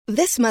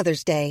This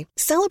Mother's Day,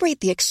 celebrate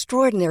the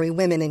extraordinary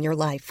women in your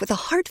life with a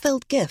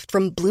heartfelt gift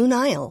from Blue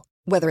Nile.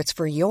 Whether it's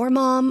for your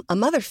mom, a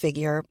mother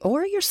figure,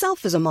 or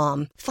yourself as a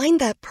mom, find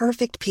that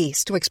perfect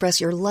piece to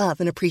express your love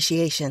and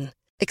appreciation.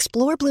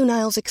 Explore Blue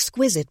Nile's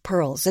exquisite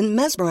pearls and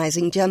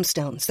mesmerizing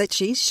gemstones that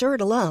she's sure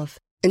to love.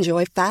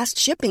 Enjoy fast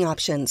shipping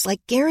options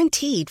like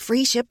guaranteed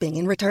free shipping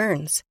and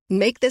returns.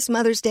 Make this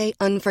Mother's Day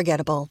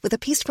unforgettable with a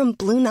piece from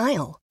Blue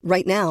Nile.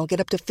 Right now, get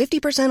up to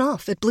 50%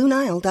 off at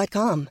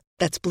BlueNile.com.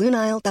 That's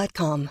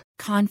BlueNile.com.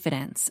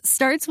 Confidence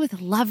starts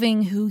with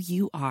loving who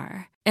you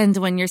are. And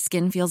when your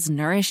skin feels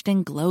nourished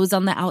and glows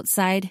on the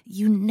outside,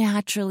 you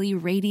naturally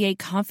radiate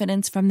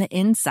confidence from the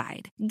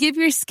inside. Give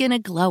your skin a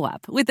glow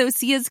up with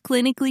Osea's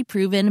clinically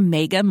proven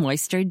Mega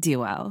Moisture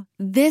Duo.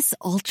 This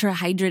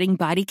ultra-hydrating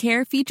body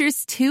care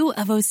features two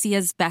of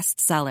Osea's best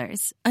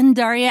sellers,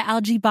 Undaria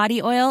Algae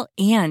Body Oil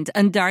and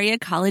Undaria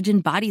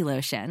Collagen Body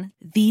Lotion.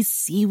 These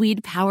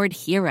seaweed-powered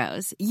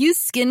heroes use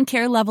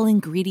skincare-level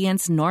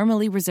ingredients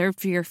normally reserved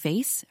for your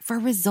face for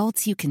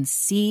results you can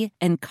see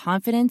and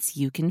confidence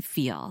you can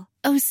feel.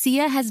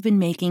 Osea has been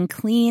making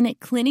clean,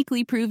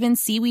 clinically proven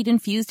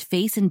seaweed-infused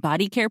face and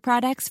body care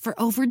products for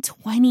over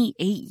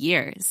 28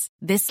 years.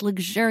 This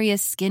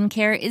luxurious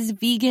skincare is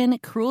vegan,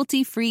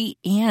 cruelty-free,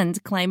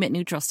 and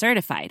climate-neutral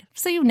certified,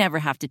 so you never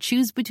have to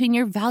choose between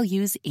your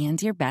values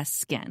and your best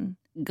skin.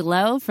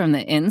 Glow from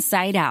the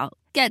inside out.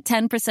 Get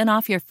 10%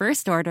 off your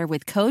first order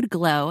with code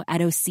GLOW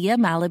at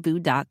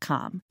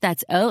OseaMalibu.com.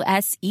 That's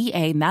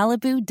OSEA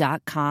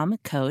Malibu.com,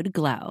 code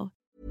GLOW.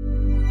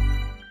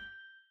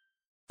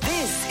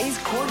 This is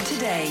Cork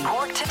Today.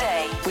 Cork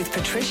Today with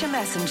Patricia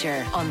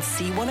Messenger on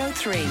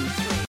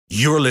C103.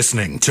 You're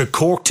listening to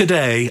Cork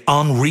Today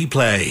on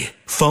replay.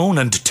 Phone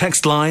and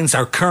text lines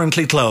are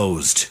currently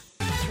closed.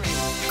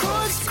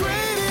 Cork's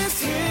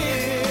greatest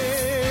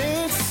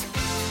hits,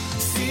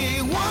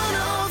 C103.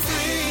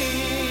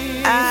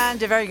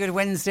 And a very good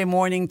Wednesday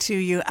morning to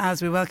you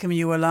as we welcome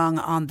you along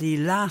on the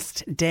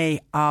last day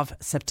of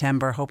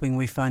September, hoping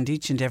we find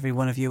each and every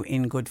one of you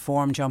in good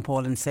form. John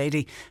Paul and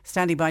Sadie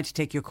standing by to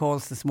take your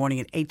calls this morning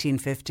at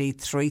 1850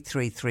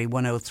 333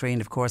 103.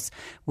 And of course,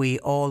 we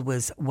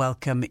always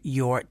welcome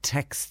your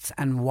texts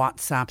and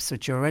WhatsApps,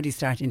 which are already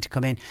starting to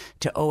come in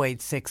to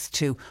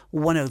 0862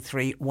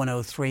 103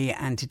 103.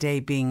 And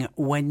today being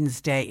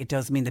Wednesday, it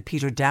does mean that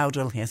Peter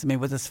Dowdall has been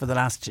with us for the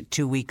last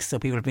 2 weeks, so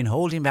people have been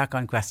holding back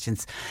on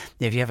questions.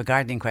 If you have a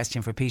gardening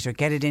question for Peter,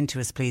 get it into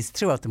us please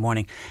throughout the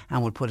morning,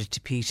 and we'll put it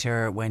to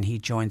Peter when he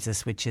joins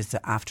us, which is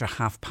after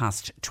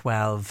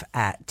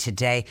 12:30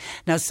 today.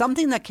 Now,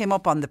 something that came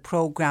up on the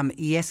programme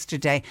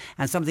yesterday,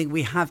 and something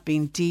we have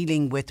been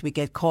dealing with, we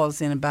get calls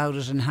in about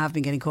it and have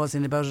been getting calls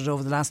in about it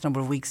over the last number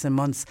of weeks and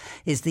months,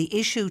 is the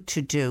issue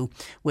to do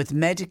with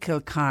medical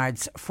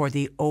cards for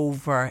the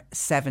over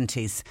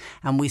 70s.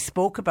 And we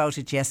spoke about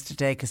it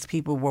yesterday because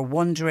people were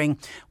wondering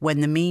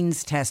when the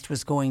means test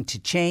was going to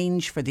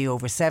change for the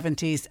over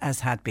 70s,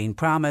 as had been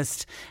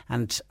promised.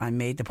 And I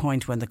made the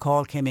point when the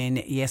call came in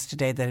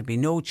yesterday that there'd be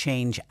no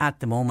change at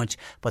the moment,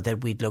 but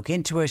that we'd look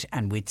into it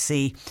and we'd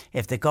see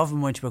if the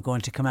government were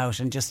going to come out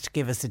and just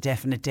give us a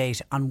definite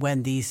date on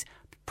when these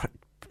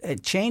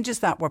changes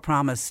that were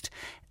promised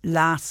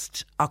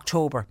last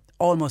October,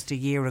 almost a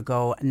year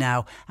ago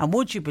now. And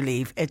would you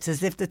believe, it's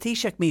as if the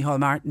Taoiseach Micheál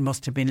Martin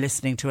must have been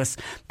listening to us,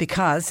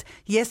 because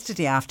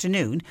yesterday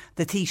afternoon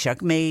the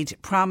Taoiseach made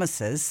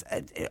promises,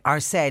 or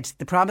said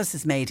the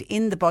promises made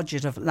in the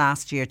budget of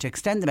last year to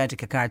extend the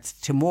medical cards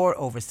to more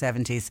over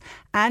 70s,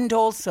 and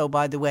also,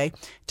 by the way,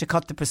 to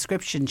cut the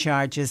prescription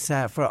charges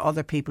for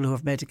other people who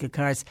have medical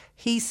cards.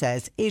 He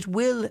says it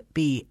will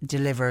be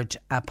delivered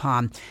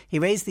upon. He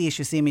raised the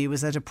issue, Simi, he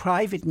was at a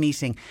private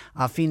meeting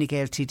of Fine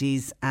Gael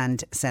TDs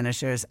and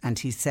senators, and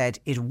he said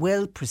it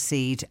will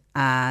proceed,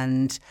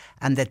 and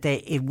that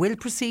it will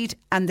proceed,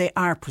 and they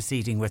are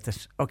proceeding with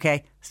it.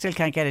 Okay, still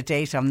can't get a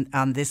date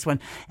on this one.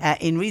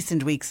 In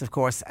recent weeks, of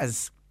course,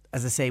 as I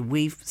say,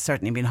 we've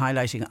certainly been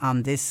highlighting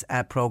on this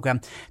programme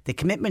the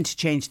commitment to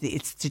change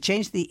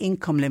the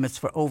income limits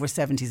for over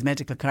 70s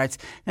medical cards.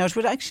 Now, it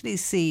would actually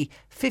see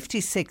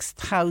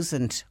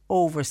 56,000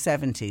 over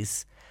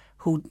 70s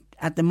who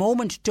at the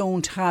moment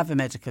don't have a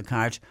medical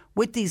card.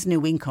 With these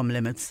new income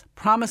limits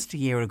promised a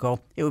year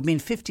ago, it would mean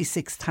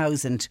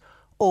 56,000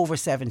 over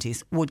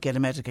 70s would get a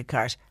medical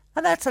card.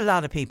 And that's a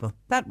lot of people.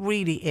 That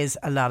really is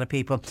a lot of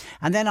people.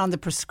 And then on the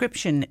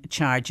prescription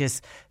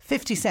charges,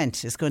 50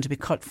 cent is going to be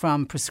cut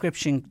from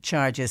prescription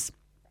charges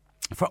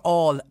for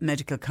all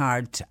medical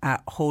card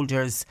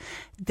holders.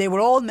 They were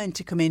all meant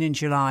to come in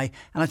July,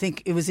 and I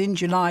think it was in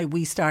July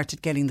we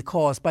started getting the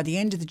calls. By the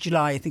end of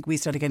July, I think we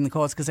started getting the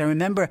calls, because I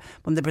remember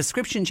when the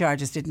prescription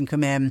charges didn't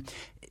come in,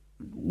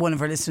 one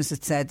of our listeners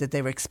had said that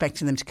they were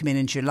expecting them to come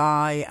in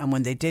July, and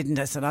when they didn't,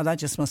 I said, that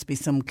just must be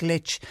some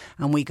glitch.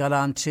 And we got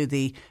on to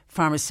the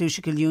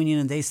Pharmaceutical Union,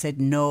 and they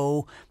said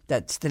no,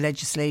 that's the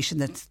legislation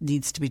that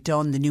needs to be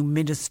done. The new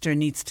minister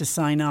needs to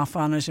sign off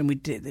on it, and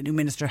the new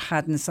minister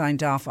hadn't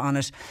signed off on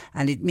it,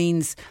 and it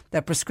means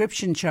that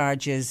prescription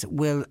charges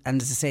will,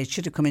 and as I say, it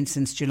should have come in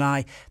since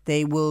July,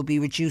 they will be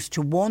reduced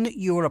to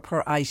 €1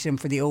 per item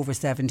for the over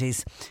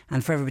 70s,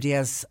 and for everybody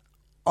else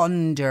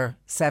under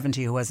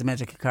 70 who has a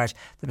medical card,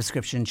 the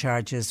prescription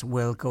charges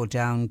will go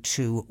down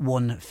to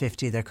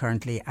 €1.50. They're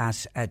currently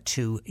at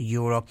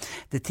 €2.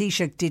 The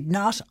Taoiseach did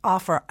not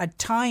offer a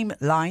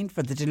timeline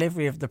for the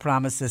delivery of the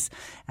promises,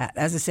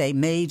 as I say,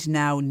 made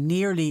now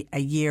nearly a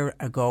year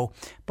ago,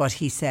 but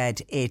he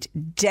said it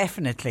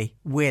definitely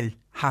will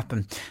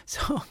happen.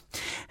 So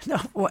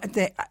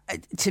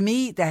to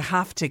me, they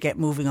have to get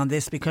moving on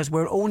this, because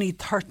we're only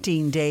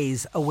 13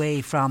 days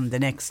away from the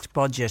next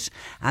budget,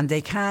 and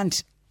they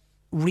can't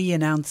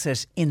re-announce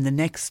it in the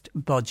next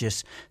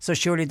budget. So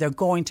surely they're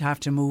going to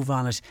have to move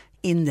on it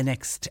in the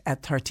next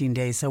 13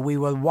 days. So we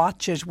will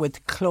watch it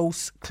with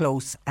close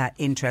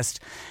interest,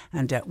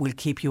 and we'll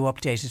keep you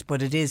updated.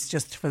 But it is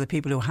just for the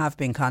people who have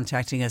been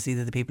contacting us,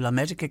 either the people on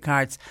medical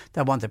cards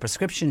that want the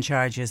prescription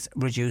charges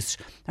reduced,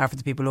 or for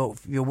the people who,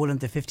 if you're one of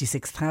the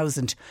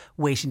 56,000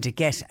 waiting to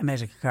get a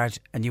medical card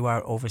and you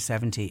are over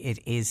 70, it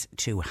is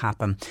to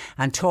happen.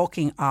 And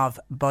talking of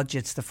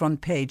budgets, the front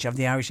page of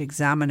the Irish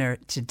Examiner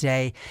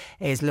today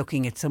is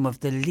looking at some of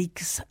the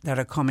leaks that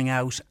are coming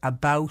out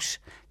about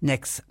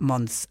next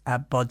month's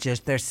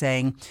budget. They're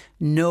saying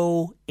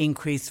no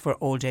increase for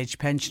old age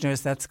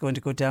pensioners. That's going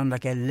to go down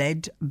like a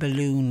lead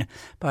balloon.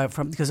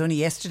 Because only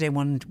yesterday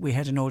when we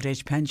had an old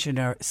age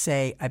pensioner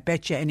say, I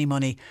bet you any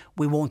money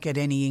we won't get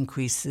any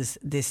increases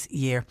this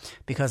year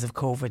because of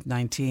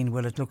COVID-19.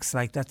 Well, it looks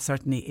like that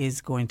certainly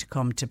is going to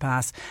come to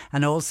pass.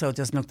 And also it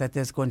doesn't look like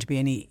there's going to be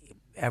any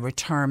a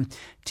return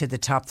to the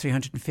top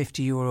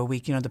 €350 a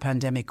week. You know, the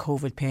pandemic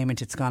COVID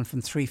payment, it's gone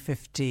from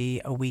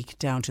 $350 a week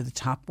down to the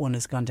top one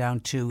has gone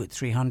down to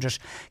 $300.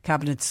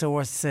 Cabinet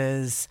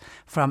sources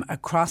from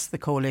across the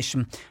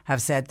coalition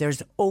have said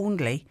there's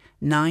only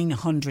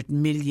 €900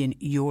 million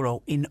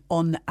in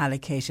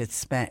unallocated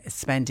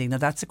spending. Now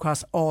that's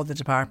across all the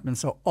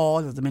departments, so all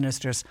of the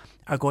ministers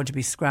are going to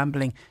be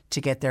scrambling to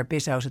get their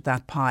bit out of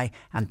that pie,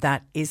 and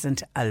that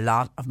isn't a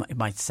lot of money. It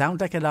might sound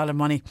like a lot of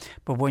money,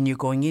 but when you're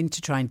going in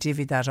to try and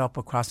divvy that up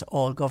across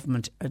all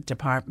government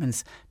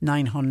departments,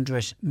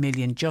 900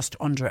 million, just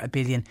under $1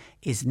 billion,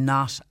 is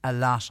not a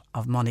lot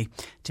of money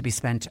to be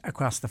spent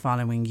across the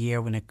following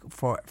year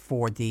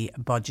for the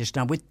budget.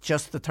 Now, with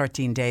just the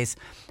 13 days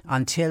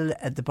until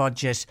the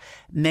budget,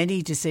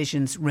 many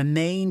decisions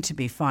remain to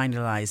be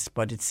finalised,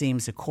 but it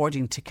seems,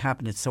 according to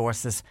cabinet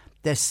sources,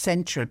 the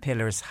central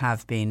pillars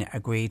have been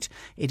agreed.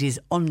 It is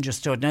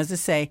understood. And as I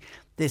say,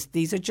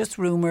 these are just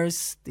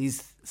rumours.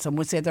 Some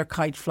would say they're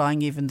kite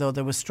flying, even though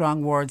there were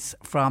strong words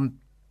from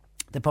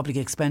the Public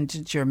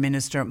Expenditure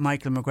Minister,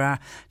 Michael McGrath,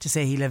 to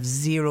say he'll have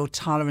zero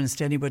tolerance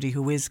to anybody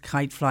who is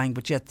kite flying.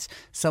 But yet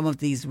some of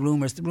these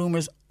rumours, the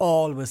rumours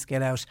always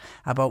get out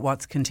about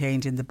what's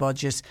contained in the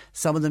budget.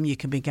 Some of them you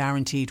can be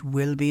guaranteed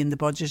will be in the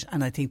budget,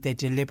 and I think they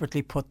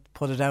deliberately put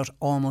it out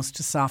almost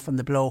to soften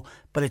the blow.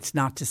 But it's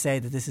not to say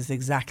that this is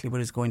exactly what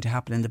is going to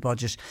happen in the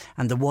budget.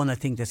 And the one I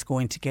think that's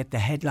going to get the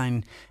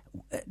headline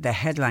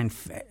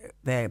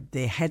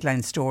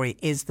story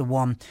is the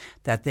one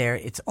that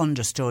it's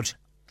understood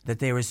that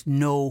there is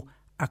no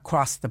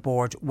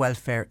across-the-board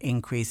welfare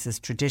increases.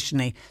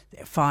 Traditionally,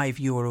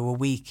 €5 a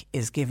week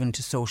is given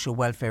to social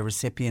welfare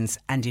recipients,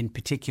 and in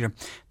particular,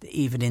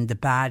 even in the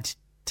bad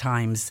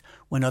times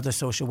when other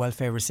social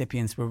welfare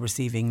recipients were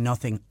receiving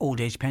nothing,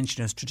 old age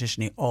pensioners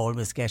traditionally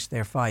always get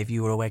their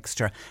 €5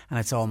 extra, and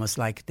it's almost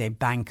like they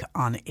bank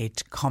on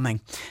it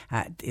coming.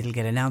 It'll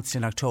get announced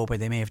in October.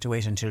 They may have to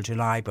wait until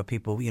July, but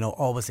people,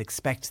 always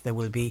expect there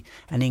will be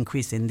an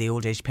increase in the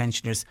old age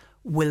pensioners.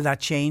 Will that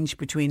change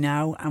between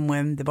now and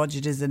when the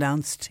budget is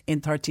announced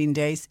in 13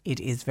 days? It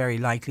is very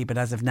likely, but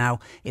as of now,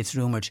 it's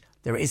rumoured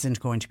there isn't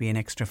going to be an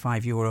extra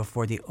 €5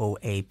 for the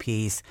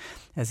OAPs.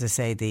 As I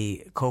say,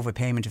 the COVID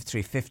payment of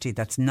 $350,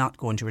 that's not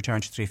going to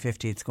return to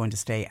 $350. It's going to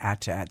stay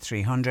at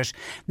 $300.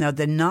 Now,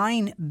 the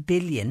 $9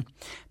 billion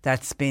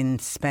that's been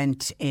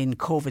spent in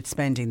COVID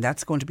spending,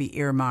 that's going to be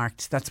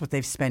earmarked. That's what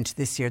they've spent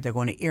this year. They're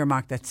going to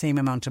earmark that same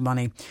amount of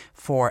money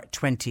for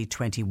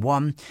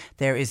 2021.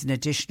 There is an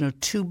additional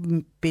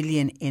 $2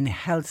 billion in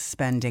health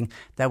spending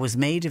that was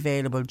made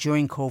available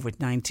during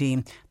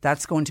COVID-19.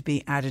 That's going to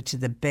be added to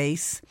the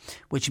base,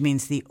 which means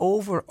the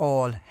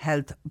overall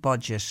health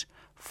budget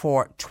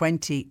for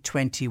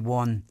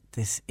 2021,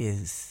 this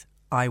is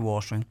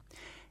eye-watering,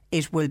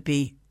 it will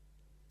be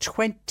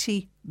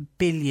 €20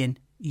 billion.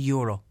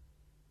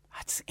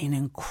 That's an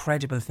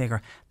incredible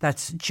figure.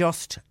 That's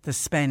just the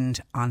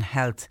spend on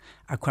health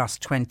across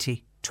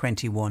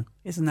 2021.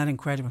 Isn't that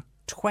incredible?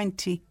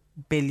 €20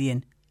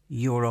 billion.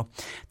 euro.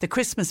 The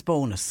Christmas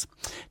bonus.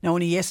 Now,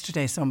 only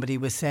yesterday somebody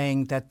was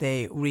saying that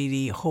they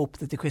really hope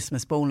that the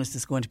Christmas bonus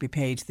is going to be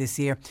paid this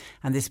year,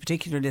 and this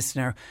particular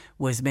listener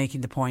was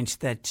making the point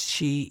that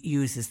she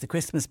uses the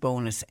Christmas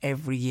bonus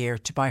every year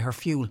to buy her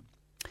fuel.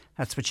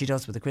 That's what she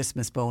does with the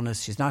Christmas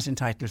bonus. She's not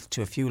entitled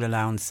to a fuel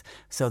allowance.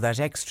 So that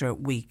extra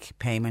week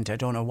payment, I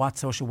don't know what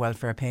social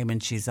welfare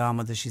payment she's on,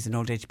 whether she's an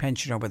old age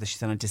pension or whether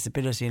she's on a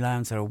disability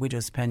allowance or a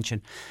widow's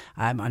pension.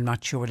 I'm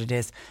not sure what it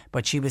is.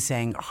 But she was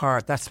saying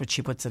that's what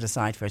she puts it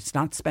aside for. It's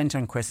not spent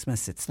on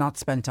Christmas. It's not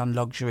spent on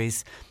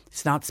luxuries.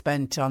 It's not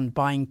spent on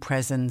buying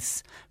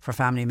presents for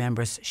family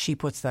members. She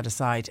puts that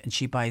aside and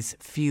she buys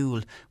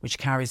fuel, which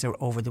carries her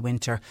over the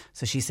winter.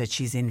 So she said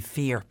she's in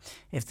fear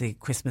if the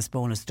Christmas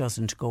bonus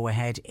doesn't go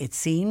ahead. It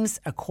seems,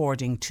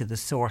 according to the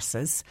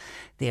sources,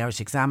 the Irish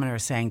Examiner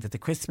is saying that the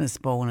Christmas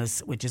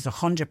bonus, which is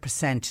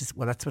 100%,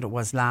 well, that's what it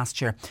was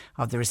last year,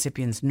 of the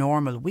recipient's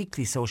normal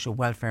weekly social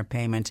welfare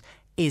payment,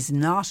 is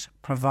not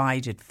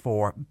provided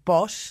for,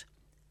 but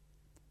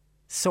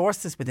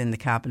sources within the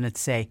Cabinet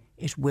say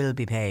it will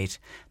be paid.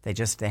 They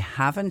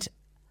haven't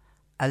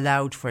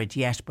allowed for it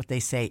yet, but they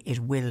say it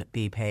will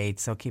be paid.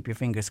 So keep your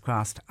fingers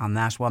crossed on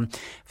that one.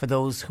 For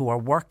those who are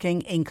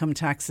working, income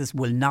taxes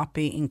will not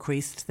be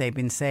increased. They've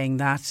been saying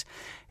that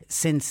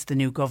since the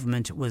new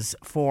government was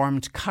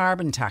formed.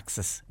 Carbon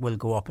taxes will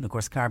go up, and of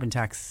course carbon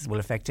taxes will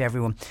affect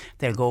everyone.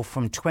 They'll go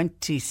from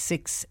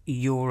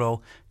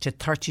 €26 to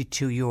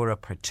 €32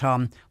 per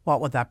tonne.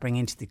 What would that bring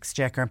into the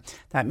Exchequer?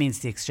 That means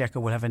the Exchequer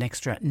will have an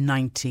extra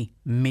 90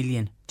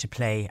 million to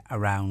play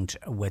around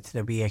with.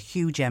 There'll be a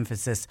huge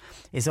emphasis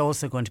is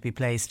also going to be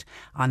placed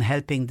on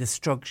helping the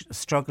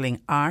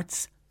struggling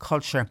arts,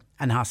 culture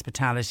and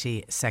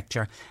hospitality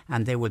sector,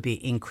 and there will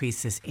be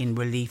increases in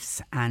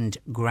reliefs and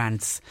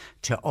grants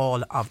to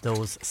all of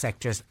those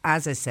sectors.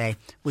 As I say,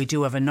 we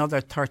do have another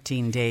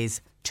 13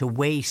 days to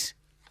wait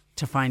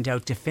to find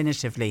out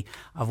definitively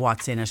of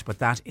what's in it, but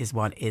that is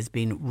what is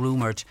being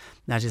rumoured.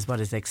 That is what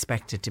is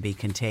expected to be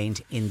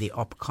contained in the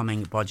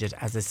upcoming budget.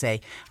 As I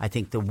say, I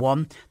think the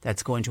one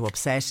that's going to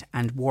upset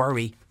and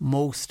worry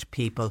most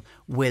people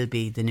will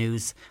be the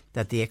news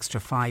that the extra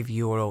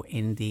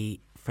 €5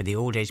 for the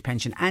old age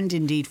pension, and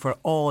indeed for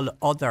all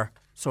other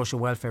social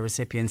welfare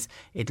recipients,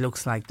 it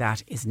looks like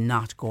that is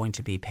not going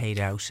to be paid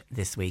out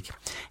this week.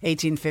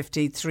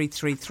 1850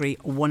 333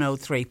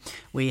 103.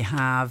 We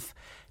have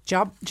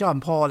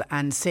John Paul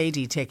and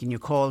Sadie taking your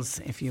calls.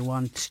 If you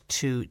want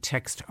to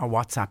text or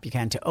WhatsApp, you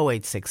can to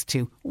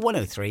 0862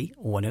 103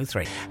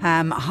 103.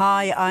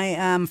 Hi, I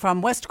am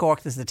from West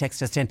Cork. This is the text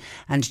just in,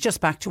 and just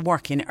back to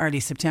work in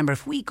early September.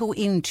 If we go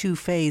into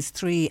phase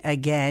 3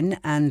 again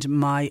and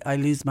I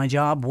lose my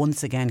job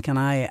once again, can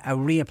I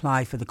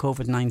reapply for the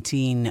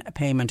COVID-19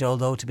 payment?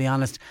 Although, to be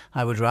honest,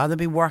 I would rather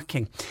be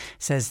working,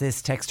 says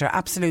this texter.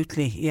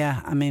 Absolutely,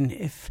 yeah. I mean,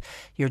 if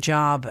your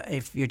job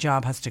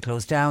has to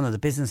close down, or the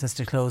business has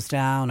to close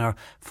down, or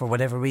for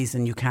whatever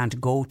reason you can't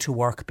go to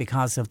work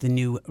because of the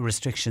new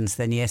restrictions,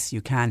 then yes,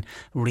 you can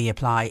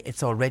reapply.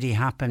 It's already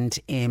happened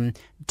in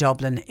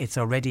Dublin, it's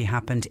already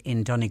happened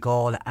in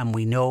Donegal, and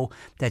we know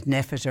that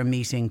NPHET are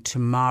meeting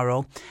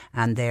tomorrow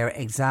and they're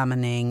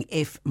examining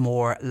if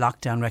more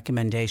lockdown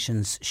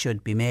recommendations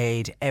should be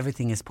made.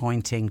 Everything is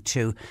pointing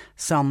to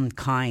some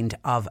kind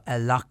of a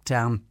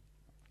lockdown.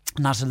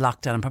 Not a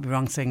lockdown, I'm probably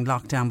wrong saying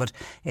lockdown, but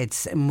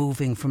it's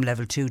moving from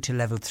level 2 to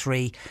level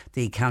 3.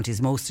 The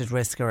counties most at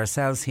risk are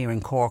ourselves here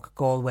in Cork,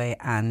 Galway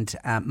and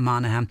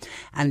Monaghan.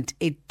 And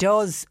it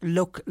does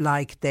look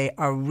like they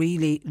are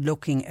really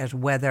looking at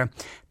whether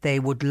they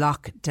would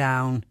lock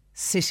down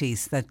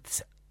cities.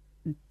 That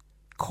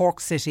Cork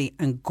City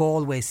and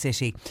Galway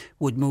City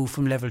would move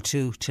from level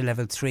 2 to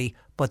level 3,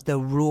 but the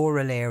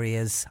rural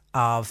areas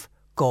of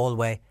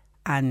Galway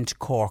and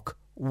Cork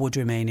would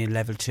remain in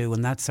level 2,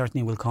 and that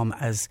certainly will come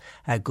as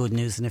good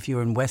news. And if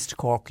you're in West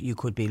Cork, you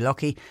could be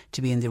lucky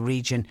to be in the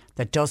region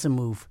that doesn't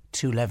move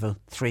to level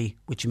 3,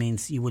 which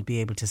means you would be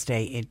able to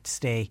stay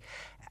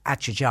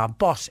at your job.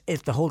 But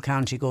if the whole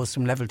county goes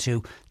from level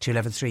 2 to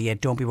level 3,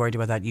 don't be worried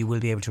about that. You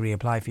will be able to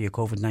reapply for your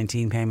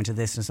COVID-19 payment to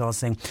this. And it's all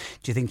saying,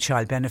 do you think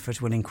child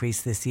benefit will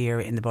increase this year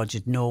in the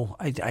budget? No.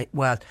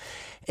 Well,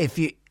 if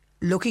you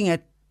looking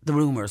at the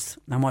rumours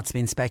and what's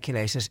been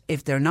speculated,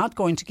 if they're not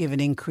going to give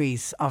an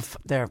increase of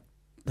the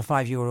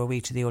 €5 a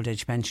week to the old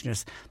age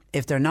pensioners,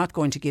 if they're not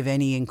going to give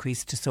any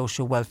increase to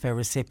social welfare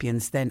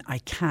recipients, then I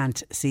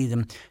can't see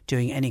them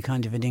doing any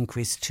kind of an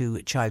increase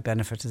to child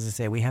benefit. As I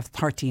say, we have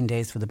 13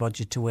 days for the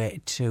budget to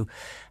wait to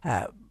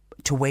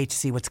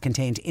see what's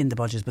contained in the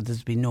budget, but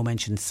there's been no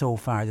mention so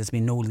far. There's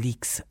been no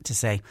leaks to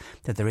say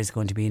that there is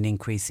going to be an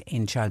increase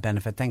in child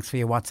benefit. Thanks for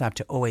your WhatsApp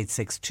to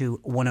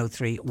 0862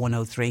 103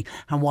 103.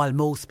 And while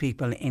most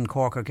people in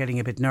Cork are getting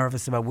a bit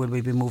nervous about will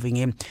we be moving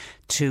in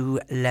to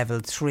level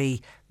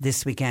 3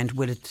 this weekend,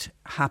 will it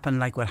happen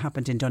like what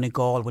happened in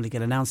Donegal? Will it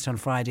get announced on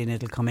Friday and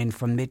it'll come in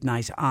from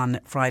midnight on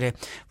Friday?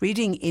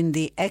 Reading in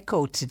the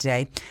Echo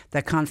today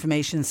that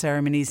confirmation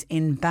ceremonies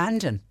in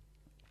Bandon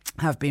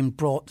have been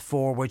brought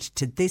forward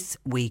to this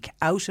week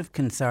out of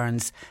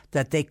concerns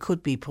that they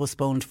could be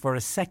postponed for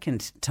a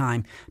second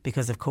time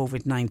because of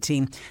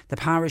COVID-19. The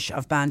parish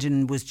of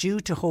Bandon was due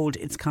to hold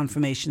its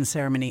confirmation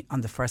ceremony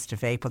on the 1st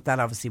of April. That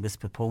obviously was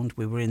postponed.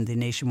 We were in the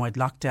nationwide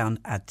lockdown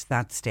at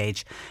that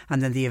stage.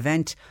 And then the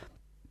event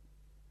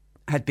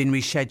had been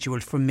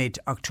rescheduled for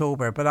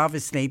mid-October. But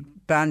obviously,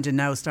 Bandon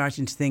now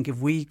starting to think if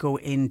we go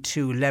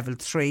into level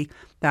 3,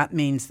 that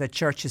means that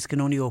churches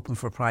can only open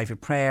for private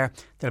prayer.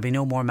 There'll be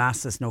no more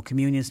masses, no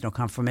communions, no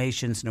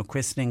confirmations, no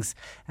christenings.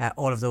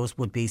 All of those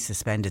would be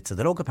suspended. So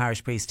the local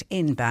parish priest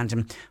in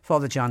Bandon,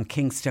 Father John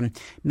Kingston,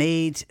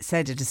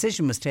 said a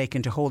decision was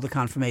taken to hold the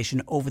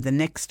confirmation over the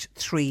next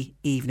 3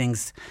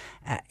 evenings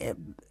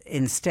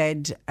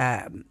instead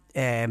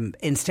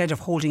of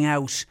holding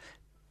out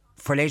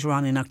for later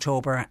on in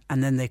October,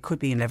 and then they could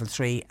be in level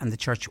 3 and the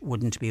church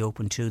wouldn't be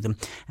open to them.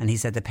 And he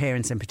said the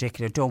parents in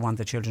particular don't want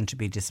the children to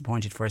be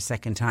disappointed for a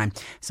second time.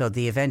 So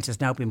the event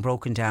has now been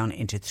broken down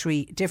into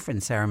 3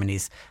 different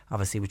ceremonies,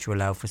 obviously, which will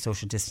allow for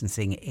social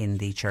distancing in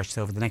the church.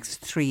 So over the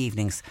next 3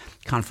 evenings,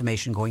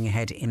 confirmation going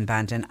ahead in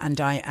Bandon. And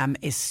I am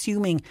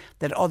assuming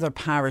that other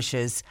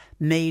parishes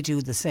may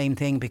do the same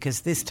thing,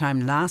 because this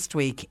time last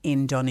week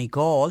in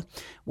Donegal,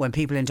 when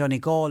people in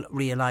Donegal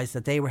realised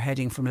that they were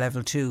heading from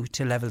level 2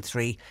 to level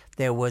 3,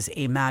 there was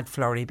a mad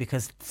flurry,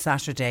 because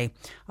Saturday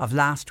of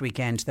last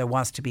weekend there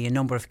was to be a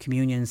number of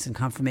communions and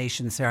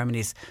confirmation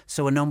ceremonies.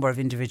 So a number of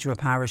individual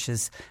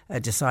parishes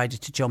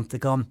decided to jump the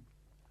gun.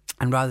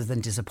 And rather than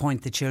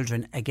disappoint the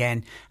children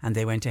again, and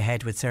they went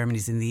ahead with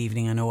ceremonies in the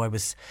evening.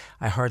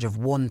 I heard of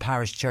one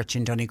parish church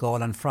in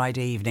Donegal on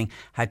Friday evening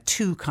had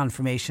 2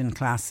 confirmation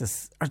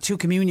classes, or 2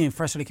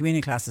 First Holy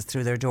Communion classes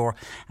through their door.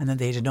 And then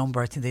they had a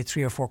number, they had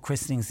 3 or 4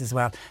 christenings as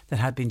well that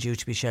had been due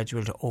to be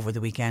scheduled over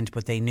the weekend.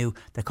 But they knew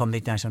that come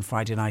midnight on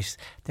Friday night,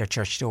 their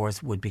church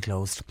doors would be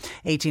closed.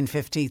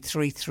 1850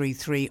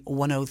 333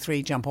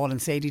 103. John Paul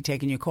and Sadie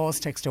taking your calls.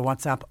 Text or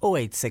WhatsApp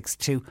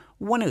 0862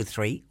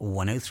 103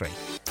 103.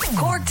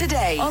 Cork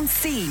Today on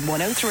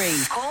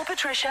C103. Call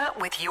Patricia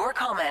with your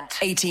comment.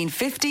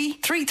 1850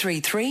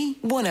 333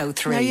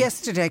 103. Now,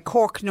 yesterday,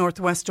 Cork North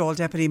West Dáil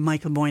Deputy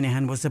Michael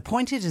Moynihan was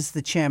appointed as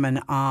the chairman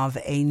of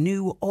a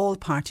new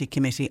all-party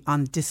committee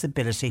on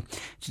disability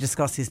to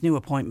discuss his new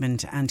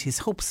appointment and his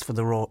hopes for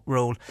the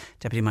role.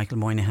 Deputy Michael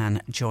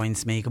Moynihan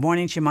joins me. Good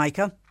morning to you,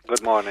 Michael.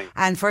 Good morning.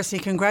 And firstly,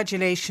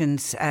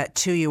 congratulations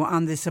to you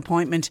on this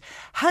appointment.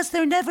 Has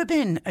there never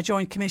been a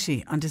joint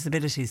committee on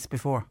disabilities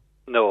before?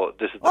 No,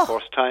 this is the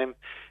first time.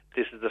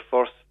 This is the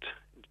first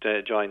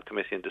joint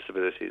committee on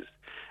disabilities.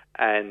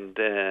 And,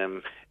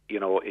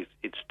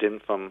 it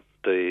stemmed from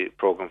the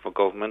programme for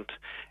government.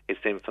 It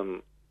stemmed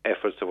from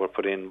efforts that were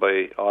put in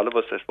by all of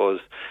us, I suppose,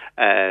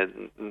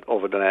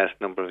 over the last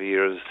number of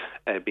years,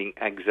 being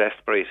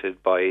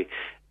exasperated by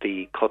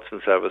the cuts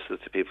in services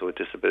to people with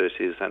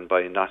disabilities, and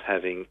by not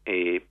having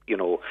a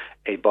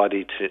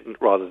body to,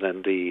 rather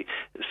than the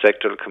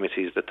sectoral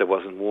committees, that there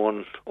wasn't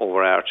one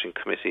overarching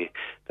committee.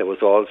 There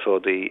was also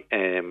the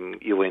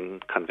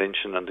UN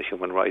Convention on the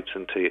Human Rights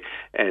and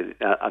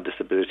on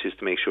disabilities,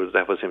 to make sure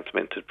that was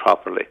implemented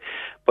properly.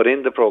 But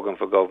in the programme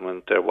for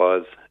government, there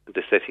was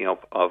the setting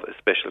up of a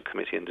special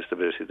committee on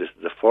disability. This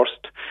is the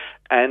first,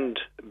 and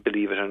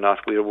believe it or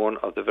not, we are one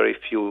of the very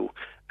few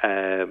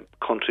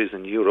countries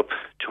in Europe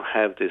to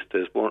have this.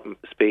 There's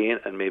Spain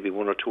and maybe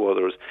 1 or 2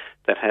 others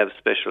that have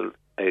special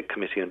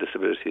committee on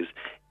disabilities.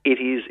 It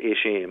is a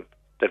shame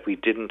that we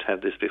didn't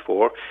have this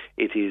before.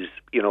 It is,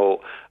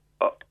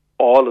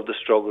 all of the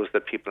struggles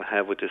that people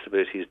have with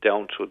disabilities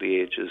down through the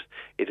ages.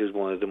 It is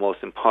one of the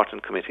most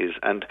important committees,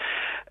 and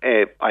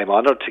I'm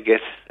honoured to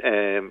get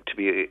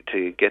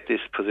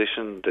this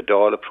position. The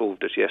Dáil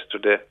approved it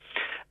yesterday,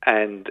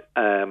 and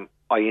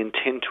I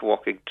intend to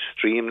work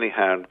extremely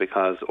hard,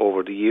 because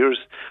over the years,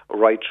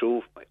 right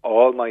through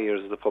all my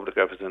years as a public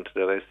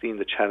representative, I've seen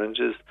the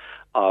challenges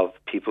of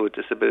people with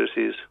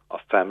disabilities,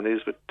 of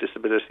families with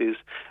disabilities,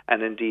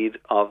 and indeed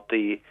of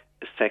the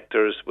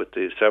sectors with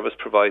the service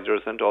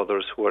providers and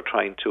others who are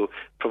trying to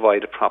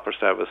provide a proper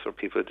service for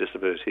people with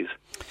disabilities.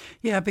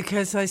 Yeah,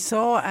 because I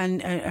saw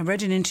and I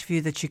read an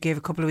interview that you gave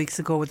a couple of weeks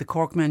ago with the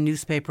Corkman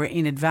newspaper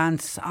in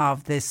advance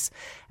of this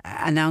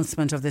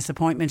announcement of this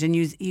appointment, and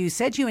you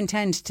said you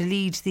intend to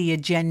lead the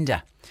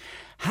agenda.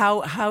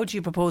 How do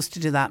you propose to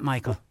do that,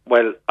 Michael?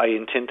 Well, I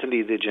intend to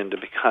lead the agenda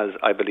because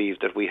I believe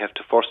that we have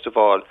to, first of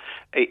all,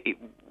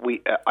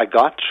 I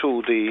got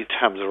through the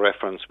terms of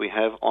reference. We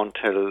have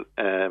until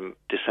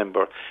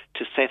December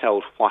to set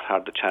out what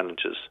are the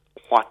challenges.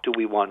 What do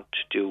we want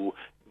to do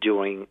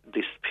during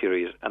this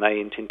period? And I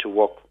intend to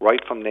work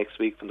right from next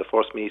week, from the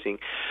first meeting.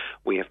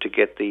 We have to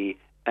get the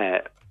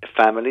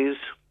families,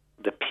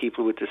 the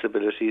people with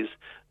disabilities,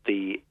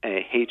 the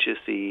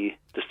HSE,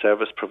 the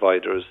service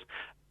providers,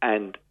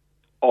 and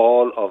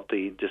all of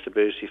the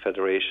disability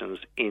federations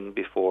in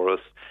before us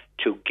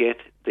to get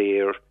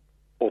their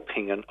opinion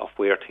opinion of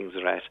where things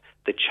are at,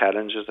 the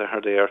challenges that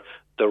are there,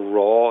 the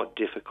raw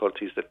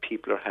difficulties that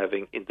people are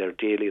having in their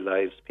daily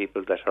lives,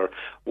 people that are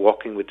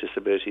working with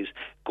disabilities.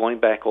 Going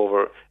back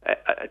over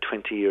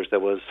 20 years, there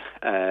was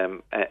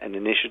an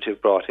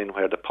initiative brought in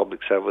where the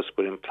public service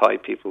would employ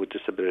people with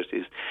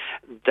disabilities.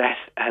 That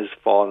has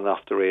fallen off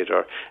the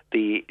radar.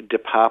 The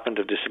Department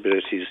of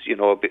Disabilities,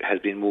 has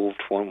been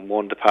moved from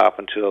one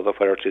department to another,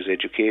 whether it is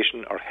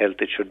education or health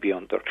it should be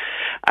under.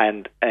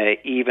 And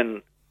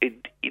even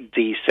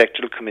the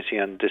sectoral committee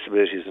on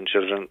disabilities and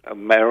children,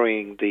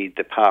 marrying the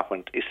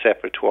department is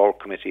separate to our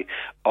committee.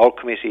 Our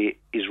committee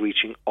is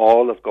reaching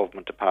all of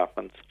government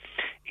departments.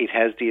 It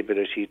has the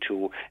ability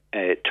to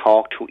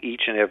talk to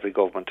each and every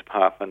government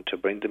department, to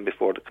bring them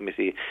before the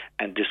committee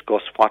and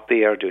discuss what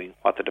they are doing,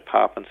 what the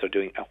departments are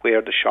doing, and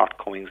where the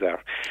shortcomings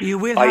are. You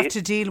will have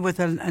to deal with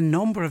a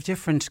number of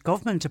different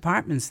government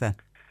departments then.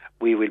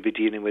 We will be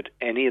dealing with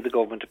any of the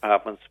government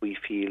departments. We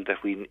feel that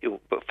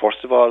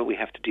first of all, we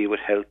have to deal with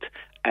health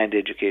and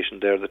education.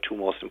 They're the two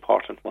most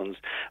important ones.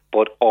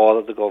 But all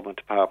of the government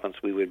departments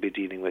we will be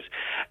dealing with.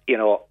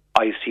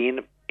 I've seen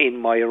in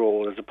my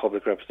role as a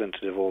public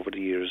representative over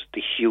the years,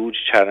 the huge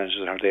challenges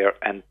are there,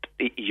 and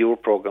your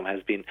programme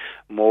has been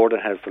more than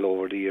helpful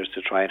over the years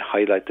to try and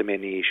highlight the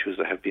many issues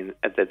that have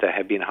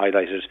been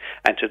highlighted,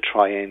 and to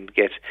try and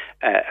get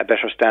a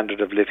better standard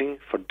of living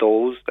for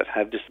those that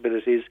have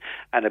disabilities,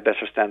 and a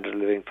better standard of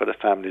living for the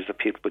families of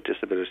people with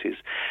disabilities.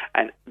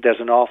 And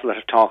there's an awful lot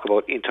of talk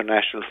about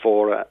international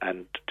fora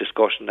and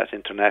discussion at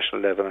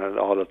international level and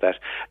all of that.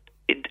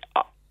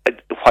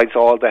 Whilst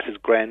all that is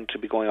grand to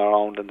be going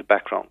around in the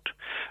background,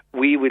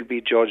 we will be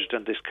judged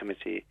on this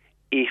committee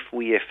if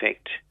we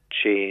effect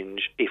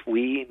change, if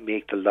we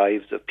make the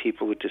lives of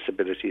people with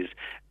disabilities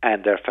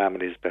and their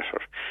families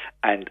better.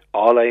 And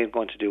all I am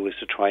going to do is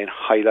to try and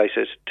highlight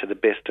it to the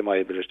best of my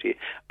ability.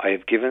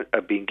 I've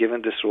been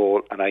given this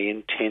role, and I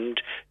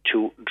intend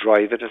to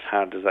drive it as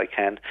hard as I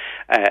can.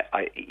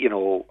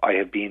 I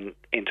have been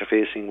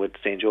interfacing with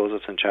St.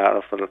 Joseph's and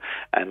Charleville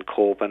and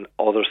Cope and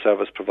other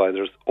service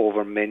providers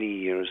over many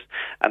years,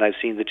 and I've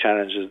seen the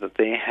challenges that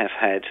they have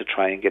had to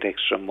try and get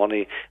extra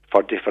money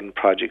for different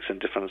projects and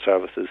different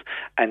services.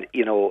 And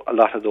a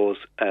lot of those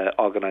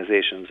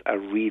organisations are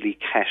really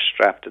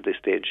cash-strapped at this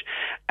stage,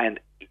 and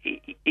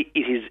it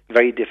is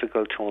very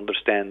difficult to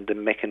understand the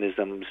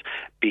mechanisms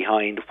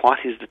behind what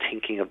is the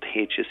thinking of the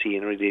HSE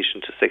in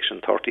relation to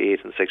Section 38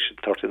 and Section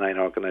 39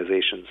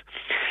 organisations.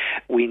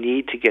 We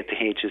need to get the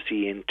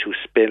HSE in to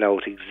spell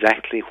out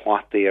exactly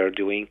what they are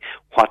doing,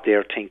 what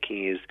their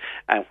thinking is,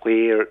 and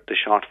where the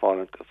shortfall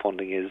in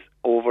funding is.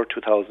 Over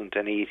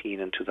 2018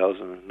 and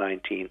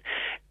 2019,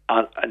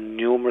 on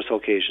numerous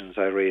occasions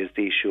I raised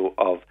the issue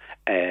of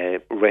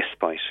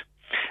respite.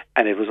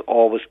 And it was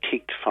always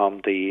kicked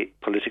from the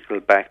political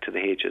back to the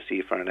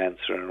HSE for an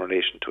answer in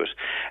relation to it.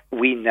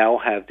 We now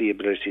have the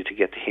ability to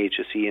get the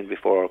HSE in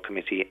before our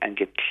committee and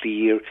get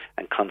clear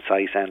and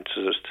concise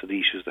answers to the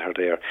issues that are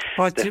there.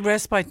 But the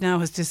respite now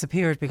has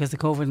disappeared because of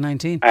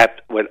COVID-19.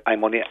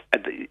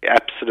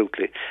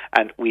 Absolutely.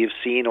 And we've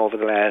seen over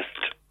the last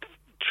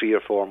 3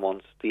 or 4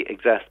 months the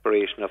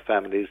exasperation of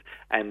families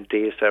and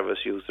day service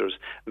users.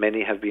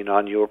 Many have been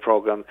on your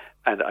programme,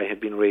 and I have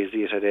been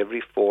raising it at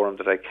every forum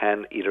that I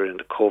can, either in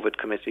the COVID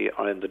committee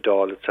or in the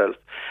Dáil itself.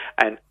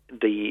 And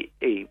the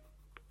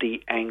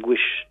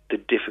anguish, the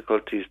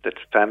difficulties that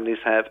families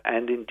have,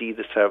 and indeed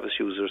the service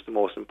users, the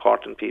most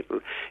important people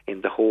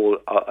in the whole,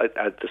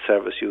 the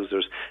service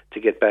users, to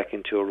get back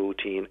into a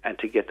routine and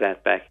to get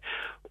that back.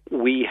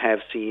 We have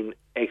seen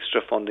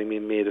extra funding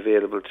being made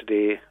available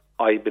today.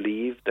 I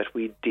believe that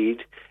we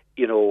did,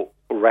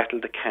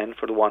 rattle the can,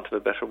 for the want of a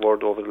better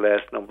word, over the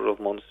last number of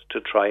months to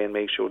try and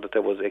make sure that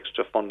there was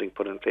extra funding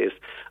put in place.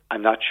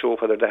 I'm not sure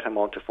whether that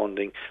amount of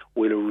funding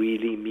will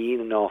really mean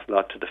an awful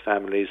lot to the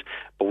families,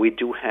 but we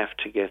do have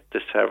to get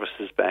the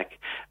services back,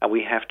 and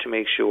we have to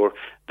make sure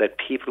that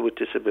people with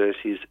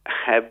disabilities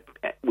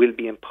will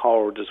be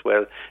empowered as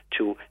well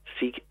to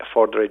seek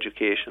further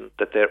education,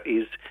 that there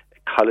is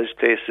college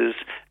places,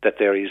 that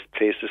there is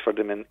places for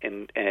them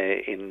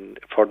in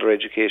further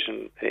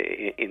education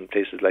in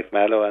places like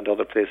Mallow and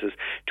other places,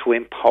 to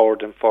empower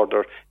them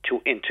further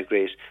to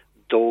integrate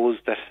those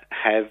that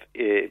have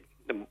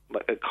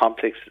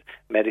complex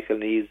medical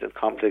needs and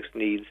complex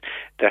needs.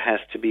 There has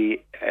to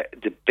be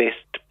the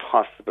best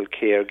possible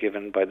care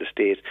given by the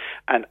state.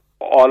 And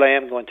all I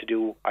am going to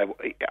do,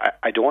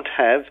 I don't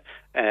have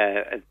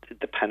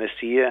the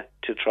panacea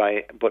to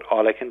try, but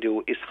all I can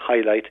do is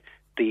highlight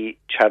the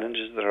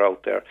challenges that are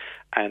out there,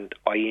 and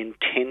I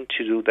intend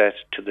to do that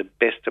to the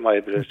best of my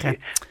ability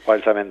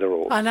whilst I'm in the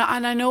role. And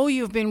I know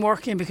you've been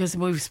working, because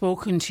we've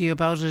spoken to you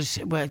about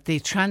it, the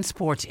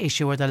transport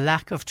issue, or the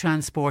lack of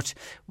transport,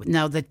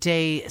 now that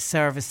day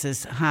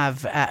services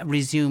have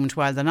resumed.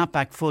 While they're not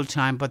back full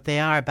time, but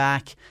they are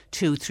back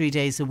 2-3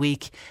 days a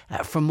week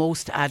for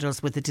most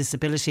adults with a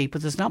disability.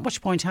 But there's not much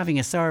point having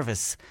a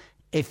service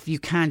if you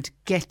can't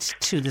get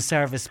to the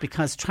service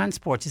because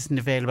transport isn't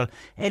available.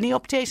 Any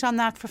update on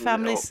that for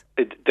families?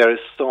 There is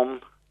some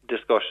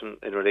discussion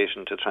in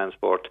relation to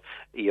transport.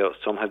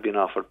 Some have been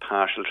offered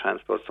partial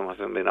transport, some have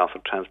been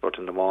offered transport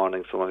in the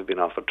morning, some have been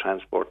offered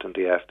transport in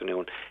the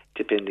afternoon,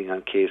 depending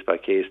on case by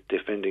case,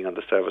 depending on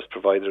the service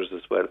providers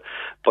as well.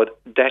 But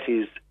that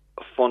is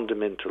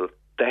fundamental.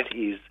 That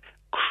is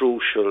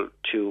crucial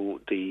to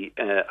the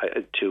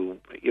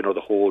the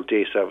whole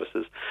day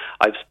services.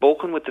 I've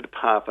spoken with the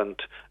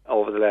department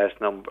over the last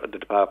the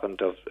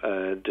Department of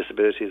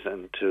Disabilities,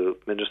 and to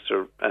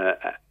Minister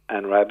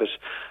Anne Rabbitte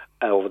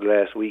over the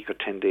last week or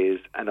 10 days,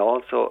 and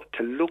also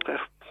to look at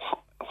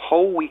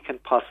how we can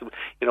possibly,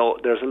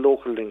 there's a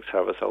local link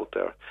service out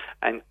there,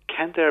 and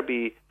can there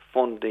be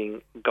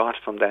funding got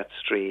from that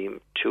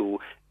stream to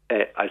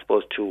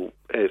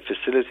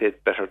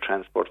facilitate better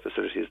transport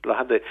facilities. A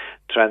lot of the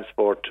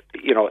transport,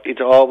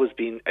 it's always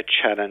been a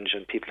challenge,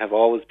 and people have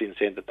always been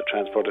saying that the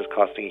transport is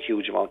costing a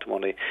huge amount of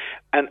money.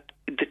 And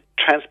the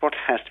transport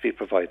has to be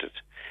provided.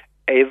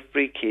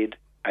 Every kid,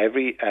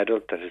 every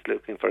adult that is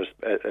looking for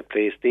a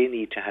place, they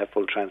need to have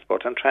full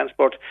transport. And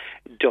transport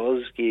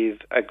does give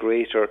a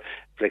greater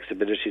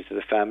flexibility to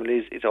the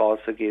families. It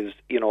also gives,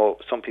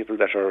 some people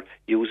that are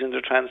using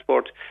the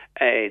transport,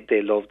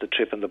 they love the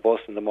trip on the bus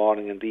in the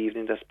morning and the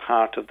evening. That's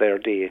part of their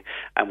day.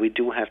 And we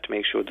do have to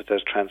make sure that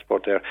there's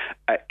transport there.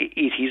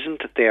 It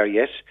isn't there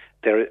yet.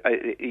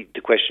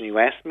 The question you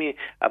asked me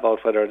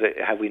about whether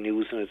have we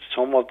news on it,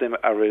 some of them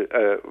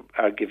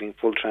are giving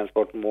full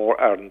transport, more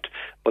aren't.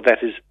 But that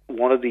is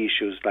one of the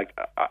issues. Like,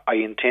 I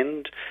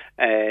intend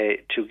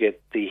to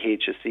get the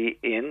HSE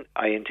in.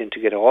 I intend to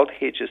get all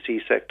the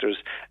HSE sectors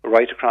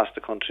right across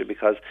the country,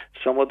 because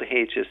some of the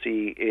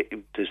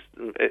HSE,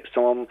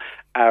 some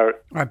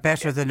are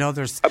better than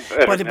others.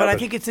 But I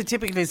think it's a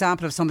typical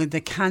example of something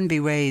that can be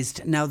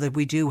raised now that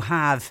we do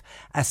have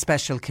a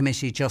special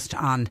committee just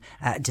on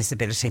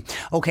disability.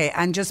 OK,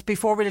 and just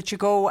before we let you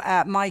go,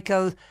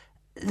 Michael,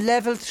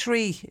 level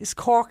 3, is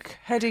Cork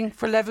heading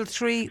for level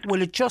 3?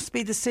 Will it just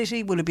be the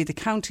city? Will it be the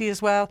county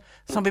as well?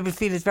 Some people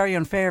feel it's very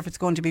unfair if it's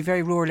going to be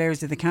very rural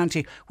areas of the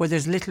county where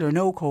there's little or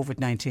no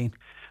COVID-19.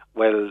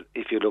 Well,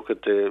 if you look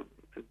at the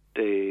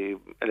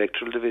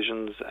electoral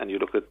divisions, and you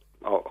look at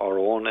our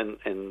own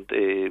in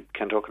the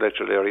Kanturk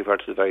electoral area where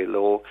it is very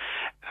low,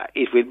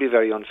 it will be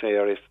very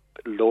unfair if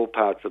low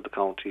parts of the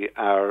county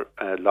are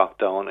locked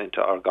down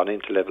or gone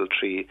into level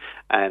 3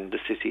 and the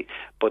city.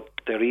 But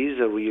there is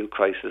a real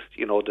crisis.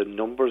 The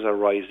numbers are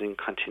rising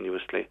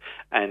continuously,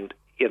 and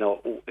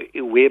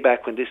way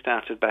back when this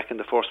started, back in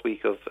the first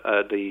week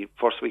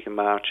in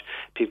March,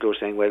 people were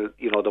saying, well,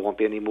 there won't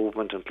be any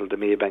movement until the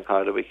May bank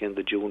holiday weekend,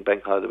 the June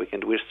bank holiday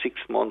weekend. We're 6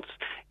 months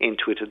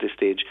into it at this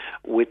stage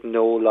with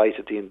no light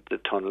at the end of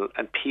the tunnel,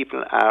 and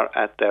people are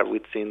at their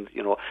wits' end.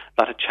 A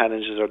lot of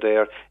challenges are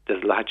there.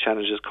 There's a lot of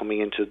challenges coming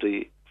into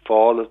the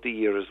fall of the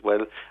year as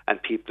well,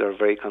 and people are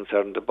very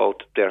concerned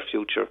about their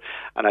future.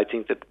 And I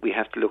think that we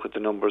have to look at the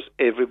numbers.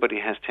 Everybody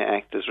has to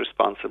act as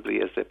responsibly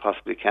as they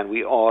possibly can.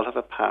 We all have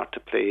a part to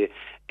play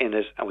in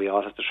it, and we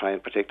all have to try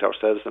and protect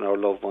ourselves and our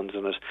loved ones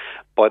in it.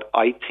 But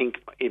I think,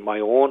 in my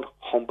own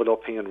humble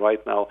opinion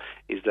right now,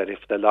 is that if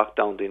they lock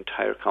down the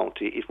entire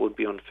county, it would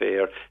be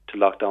unfair to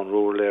lock down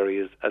rural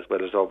areas as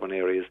well as urban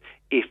areas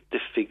if the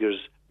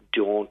figures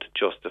don't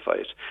justify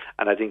it.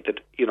 And I think that,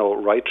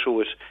 right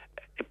through it,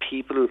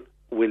 people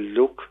will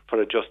look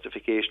for a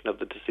justification of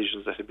the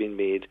decisions that have been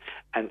made,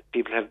 and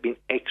people have been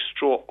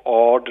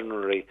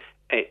extraordinarily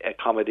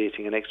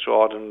accommodating and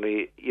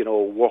extraordinarily,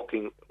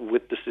 working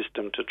with the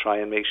system to try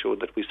and make sure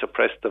that we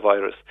suppress the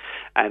virus.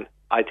 And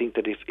I think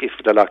that if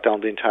they lock down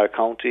the entire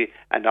county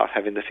and not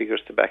having the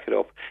figures to back it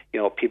up,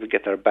 people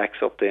get their backs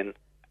up then,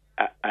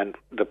 and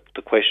the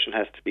question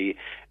has to be,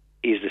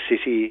 is the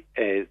city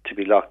to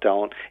be locked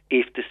down?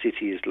 If the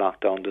city is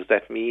locked down, does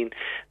that mean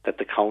that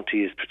the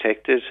county is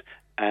protected?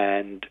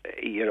 And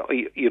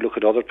you look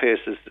at other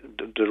places,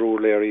 the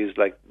rural areas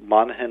like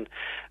Monaghan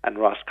and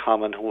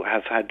Roscommon, who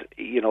have had,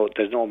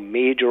 there's no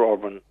major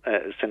urban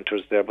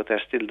centres there, but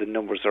they're still, the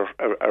numbers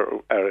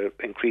are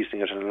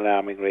increasing at an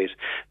alarming rate.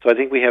 So I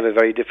think we have a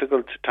very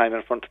difficult time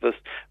in front of us,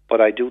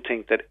 but I do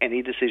think that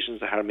any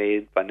decisions that are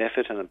made by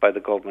NPHET and by the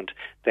government,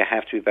 they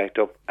have to be backed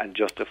up and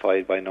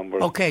justified by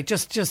numbers. OK,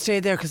 just stay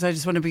there, because I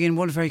just want to begin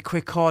one very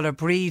quick caller.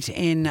 Breed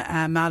in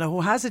Mallow,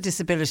 who has a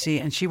disability,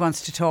 and she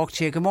wants to talk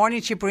to you. Good morning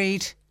to you,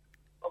 Breed.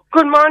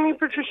 Good morning,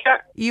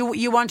 Patricia.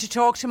 You want to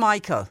talk to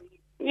Michael?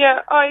 Yeah,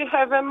 I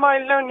have a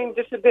mild learning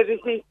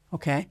disability.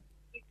 Okay.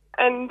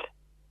 And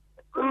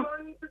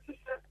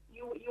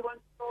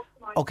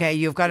OK,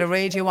 you've got a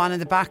radio on in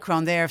the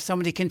background there. If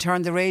somebody can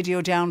turn the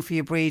radio down for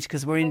you, Breed,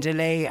 because we're in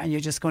delay and you're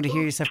just going to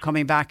hear yourself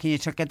coming back. Can you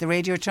get the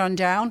radio turned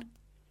down?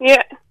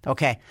 Yeah.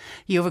 OK.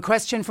 You have a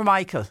question for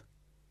Michael?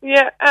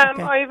 Yeah,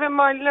 Okay. I have a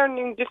mild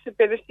learning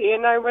disability,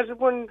 and I was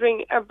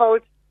wondering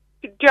about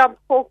the job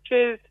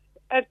coaches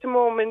at the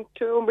moment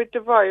with the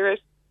virus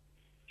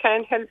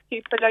can help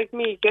people like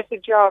me get a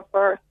job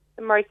or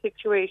in my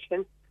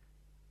situation.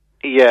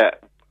 Yeah,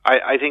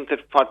 I think that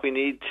what we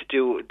need to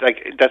do,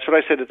 that's what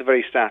I said at the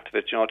very start of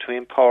it, to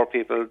empower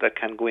people that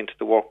can go into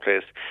the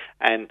workplace.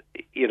 And,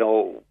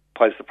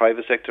 whilst the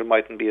private sector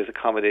mightn't be as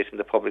accommodating,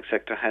 the public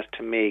sector has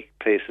to make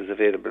places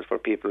available for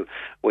people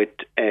with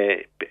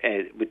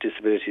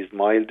disabilities,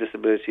 mild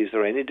disabilities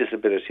or any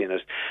disability in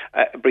it.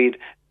 Breed,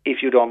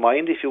 if you don't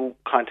mind, if you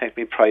contact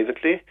me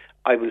privately,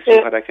 I will see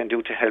what I can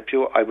do to help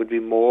you. I would be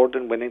more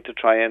than willing to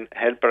try and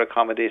help or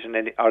accommodate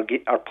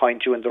or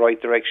point you in the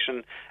right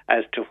direction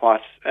as to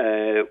what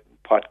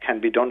can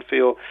be done for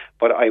you,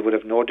 but I would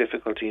have no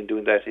difficulty in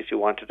doing that if you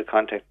wanted to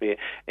contact me.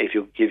 If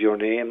you give your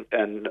name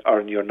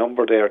or your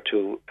number there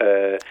to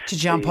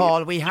John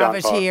Paul, we have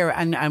it here,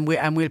 and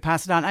we'll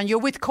pass it on. And you're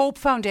with Cope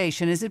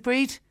Foundation, is it,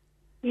 Breed?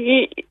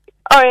 I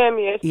am,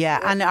 yes. Yeah,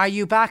 and are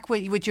you back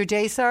with your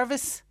day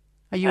service?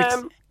 Are you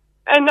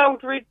an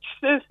outreach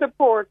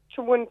support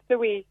once a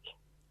week?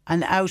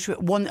 And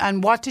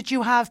what did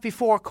you have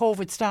before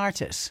COVID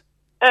started?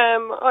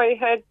 I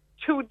had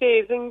 2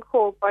 days in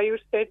Cope. I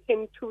used to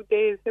attend 2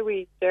 days a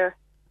week there.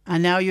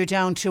 And now you're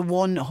down to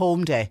one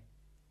home day?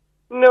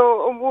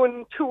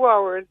 No, 2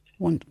 hours.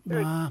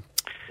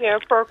 Yeah,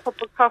 for a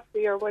cup of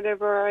coffee or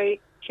whatever I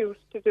choose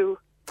to do.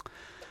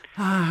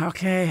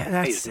 Okay.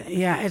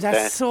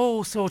 That's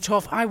so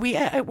tough. Are we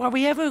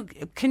ever?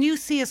 Can you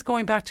see us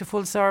going back to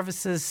full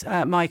services,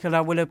 Michael?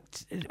 Or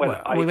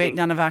are we waiting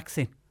on a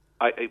vaccine?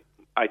 I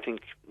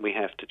think we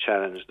have to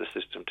challenge the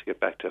system to get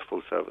back to a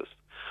full service.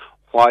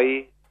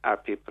 Why are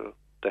people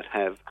that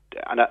have,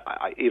 and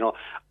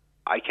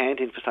I can't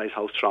emphasize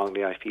how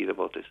strongly I feel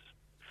about this.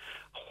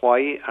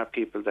 Why are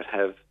people that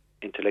have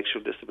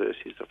intellectual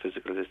disabilities or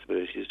physical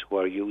disabilities who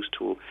are used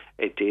to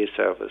a day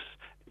service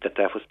that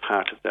was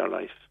part of their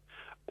life?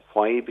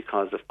 Why,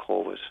 because of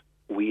COVID,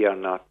 we are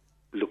not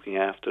looking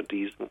after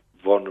these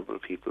vulnerable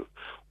people?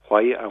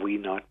 Why are we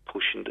not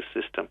pushing the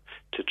system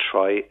to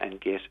try and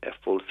get a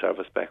full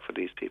service back for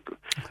these people?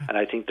 Okay. And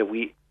I think that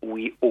we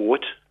owe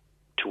it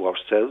to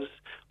ourselves,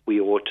 we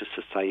owe it to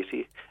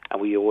society, and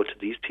we owe it to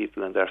these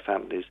people and their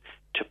families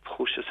to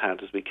push as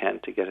hard as we can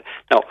to get it.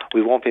 Now,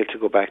 we won't be able to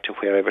go back to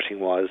where everything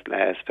was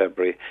last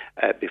February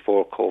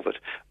before COVID,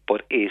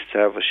 but a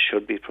service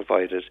should be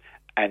provided,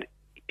 and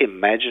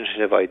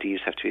imaginative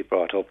ideas have to be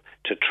brought up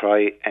to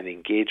try and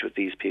engage with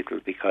these people,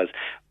 because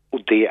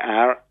they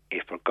are a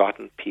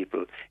forgotten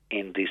people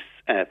in this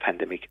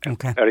pandemic.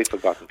 Okay. Very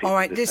forgotten people. All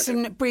right,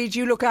 listen, Breed,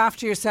 you look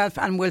after yourself,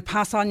 and we'll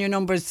pass on your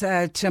numbers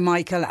to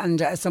Michael,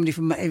 and somebody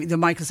from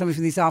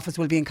this office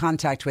will be in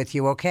contact with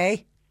you,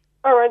 okay?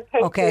 All right,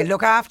 thank you. Okay,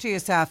 look after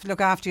yourself.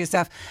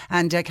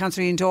 And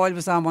Councillor Ian Doyle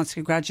was on, wants to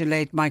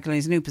congratulate Michael on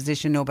his new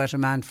position, no better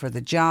man for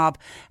the job.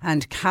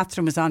 And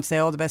Catherine was on to say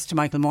all the best to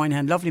Michael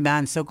Moynihan. Lovely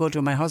man, so good.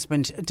 When my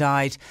husband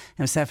died,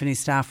 himself and his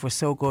staff were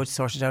so good,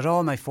 sorted out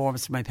all my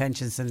forms for my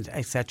pensions and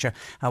etc.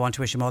 I want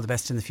to wish him all the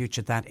best in the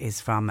future. That is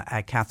from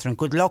Catherine.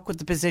 Good luck with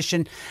the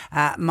position,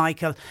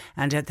 Michael,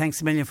 and thanks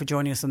a million for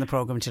joining us on the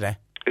programme today.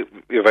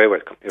 You're very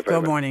welcome.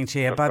 Good morning to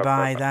you.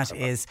 Bye-bye. That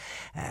is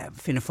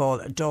Fianna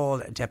Fáil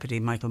Dáil Deputy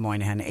Michael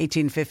Moynihan.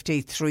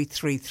 1850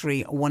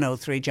 333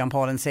 103. John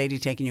Paul and Sadie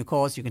taking your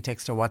calls. You can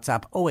text or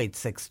WhatsApp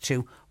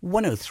 0862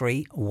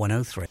 103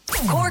 103.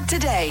 Cork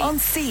Today on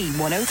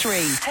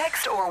C103.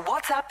 Text or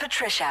WhatsApp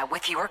Patricia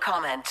with your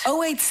comment.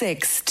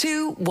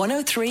 0862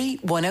 103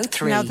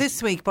 103. Now,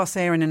 this week, Bus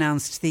Éireann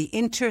announced the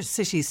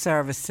intercity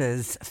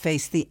services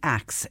face the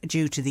axe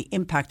due to the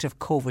impact of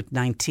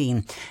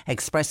COVID-19.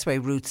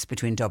 Expressway routes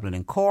between Dublin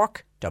and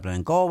Cork, Dublin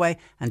and Galway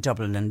and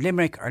Dublin and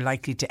Limerick are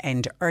likely to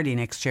end early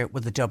next year,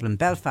 with the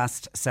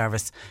Dublin-Belfast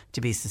service to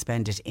be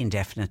suspended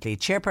indefinitely.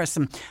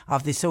 Chairperson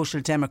of the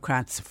Social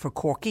Democrats for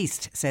Cork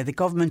East said the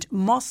government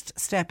must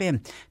step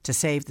in to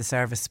save the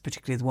service,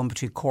 particularly the one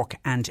between Cork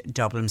and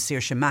Dublin.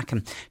 Saoirse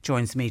Mackin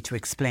joins me to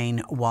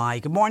explain why.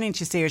 Good morning to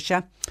you,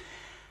 Saoirse.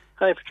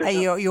 Hi,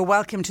 Patricia. You're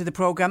welcome to the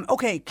programme.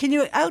 OK, can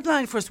you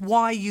outline for us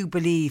why you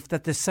believe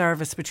that the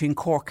service between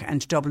Cork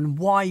and Dublin,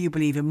 why you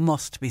believe it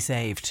must be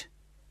saved?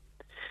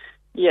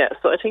 Yeah,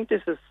 so I think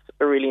this is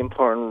a really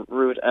important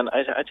route, and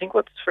I think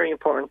what's very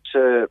important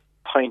to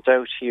point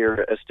out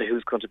here as to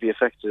who's going to be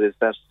affected is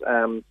that,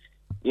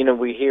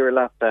 we hear a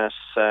lot that,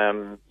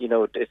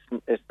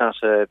 it's not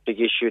a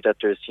big issue, that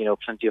there's,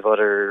 plenty of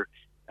other,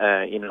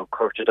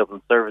 Cork to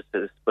Dublin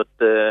services, but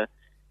the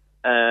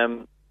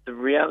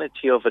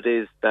reality of it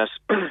is that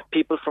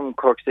people from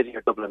Cork City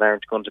or Dublin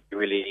aren't going to be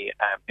really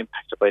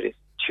impacted by this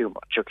too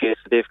much. Okay,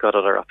 so they've got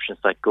other options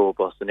like Go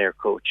Bus and Air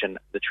Coach and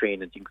the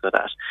train and things like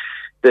that.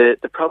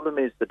 The problem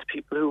is that the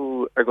people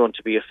who are going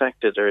to be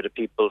affected are the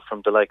people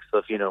from the likes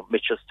of,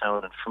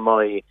 Mitchelstown and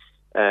Fermoy,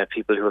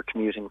 people who are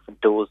commuting from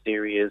those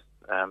areas,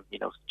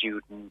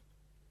 students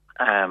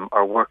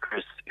or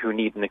workers who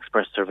need an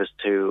express service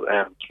to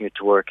commute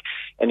to work.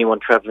 Anyone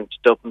travelling to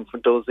Dublin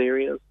from those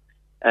areas,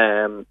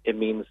 it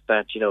means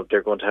that,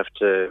 they're going to have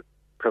to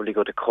probably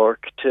go to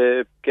Cork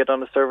to get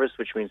on a service,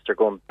 which means they're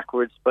going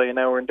backwards by an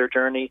hour in their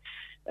journey.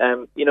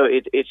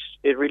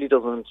 It really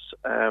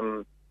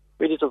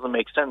doesn't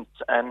make sense.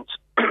 And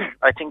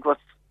I think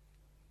what's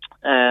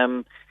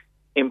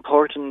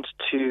important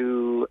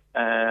to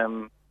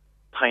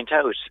point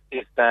out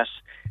is that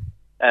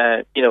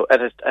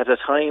at a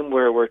time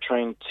where we're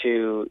trying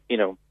to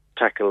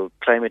tackle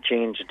climate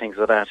change and things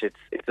like that.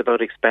 It's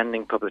about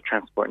expanding public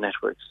transport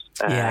networks.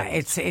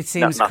 It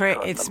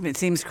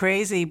seems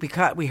crazy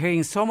because we're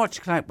hearing so much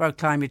about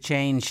climate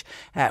change.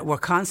 We're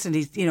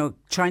constantly,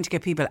 trying to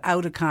get people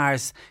out of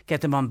cars,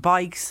 get them on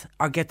bikes,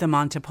 or get them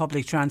onto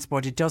public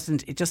transport. It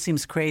just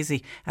seems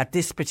crazy at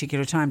this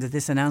particular time that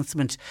this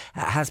announcement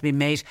has been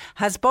made.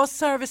 Has bus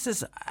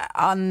services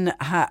on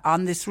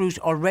this route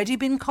already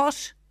been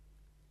cut?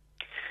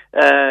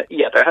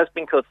 There has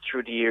been cuts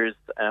through the years,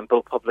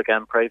 both public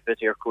and private.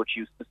 Aircoach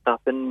used to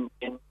stop in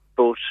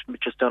both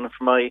Mitchelstown and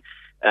Fermoy.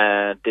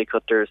 They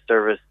cut their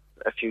service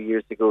a few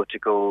years ago to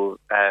go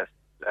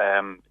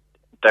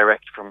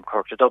direct from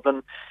Cork to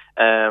Dublin.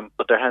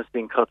 But there has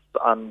been cuts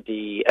on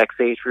the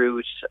X8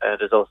 route.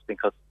 There's also been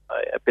cuts,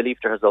 I believe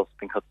there has also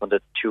been cuts on the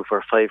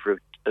 245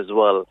 route as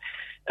well.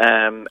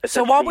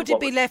 So what would it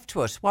be left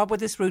with? What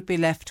would this route be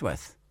left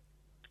with?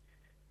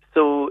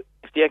 So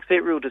if the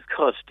X8 route is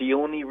cut, the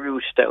only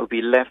route that would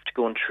be left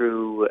going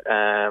through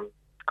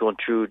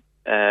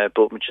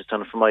both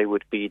Mitchelstown and Fermoy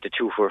would be the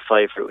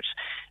 245 route.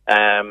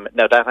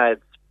 Now that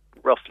adds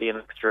roughly an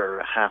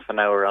extra half an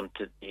hour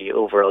onto the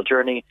overall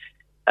journey,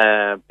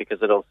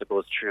 because it also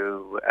goes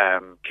through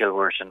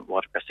Kilworth and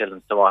Watercress Hill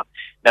and so on.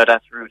 Now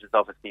that route is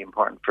obviously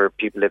important for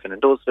people living in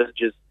those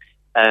villages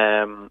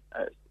and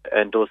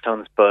those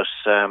towns, but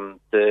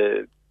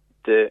the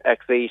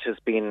X8 has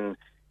been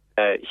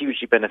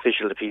hugely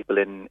beneficial to people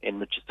in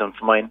Mitchelstown.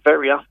 For mine,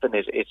 very often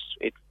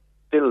it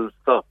fills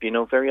up.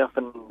 Very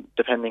often,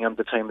 depending on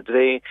the time of the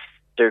day,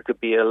 there could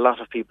be a lot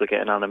of people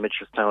getting on in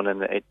Mitchelstown,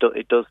 and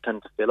it does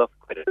tend to fill up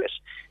quite a bit.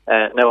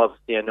 Now,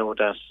 obviously, I know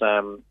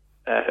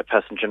that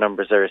passenger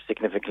numbers are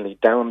significantly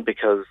down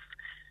because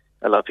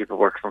a lot of people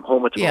work from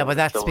home at the moment. Yeah, but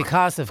that's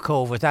because of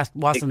COVID. That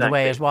wasn't the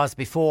way it was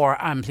before,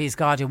 and please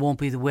God, it won't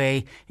be the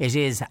way it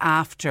is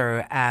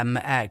after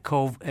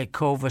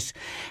COVID.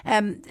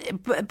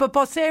 But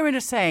Bus Éireann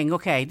are saying,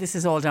 OK, this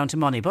is all down to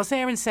money. Bus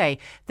Éireann say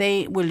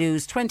they will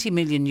lose €20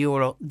 million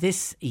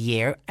this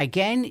year.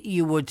 Again,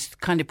 you would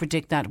kind of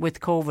predict that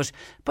with COVID.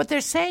 But they're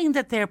saying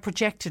that their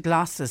projected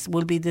losses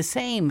will be the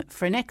same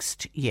for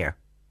next year.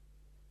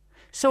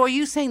 So are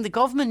you saying the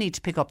government need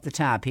to pick up the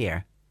tab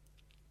here?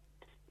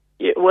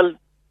 Yeah, well,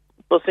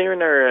 Bus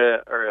Éireann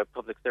are a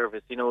public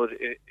service.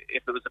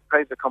 If it was a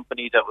private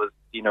company that was,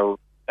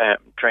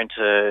 trying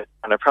to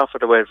earn a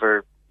profit or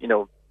whatever,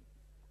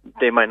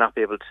 they might not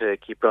be able to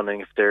keep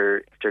running if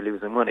they're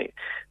losing money.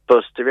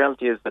 But the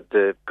reality is that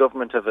the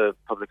government have a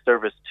public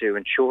service to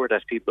ensure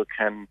that people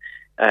can,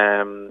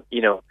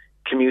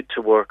 commute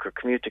to work or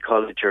commute to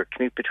college or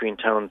commute between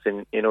towns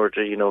in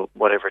order,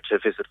 whatever, to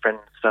visit friends,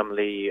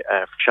 family,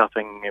 for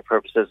shopping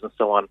purposes and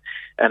so on.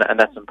 And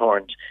that's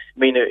important. I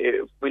mean,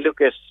 if we look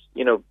at,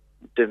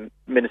 the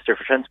Minister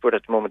for Transport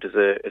at the moment is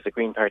a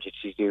Green Party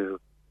to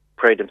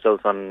pride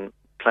themselves on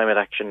climate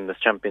action as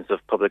champions of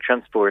public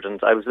transport. And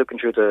I was looking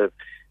through the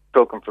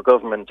programme for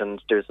government,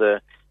 and there's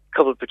a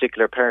couple of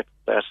particular parts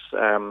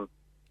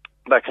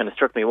that kind of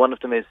struck me. One of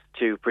them is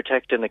to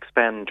protect and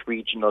expand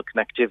regional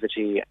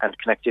connectivity and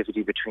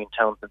connectivity between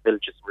towns and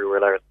villages in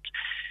rural Ireland.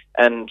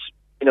 And,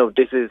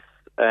 this is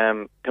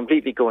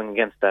completely going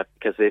against that,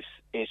 because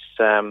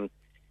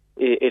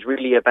it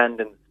really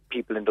abandons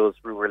people in those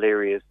rural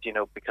areas,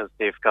 because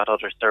they've got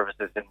other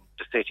services in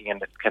the city,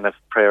 and it's kind of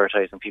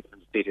prioritising people in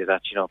the city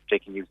that, they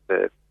can use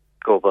the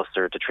GO bus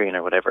or the train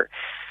or whatever.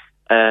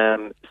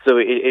 So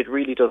it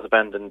really does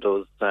abandon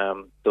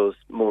those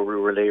more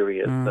rural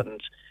areas. And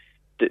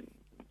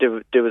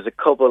there was a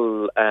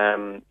couple,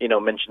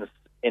 mentions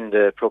in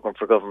the programme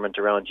for government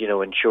around,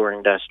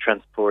 ensuring that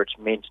transport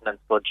maintenance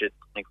budgets,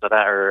 things like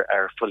that,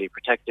 are fully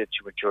protected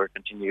to ensure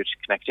continued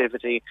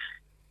connectivity.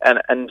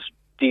 And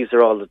these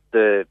are all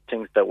the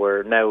things that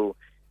we're now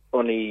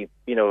only,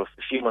 a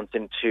few months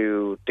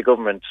into the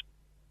government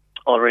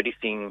already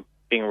seeing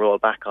being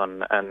rolled back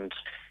on. And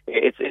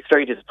it's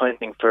very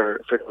disappointing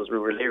for those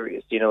rural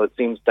areas. It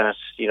seems that,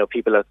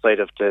 people outside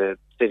of the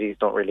cities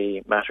don't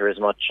really matter as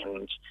much,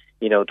 and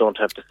don't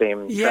have the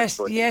same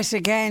transport. Yes,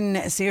 again,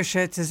 Saoirse,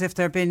 it's as if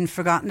they're being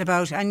forgotten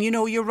about. And,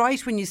 you're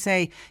right when you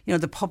say,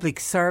 the public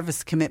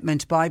service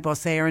commitment by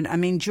Bus Éireann. I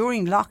mean,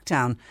 during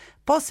lockdown,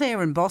 Bus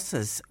Éireann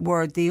buses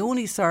were the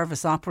only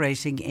service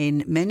operating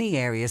in many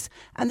areas,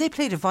 and they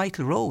played a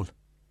vital role.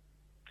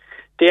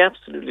 They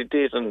absolutely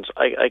did, and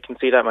I can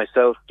see that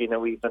myself.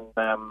 Even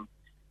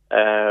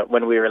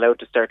when we were allowed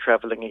to start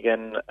travelling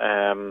again,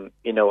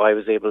 I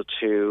was able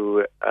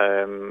to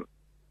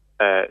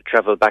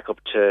travel back up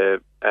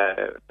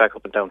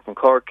and down from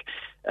Cork,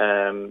 up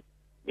and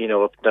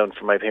down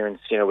from my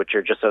parents, which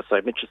are just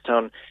outside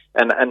Mitchelstown,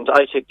 and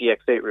I take the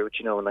X8 route,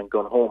 and I'm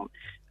going home.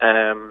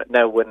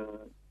 Now, when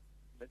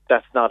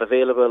that's not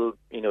available,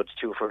 the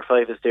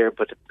 245 is there,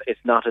 but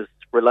it's not as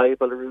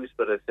reliable a route,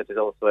 but as I said, it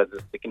also has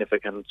a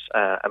significant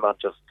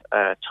amount of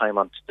time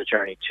onto the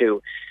journey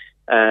too.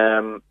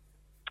 And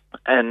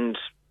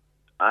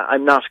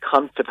I'm not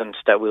confident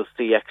that we'll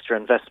see extra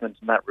investment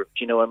in that route.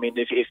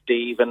 If they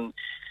even,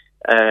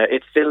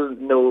 it's still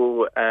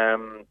no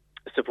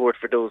support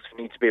for those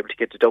who need to be able to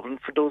get to Dublin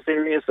for those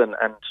areas, and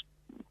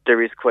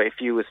there is quite a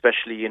few,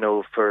 especially, you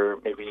know, for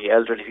maybe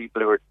elderly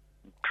people who are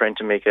trying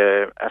to make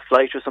a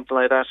flight or something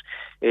like that.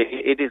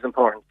 It is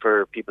important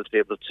for people to be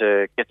able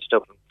to get to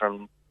Dublin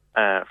from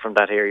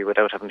that area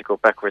without having to go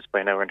backwards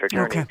by an hour in their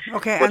journey.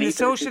 Okay. And the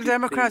Social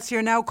Democrats,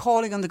 you're now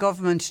calling on the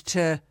government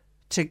to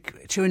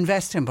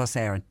invest in Bus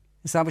Éireann.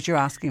 Is that what you're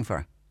asking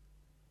for?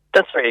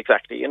 That's right,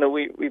 exactly. You know,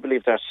 we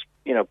believe that,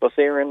 you know, Bus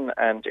Éireann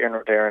and Air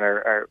North Éireann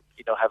are,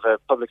 you know, have a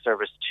public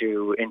service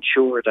to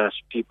ensure that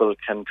people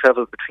can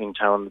travel between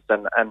towns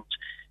and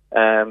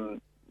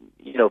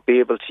you know, be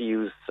able to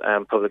use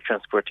public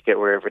transport to get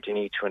wherever they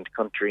need to in the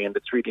country. And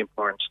it's really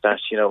important that,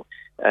 you know,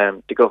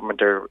 the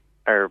government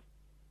are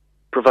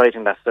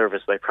providing that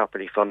service by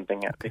properly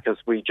funding it, because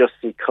we just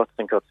see cuts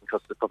and cuts and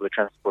cuts of public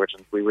transport,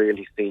 and we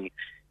really see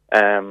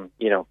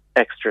you know,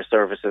 extra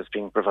services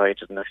being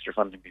provided and extra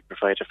funding being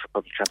provided for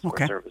public transport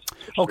services.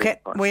 Okay,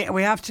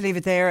 we have to leave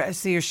it there,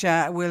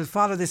 Saoirse. We'll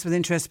follow this with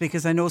interest,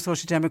 because I know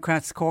Social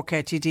Democrats Cork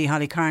TD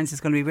Holly Cairns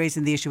is going to be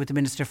raising the issue with the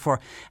Minister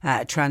for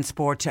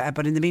Transport.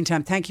 But in the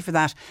meantime, thank you for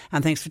that,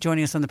 and thanks for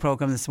joining us on the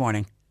programme this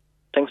morning.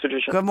 Thanks,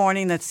 Patricia. Good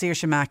morning, that's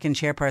Saoirse Mackin,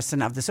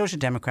 chairperson of the Social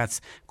Democrats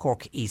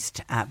Cork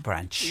East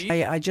branch.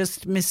 I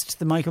just missed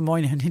the Michael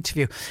Moynihan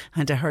interview,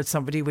 and I heard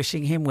somebody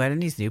wishing him well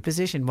in his new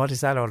position. What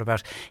is that all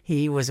about?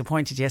 He was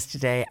appointed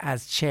yesterday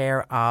as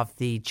chair of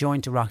the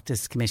Joint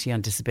Oireachtas Committee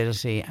on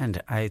Disability,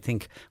 and I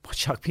think what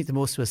shocked me the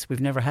most was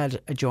we've never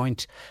had a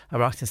Joint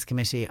Oireachtas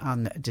Committee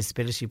on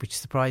Disability, which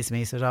surprised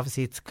me. So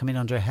obviously it's come in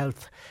under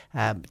health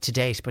to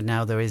date, but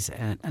now there is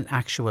an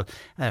actual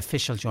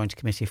official Joint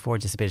Committee for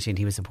Disability, and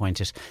he was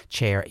appointed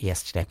chair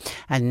yesterday.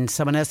 And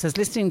someone else says,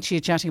 listening to you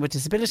chatting about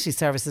disability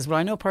services, well,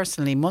 I know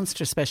personally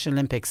Munster Special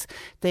Olympics,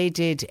 they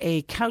did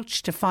a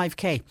couch to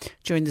 5k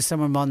during the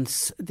summer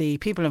months. The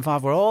people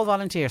involved were all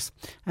volunteers,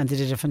 and they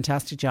did a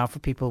fantastic job for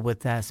people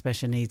with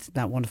special needs.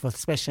 That wonderful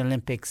Special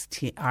Olympics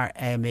are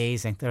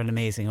amazing. They're an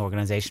amazing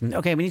organisation.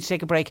 Okay, we need to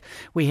take a break.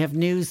 We have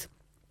news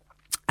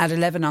at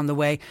 11 on the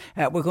way.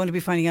 We're going to be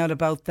finding out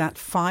about that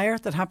fire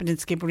that happened in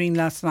Skibbereen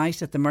last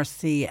night at the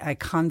Mercy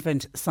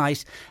Convent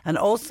site, and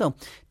also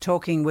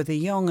talking with a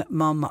young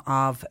mum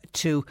of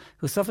 2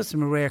 who suffers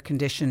from a rare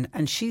condition,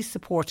 and she's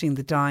supporting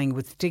the Dying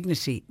with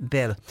Dignity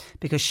bill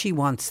because she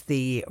wants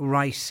the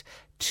right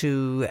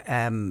to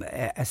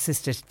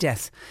assisted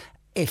death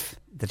if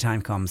the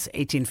time comes.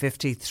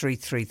 1850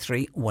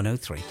 333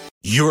 103.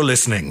 You're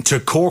listening to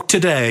Cork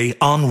Today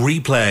on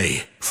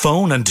replay.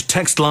 Phone and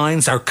text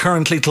lines are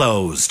currently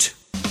closed.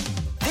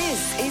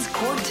 This is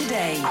Cork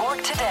Today.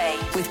 Cork Today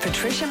with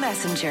Patricia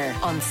Messenger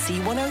on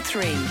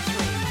C103.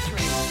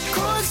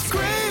 Cork's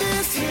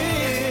greatest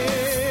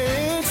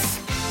hits.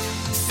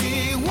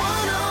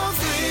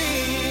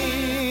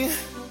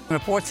 C103.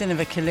 Reports in of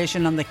a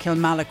collision on the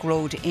Kilmallock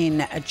Road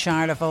in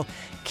Charleville.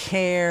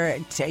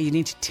 You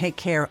need to take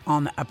care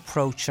on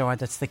approach, or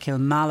that's the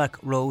Kilmallock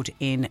Road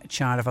in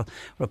Charleville.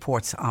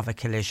 Reports of a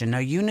collision. Now,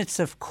 units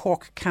of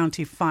Cork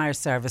County Fire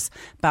Service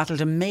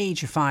battled a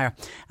major fire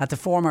at the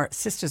former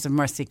Sisters of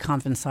Mercy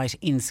Convent site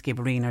in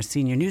Skibbereen. Our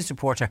senior news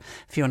reporter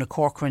Fiona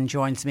Corcoran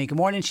joins me. Good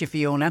morning to you,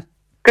 Fiona.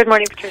 Good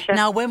morning, Patricia.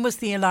 Now, when was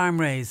the alarm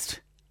raised?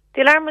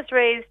 The alarm was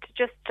raised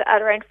just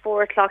at around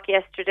 4 o'clock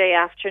yesterday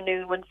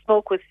afternoon when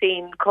smoke was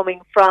seen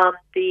coming from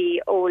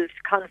the old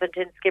convent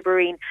in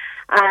Skibbereen,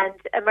 and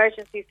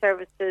emergency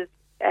services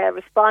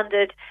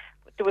responded.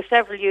 There were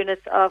several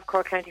units of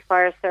Cork County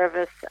Fire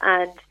Service,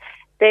 and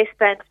they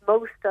spent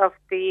most of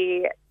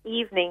the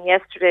evening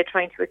yesterday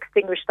trying to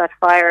extinguish that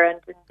fire, and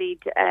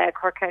indeed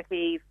Cork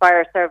County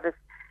Fire Service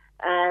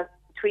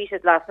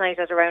tweeted last night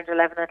at around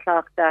 11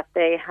 o'clock that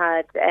they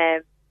had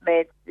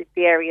made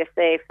the area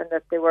safe and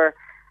that they were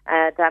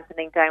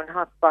dampening down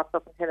hotspots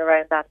up until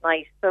around that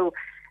night. So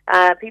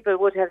people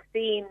would have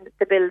seen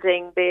the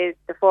building, the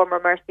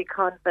former Mercy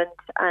Convent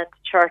and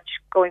church,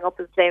 going up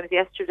in flames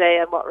yesterday,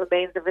 and what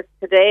remains of it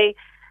today.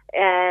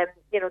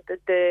 You know,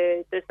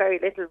 there's very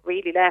little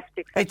really left.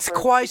 It's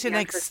quite an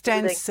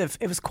extensive.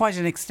 It was quite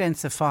an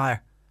extensive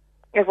fire.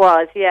 It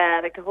was, yeah.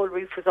 Like the whole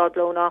roof was all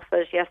blown off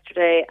it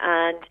yesterday,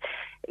 and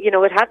you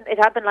know it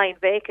had been lying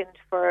vacant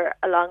for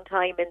a long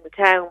time in the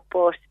town.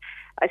 But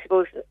I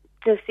suppose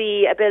to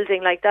see a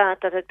building like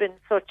that had been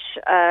such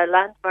a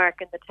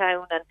landmark in the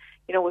town, and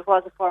you know it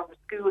was a former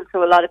school,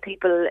 so a lot of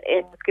people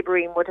in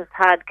Skibbereen would have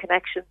had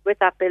connections with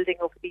that building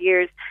over the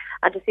years,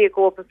 and to see it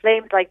go up in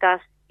flames like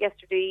that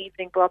yesterday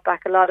evening brought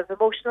back a lot of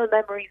emotional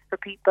memories for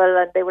people,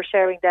 and they were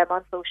sharing them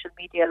on social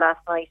media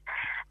last night.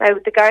 Now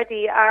the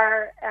Gardaí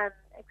are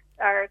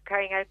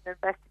carrying out an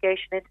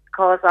investigation into the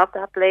cause of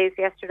that blaze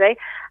yesterday,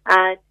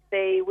 and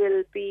they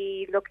will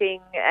be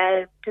looking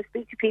to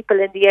speak to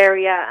people in the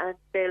area, and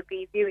they'll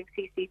be viewing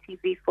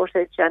CCTV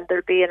footage, and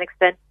there'll be an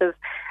extensive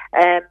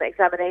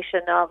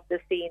examination of the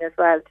scene as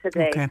well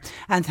today. Okay.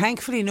 And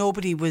thankfully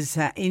nobody was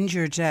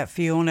injured,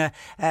 Fiona,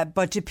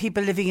 but do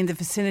people living in the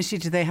vicinity,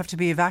 do they have to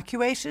be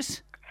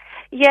evacuated?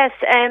 Yes,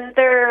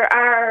 there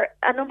are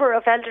a number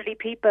of elderly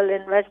people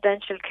in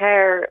residential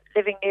care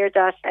living near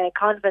that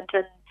convent,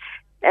 and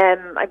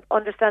I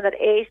understand that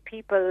 8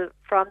 people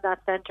from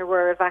that centre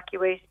were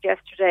evacuated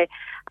yesterday,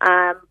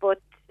 but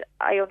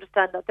I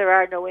understand that there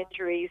are no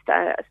injuries.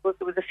 I suppose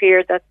there was a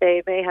fear that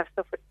they may have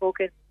suffered smoke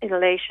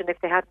inhalation if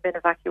they hadn't been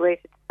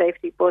evacuated to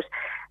safety, but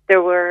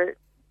there were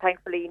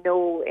thankfully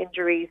no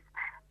injuries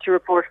to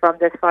report from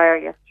this fire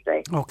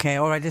yesterday. Okay,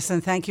 all right.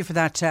 Listen, thank you for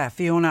that,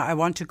 Fiona. I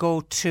want to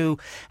go to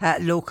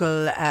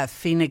local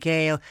Fine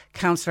Gael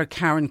councillor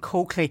Karen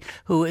Coakley,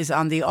 who is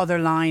on the other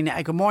line.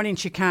 Good morning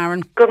to you,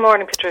 Karen. Good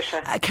morning,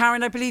 Patricia.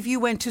 Karen, I believe you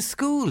went to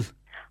school.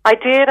 I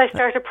did. I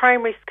started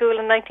primary school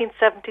in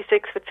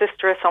 1976 with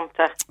Sister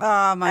Assumpta.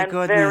 Oh, my and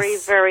goodness. Very,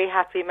 very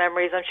happy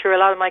memories. I'm sure a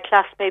lot of my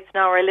classmates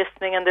now are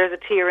listening and there's a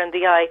tear in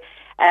the eye.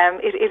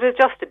 It was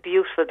just a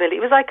beautiful building.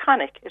 It was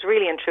iconic. It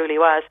really and truly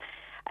was.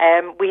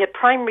 We had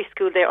primary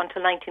school there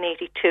until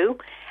 1982,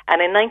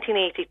 and in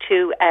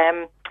 1982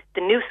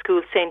 the new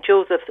school, St.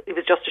 Joseph's, it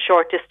was just a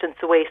short distance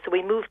away, so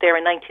we moved there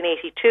in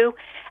 1982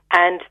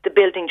 and the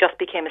building just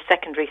became a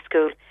secondary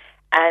school.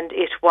 And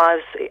it was,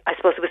 I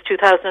suppose it was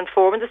 2004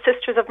 when the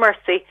Sisters of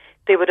Mercy,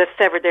 they would have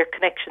severed their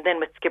connection then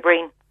with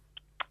Skibbereen.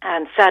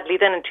 And sadly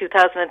then in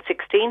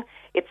 2016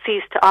 it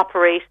ceased to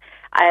operate,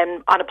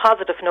 on a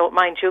positive note,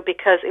 mind you,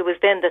 because it was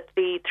then that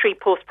the 3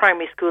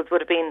 post-primary schools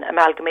would have been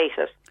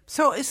amalgamated.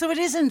 So it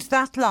isn't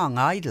that long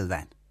idle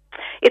then?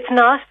 It's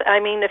not. I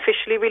mean,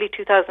 officially, really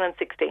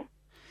 2016.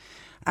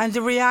 And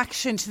the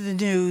reaction to the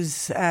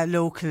news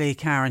locally,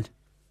 Karen?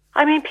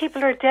 I mean,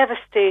 people are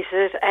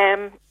devastated.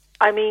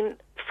 I mean,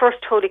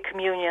 First Holy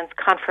Communions,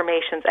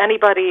 confirmations.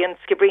 Anybody in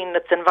Skibbereen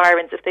that's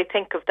environs, if they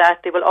think of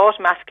that, they will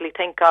automatically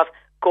think of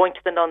going to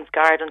the Nuns'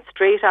 Garden.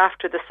 Straight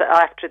after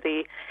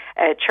the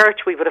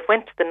church, we would have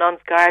went to the Nuns'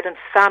 Garden.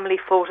 Family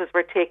photos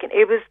were taken.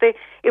 It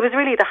was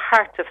really the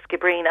heart of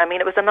Skibbereen. I mean,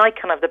 it was an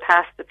icon of the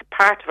past. It's a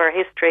part of our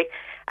history,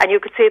 and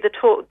you could say the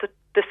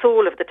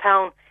soul of the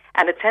town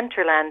and its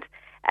hinterland.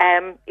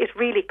 It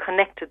really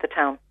connected the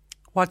town.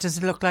 What does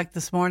it look like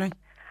this morning?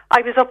 I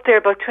was up there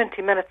about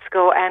 20 minutes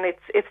ago, and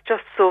it's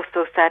just so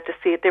sad to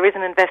see it. There is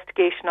an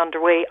investigation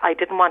underway. I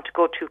didn't want to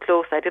go too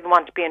close. I didn't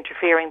want to be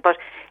interfering, but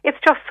it's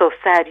just so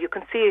sad. You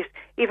can see it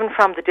even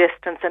from the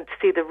distance, and to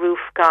see the roof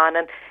gone.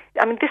 And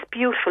I mean, this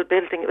beautiful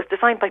building, it was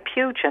designed by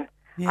Pugin.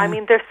 Yeah. I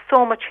mean, there's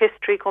so much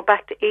history going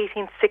back to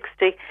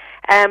 1860.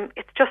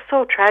 It's just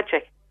so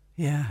tragic.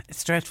 Yeah,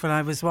 it's dreadful.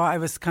 I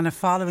was kind of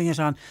following it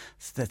on,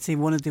 let's see,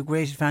 one of the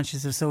great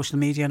advantages of social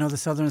media. I know the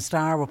Southern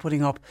Star were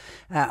putting up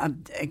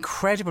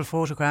incredible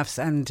photographs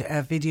and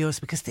videos,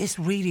 because this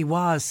really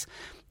was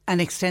an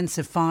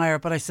extensive fire.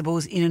 But I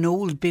suppose in an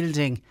old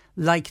building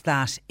like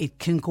that, it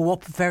can go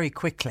up very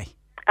quickly.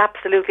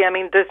 Absolutely. I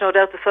mean, there's no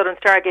doubt the Southern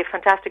Star gave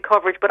fantastic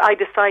coverage, but I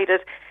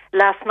decided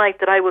last night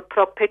that I would put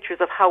up pictures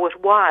of how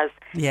it was,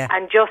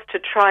 and just to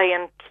try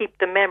and keep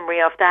the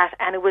memory of that.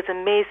 And it was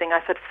amazing.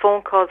 I've had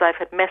phone calls, I've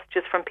had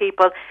messages from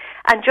people,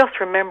 and just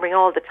remembering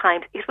all the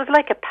times. It was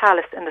like a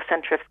palace in the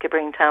centre of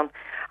Skibbereen town.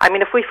 I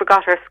mean, if we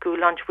forgot our school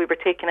lunch, we were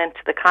taken into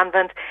the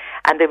convent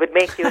and they would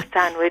make you a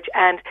sandwich.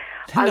 And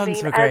I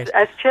mean,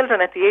 as children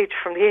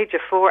from the age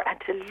of 4, and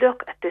to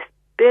look at this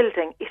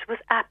building, it was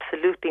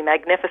absolutely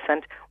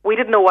magnificent. We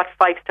didn't know what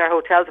 5-star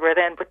hotels were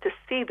then, but to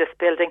see this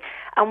building,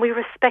 and we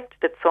respected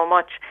it so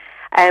much.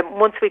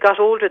 Once we got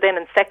older then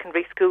in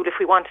secondary school, if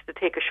we wanted to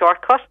take a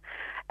shortcut,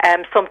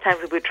 sometimes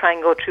we would try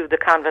and go through the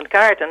convent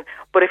garden,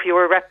 but if you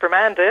were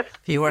reprimanded,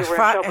 you were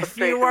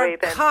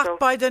caught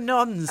by the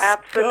nuns.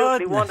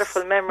 Absolutely. Goodness.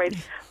 Wonderful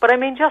memories. But I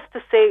mean, just to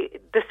say,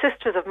 the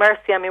Sisters of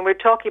Mercy, I mean, we're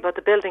talking about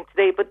the building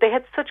today, but they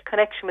had such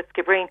connection with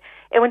Skibbereen.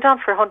 It went on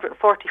for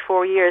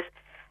 144 years.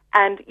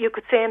 And you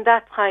could say in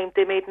that time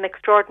they made an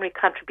extraordinary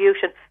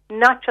contribution,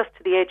 not just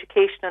to the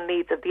educational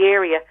needs of the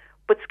area,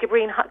 but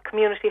Skibbereen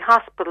Community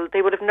Hospital.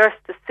 They would have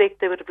nursed the sick,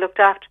 they would have looked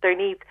after their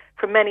needs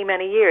for many,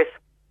 many years.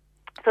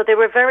 So they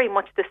were very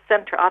much the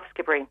centre of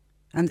Skibbereen.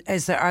 And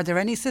are there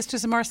any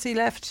Sisters of Mercy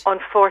left?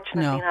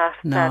 Unfortunately not.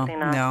 Sadly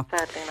not.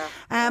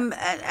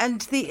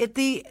 And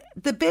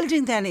the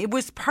building then, it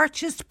was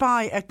purchased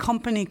by a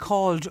company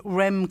called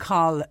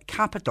Remcol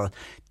Capital.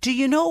 Do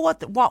you know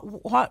what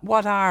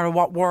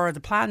were the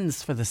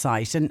plans for the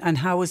site, and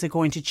how is it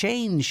going to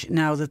change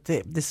now that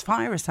this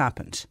fire has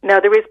happened?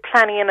 Now, there is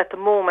planning in at the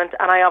moment,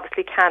 and I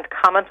obviously can't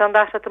comment on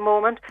that at the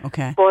moment.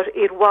 Okay. But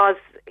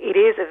it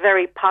is a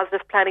very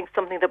positive planning,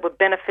 something that would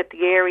benefit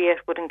the area.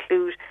 It would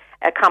include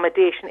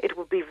accommodation. It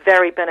would be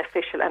very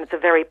beneficial, and it's a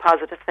very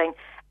positive thing.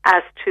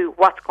 As to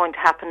what's going to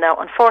happen now,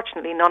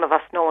 unfortunately, none of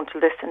us know until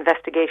this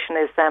investigation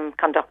is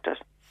conducted.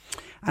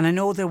 And I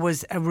know there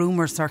was a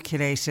rumour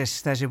circulated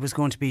that it was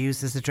going to be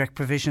used as a direct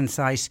provision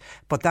site,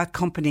 but that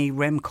company,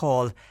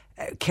 Remcol,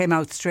 came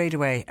out straight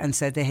away and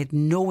said they had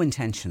no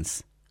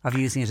intentions of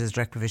using it as a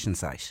direct provision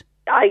site.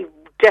 I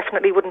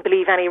definitely wouldn't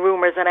believe any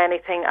rumours on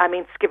anything. I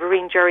mean,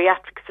 Skibbereen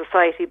Geriatric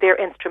Society,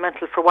 they're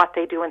instrumental for what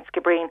they do in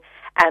Skibbereen,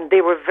 and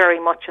they were very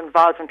much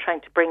involved in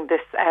trying to bring this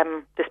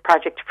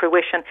project to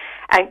fruition.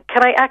 And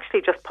can I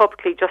actually just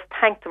publicly just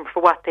thank them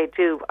for what they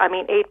do? I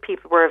mean, 8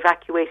 people were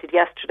evacuated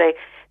yesterday.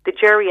 The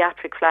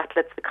geriatric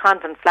flatlets, the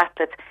convent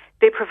flatlets,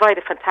 they provide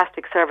a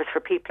fantastic service for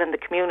people in the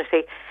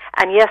community.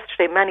 And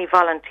yesterday, many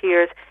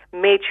volunteers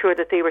made sure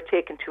that they were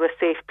taken to a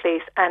safe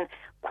place. And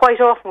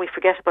quite often we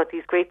forget about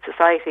these great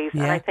societies.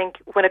 Yeah. And I think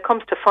when it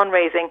comes to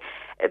fundraising,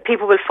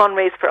 people will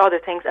fundraise for other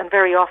things, and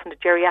very often the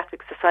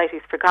geriatric society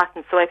is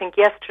forgotten. So I think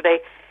yesterday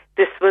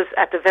this was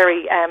at the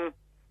very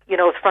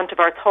front of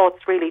our thoughts,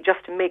 really,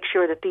 just to make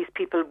sure that these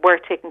people were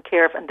taken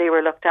care of and they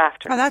were looked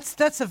after. Oh,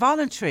 that's a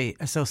voluntary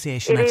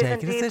association, I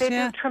take it, is it? They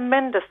do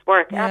tremendous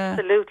work,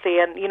 absolutely.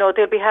 And,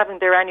 they'll be having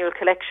their annual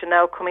collection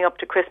now coming up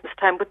to Christmas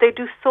time, but they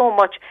do so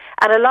much.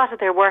 And a lot of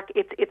their work,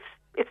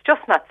 it's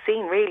just not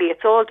seen, really.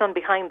 It's all done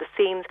behind the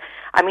scenes.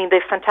 I mean,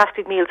 they've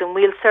fantastic meals and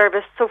wheel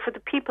service. So for the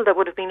people that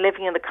would have been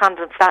living in the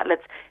convent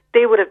flatlets,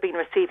 they would have been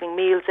receiving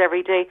meals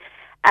every day.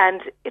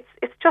 And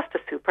it's just a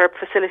superb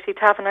facility to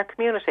have in our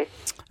community.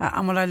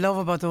 And what I love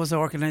about those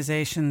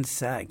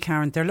organisations,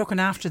 Karen, they're looking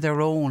after their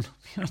own.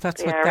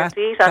 That's what that.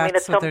 Indeed. I mean,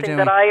 it's something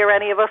that I or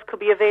any of us could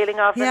be availing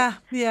of. Yeah.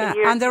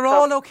 And they're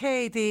all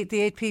okay. The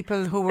 8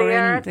 people who were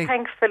in.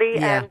 Thankfully.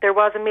 There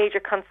was a major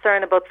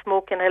concern about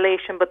smoke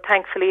inhalation, but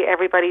thankfully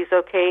everybody's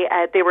okay.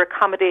 They were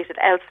accommodated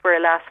elsewhere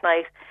last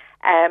night.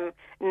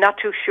 Not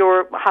too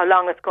sure how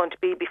long it's going to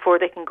be before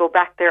they can go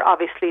back there.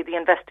 Obviously, the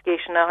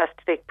investigation now has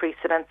to take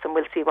precedence, and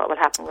we'll see what will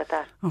happen with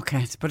that.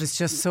 Okay, but it's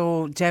just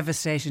so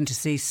devastating to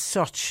see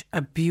such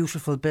a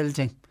beautiful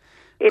building.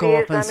 It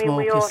is. I mean,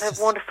 we all have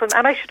wonderful...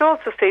 And I should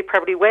also say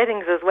probably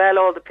weddings as well,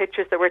 all the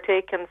pictures that were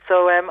taken.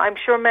 So I'm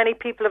sure many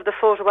people have the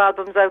photo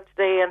albums out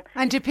today.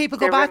 And did people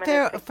go back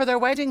there for their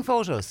wedding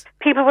photos?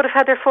 People would have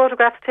had their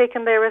photographs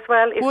taken there as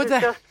well. It was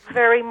just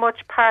very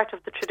much part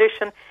of the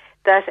tradition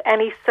that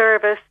any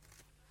service,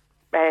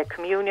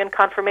 communion,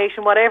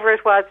 confirmation, whatever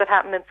it was that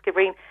happened in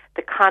Skibbereen,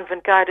 the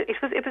convent garden.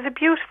 It was a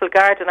beautiful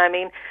garden. I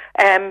mean,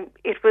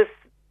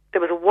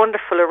 there was a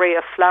wonderful array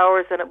of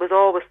flowers, and it was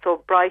always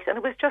so bright, and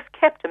it was just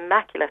kept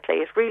immaculately.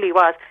 It really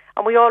was,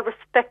 and we all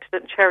respected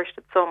it and cherished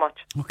it so much.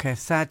 Okay,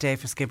 sad day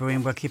for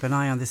Skibbereen. We'll keep an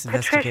eye on this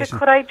investigation. Patricia,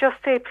 could I just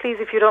say, please,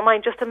 if you don't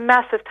mind, just a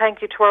massive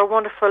thank you to our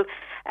wonderful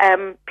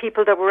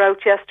people that were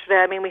out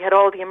yesterday. I mean, we had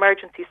all the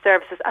emergency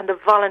services and the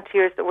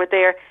volunteers that were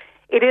there.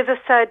 It is a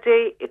sad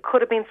day. It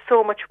could have been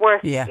so much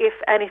worse if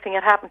anything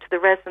had happened to the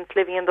residents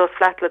living in those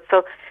flatlets.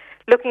 So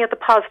looking at the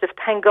positive,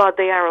 thank God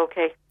they are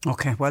okay.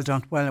 Okay, well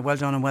done. Well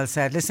done and well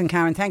said. Listen,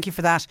 Karen, thank you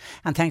for that,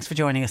 and thanks for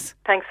joining us.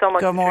 Thanks so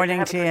much. Good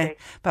morning to you.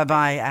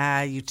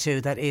 Bye-bye, you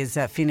too. That is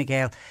Fine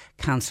Gael,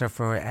 Councillor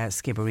for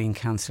Skibbereen,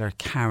 Councillor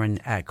Karen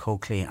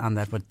Coakley, on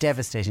that. But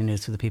devastating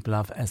news for the people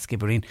of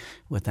Skibbereen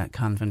with that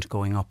convent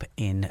going up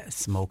in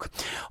smoke.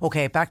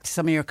 Okay, back to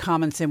some of your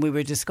comments. And we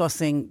were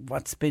discussing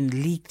what's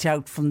been leaked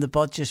out from the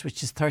budget,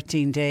 which is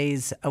 13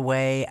 days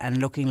away, and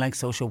looking like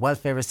social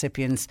welfare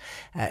recipients,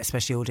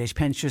 especially old age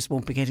pensioners,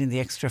 won't be getting the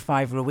extra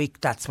 €5 a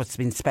week. That's what's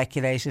been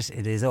speculated.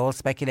 It is all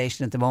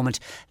speculation at the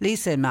moment.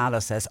 Lisa in Mallow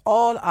says,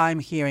 all I'm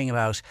hearing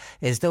about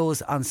is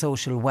those on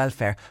social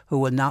welfare who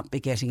will not be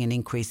getting an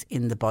increase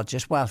in the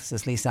budget. Well,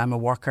 says Lisa, I'm a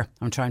worker.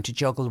 I'm trying to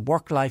juggle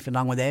work life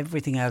along with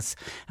everything else,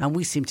 and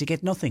we seem to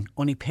get nothing,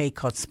 only pay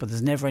cuts, but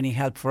there's never any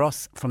help for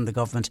us from the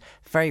government.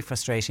 Very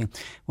frustrating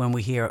when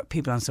we hear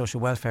people on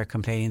social welfare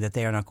complaining that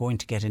they are not going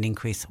to get an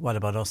increase. What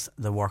about us,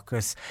 the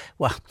workers?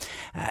 Well,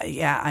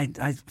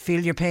 I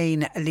feel your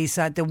pain,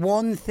 Lisa. The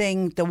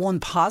one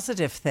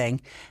positive thing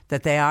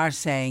that they are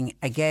saying,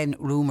 again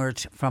rumoured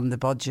from the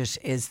budget,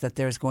 is that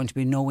there's going to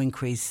be no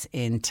increase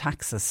in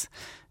taxes.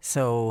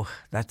 So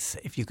that's,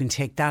 if you can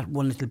take that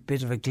one little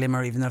bit of a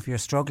glimmer, even though if you're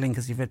struggling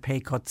because you've had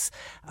pay cuts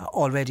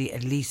already,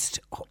 at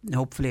least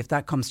hopefully if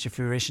that comes to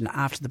fruition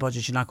after the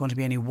budget, you're not going to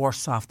be any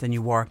worse off than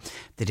you were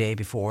the day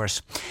before it.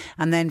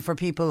 And then for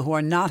people who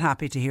are not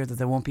happy to hear that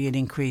there won't be an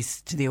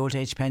increase to the old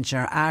age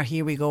pensioner,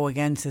 here we go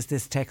again, says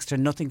this texter,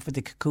 nothing for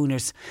the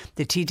cocooners.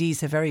 The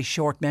TDs have very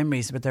short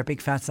memories with their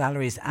big fat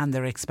salaries and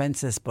their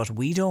expenses, but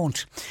we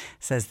don't,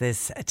 says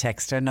this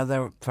texter.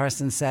 Another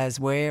person says,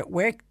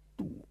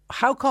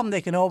 how come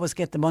they can always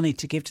get the money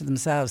to give to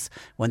themselves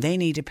when they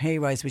need a pay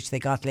rise, which they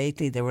got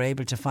lately? They were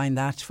able to find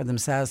that for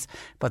themselves,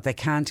 but they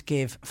can't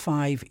give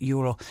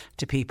 €5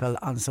 to people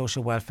on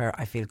social welfare.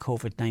 I feel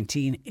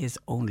COVID-19 is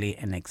only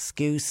an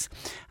excuse.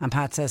 And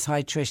Pat says,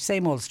 hi Trish,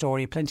 same old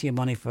story, plenty of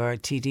money for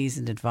TDs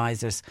and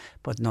advisors,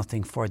 but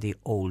nothing for the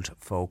old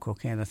folk.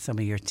 Okay, that's some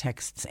of your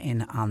texts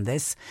in on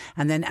this.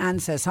 And then Anne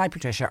says, hi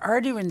Patricia,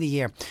 earlier in the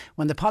year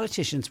when the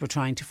politicians were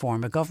trying to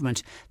form a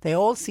government, they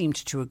all seemed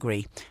to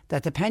agree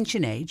that the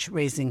pension age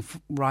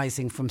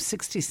rising from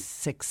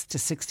 66 to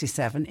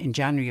 67 in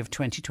January of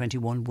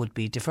 2021 would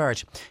be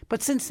deferred.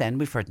 But since then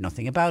we've heard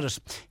nothing about it.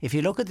 If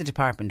you look at the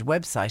department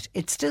website,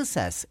 it still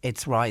says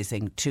it's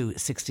rising to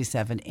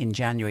 67 in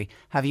January.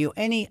 Have you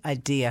any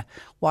idea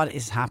what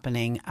is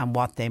happening and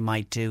what they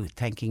might do?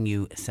 Thanking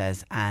you,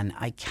 says Anne.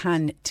 I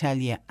can tell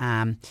you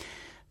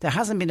there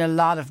hasn't been a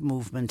lot of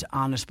movement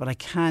on it, but I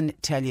can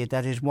tell you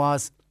that it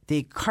was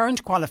the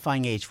current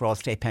qualifying age for all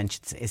state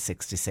pensions is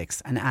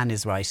 66, and Anne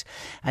is right.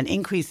 An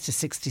increase to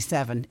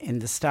 67 in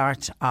the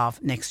start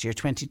of next year,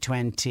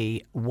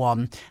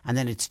 2021, and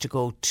then it's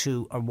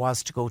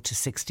was to go to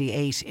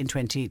 68 in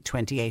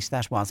 2028.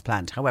 That was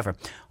planned. However,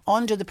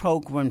 under the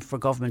Programme for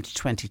Government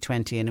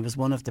 2020, and it was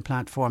one of the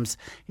platforms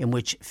in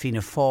which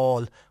Fianna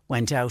Fáil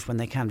went out when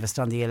they canvassed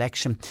on the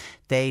election.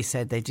 They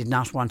said they did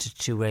not want it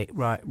to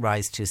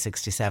rise to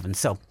 67.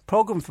 So,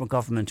 Programme for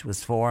Government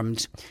was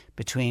formed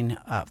between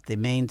the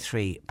main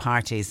three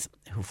parties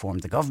who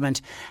formed the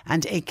government,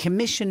 and a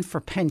commission for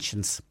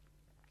pensions.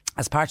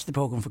 As part of the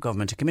Programme for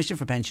Government, a Commission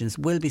for Pensions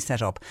will be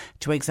set up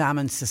to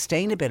examine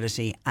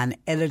sustainability and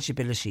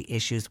eligibility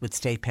issues with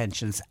state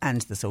pensions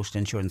and the Social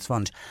Insurance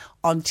Fund.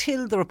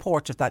 Until the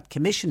report of that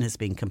commission has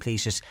been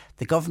completed,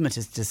 the Government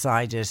has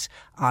decided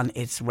on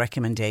its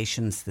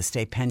recommendations. The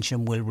state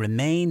pension will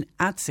remain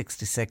at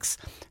 66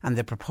 and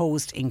the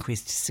proposed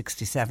increase to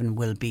 67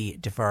 will be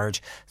deferred.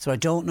 So I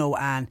don't know,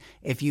 Anne,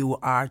 if you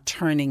are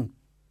turning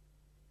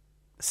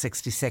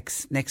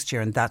 66 next year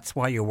and that's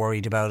why you're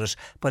worried about it,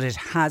 but it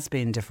has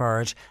been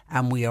deferred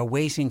and we are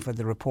waiting for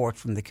the report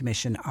from the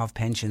Commission of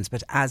Pensions.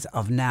 But as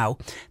of now,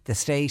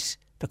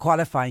 the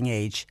qualifying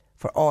age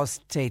for all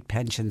state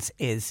pensions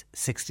is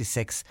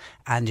 66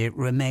 and it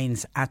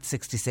remains at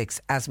 66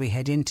 as we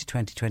head into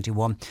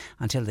 2021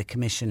 until the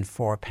Commission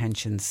for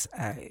Pensions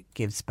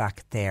gives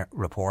back their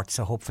report.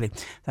 So hopefully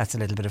that's a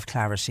little bit of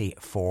clarity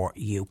for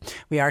you.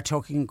 We are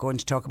going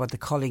to talk about the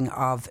culling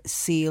of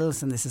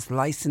seals, and this is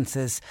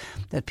licences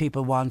that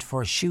people want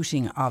for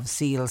shooting of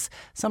seals.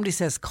 Somebody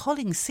says,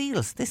 culling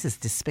seals, this is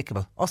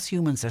despicable. Us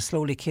humans are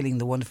slowly killing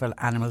the wonderful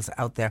animals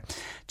out there.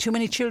 Too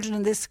many children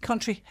in this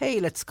country? Hey,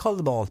 let's cull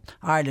them all.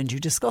 Ireland, you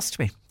disgust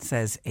me,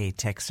 says a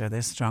texter.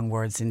 There's strong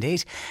words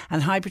indeed.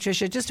 And hi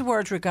Patricia, just a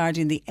word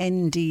regarding the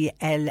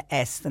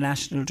NDLS, the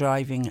National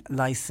Driving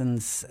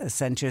Licence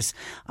Centres.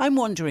 I'm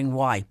wondering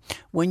why,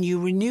 when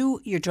you renew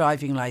your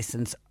driving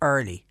licence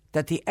early,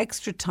 that the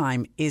extra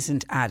time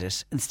isn't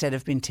added instead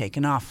of being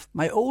taken off.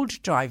 My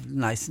old driving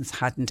licence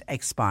hadn't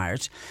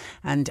expired,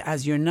 and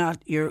as you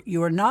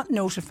are not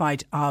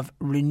notified of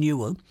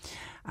renewal,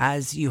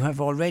 as you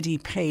have already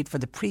paid for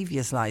the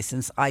previous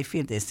licence, I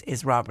feel this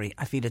is robbery.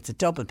 I feel it's a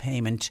double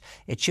payment.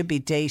 It should be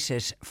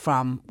dated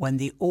from when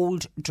the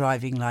old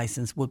driving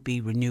licence would be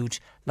renewed,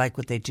 like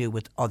what they do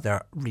with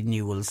other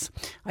renewals.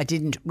 I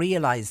didn't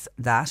realise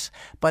that.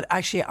 But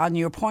actually, on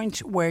your point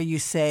where you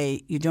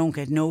say you don't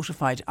get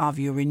notified of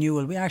your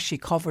renewal, we actually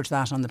covered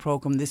that on the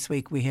programme this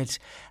week. We had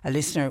a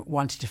listener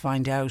wanted to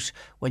find out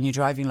when your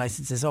driving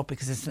licence is up,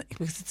 because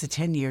it's a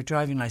 10-year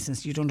driving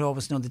licence. You don't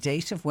always know the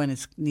date of when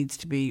it needs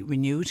to be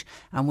renewed,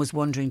 and was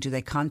wondering, do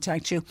they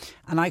contact you?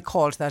 And I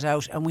called that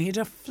out, and we had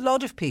a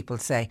flood of people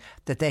say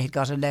that they had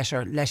got a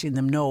letter letting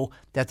them know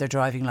that their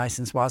driving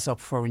licence was up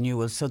for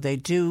renewal. So they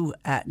do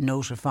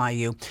notify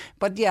you.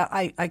 But yeah,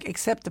 I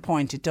accept the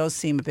point. It does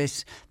seem a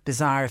bit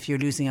bizarre if you're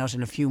losing out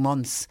in a few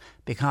months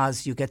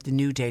because you get the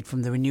new date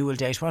from the renewal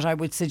date. What I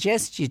would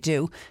suggest you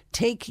do,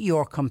 take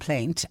your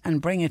complaint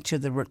and bring it to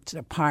the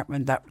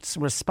department that's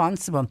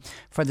responsible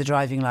for the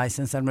driving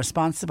licence and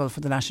responsible for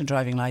the National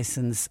Driving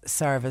Licence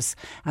Service,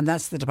 and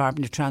that's the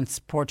Department of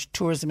Transport,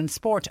 Tourism and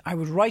Sport. I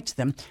would write to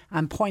them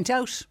and point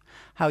out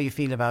how you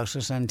feel about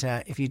it, and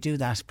if you do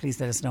that, please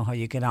let us know how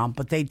you get on.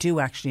 But they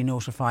do actually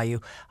notify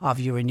you of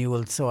your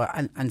renewal. So,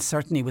 and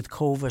certainly with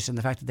COVID and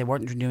the fact that they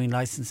weren't renewing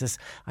licences,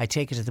 I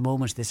take it at the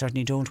moment they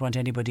certainly don't want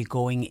anybody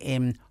going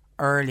in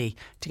early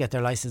to get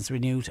their licence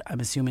renewed. I'm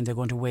assuming they're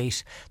going to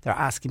wait. They're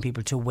asking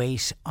people to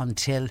wait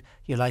until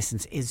your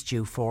licence is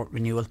due for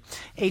renewal.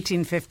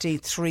 1850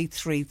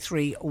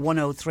 333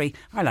 103.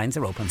 Our lines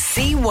are open.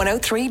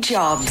 C103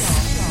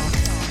 Jobs.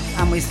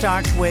 And we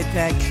start with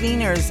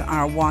cleaners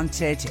are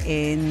wanted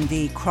in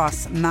the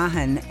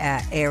Crossmahon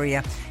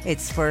area.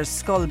 It's for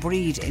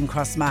Skullbreed in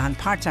Crossmahon.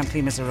 Part-time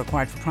cleaners are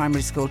required for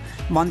primary school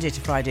Monday to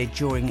Friday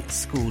during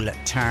school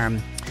term.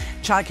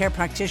 Childcare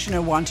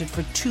practitioner wanted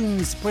for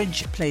Tombs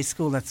Bridge Play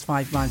School, that's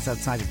 5 miles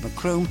outside of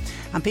Macroom.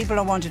 And people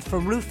are wanted for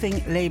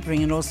roofing,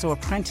 labouring, and also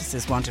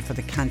apprentices wanted for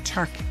the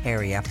Kanturk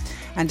area.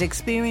 And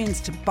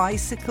experienced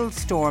bicycle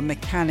store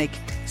mechanic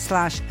 /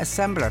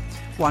 assembler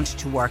wanted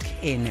to work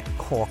in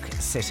Cork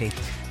City.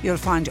 You'll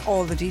find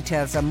all the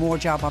details and more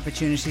job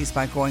opportunities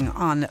by going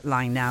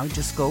online now.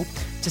 Just go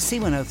to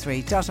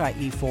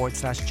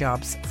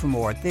c103.ie/jobs for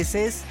more. This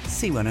is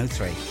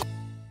C103.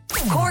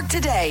 Cork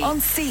Today on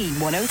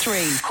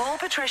C103. Call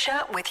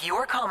Patricia with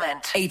your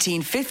comment.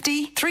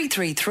 1850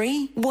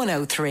 333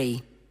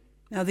 103.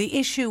 Now, the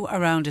issue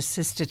around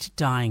assisted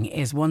dying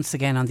is once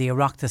again on the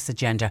Oireachtas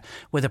agenda,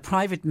 with a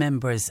private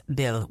member's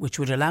bill which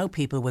would allow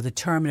people with a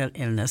terminal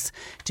illness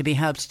to be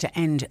helped to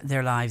end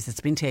their lives.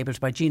 It's been tabled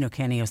by Jean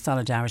O'Kenny of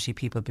Solidarity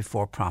People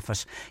Before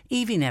Profit.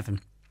 Evie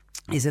Nevin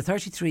is a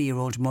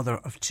 33-year-old mother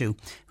of 2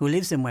 who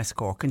lives in West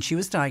Cork, and she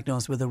was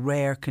diagnosed with a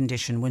rare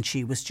condition when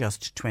she was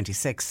just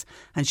 26.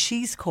 And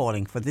she's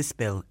calling for this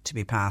bill to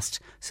be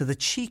passed so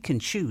that she can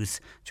choose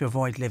to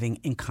avoid living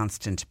in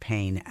constant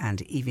pain.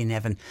 And Evie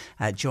Nevin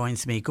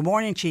joins me. Good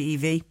morning to you,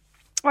 Evie.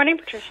 Morning,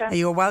 Patricia.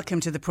 You're welcome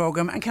to the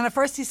programme. And can I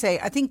firstly say,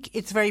 I think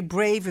it's very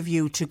brave of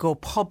you to go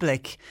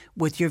public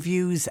with your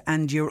views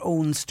and your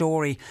own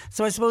story.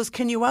 So I suppose,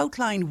 can you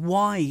outline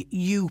why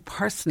you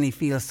personally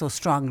feel so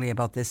strongly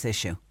about this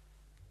issue?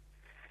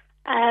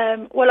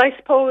 Well, I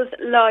suppose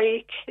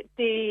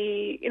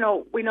we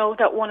know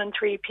that 1 in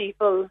 3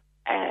 people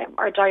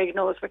are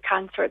diagnosed with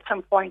cancer at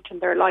some point in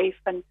their life,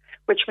 and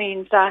which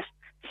means that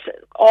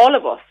all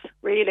of us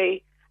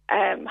really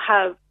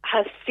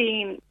has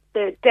seen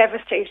the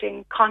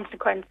devastating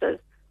consequences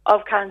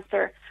of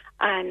cancer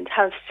and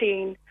have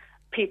seen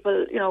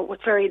people, with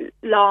very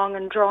long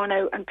and drawn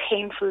out and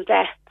painful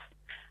deaths.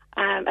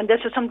 And this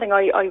is something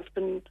I've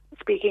been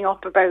speaking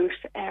up about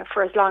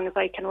for as long as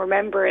I can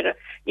remember it.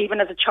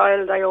 Even as a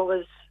child, I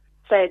always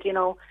said,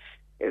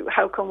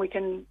 how come we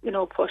can,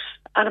 put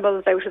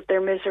animals out of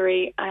their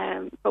misery,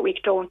 but we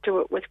don't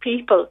do it with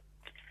people.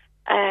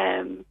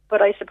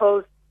 But I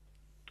suppose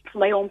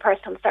from my own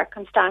personal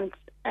circumstance,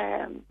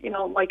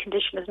 my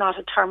condition is not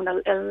a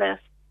terminal illness.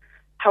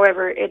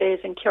 However, it is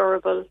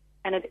incurable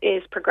and it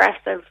is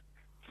progressive.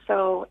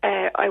 So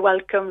I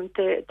welcome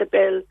the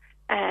bill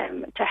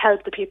to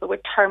help the people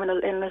with terminal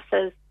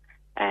illnesses,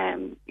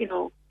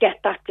 get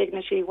that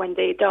dignity when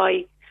they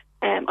die.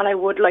 And I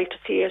would like to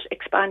see it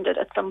expanded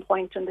at some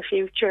point in the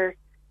future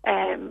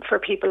for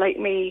people like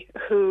me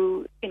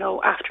who,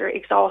 after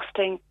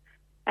exhausting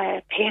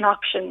pain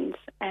options,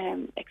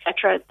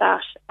 etc.,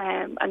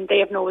 and they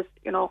have no,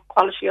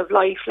 quality of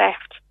life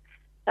left,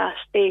 that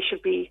they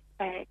should be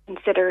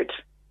considered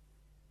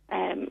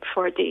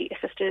for the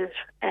assisted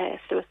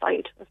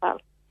suicide as well.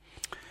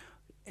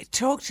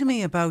 Talk to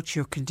me about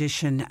your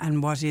condition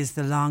and what is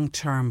the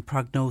long-term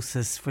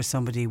prognosis for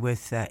somebody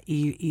with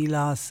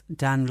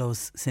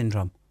Ehlers-Danlos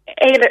syndrome.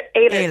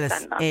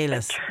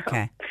 Ehlers.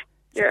 Okay.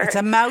 It's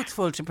a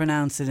mouthful to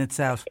pronounce in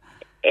itself.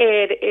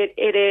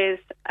 It is.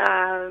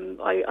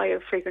 I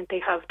frequently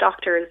have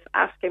doctors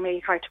asking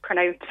me how to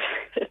pronounce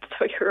it,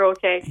 so you're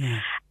okay.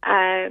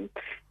 Yeah.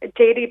 A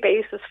daily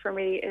basis for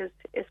me is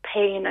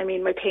pain. I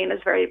mean, my pain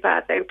is very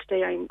bad now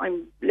today.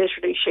 I'm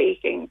literally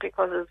shaking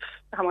because of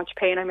how much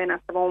pain I'm in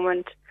at the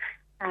moment.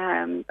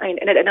 And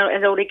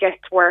it only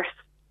gets worse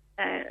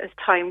as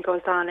time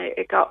goes on.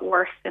 It got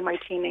worse in my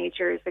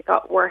teenagers. It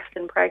got worse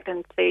in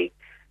pregnancy.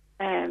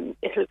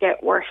 It'll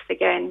get worse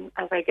again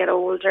as I get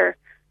older.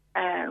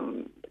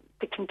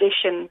 The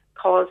condition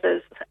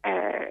causes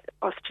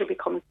us to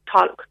become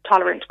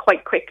tolerant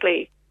quite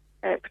quickly,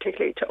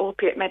 particularly to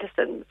opiate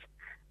medicines.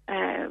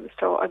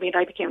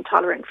 I became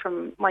tolerant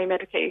from my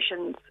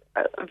medications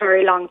a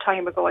very long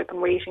time ago. I've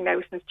been waiting now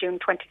since June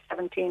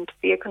 2017 to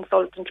see a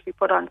consultant to be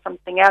put on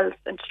something else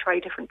and to try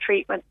different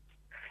treatments.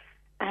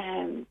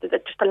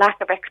 Just the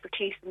lack of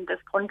expertise in this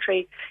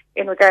country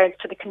in regards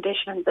to the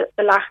condition, and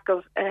the lack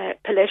of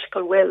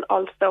political will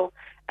also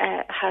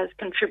has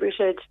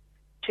contributed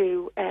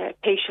to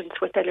patients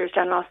with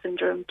Ehlers-Danlos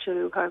syndrome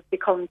to have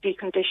become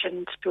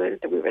deconditioned,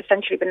 that we've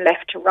essentially been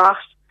left to rot.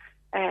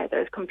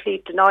 There's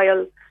complete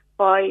denial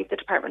by the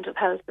Department of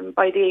Health and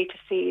by the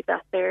HSE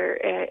that there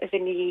is a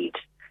need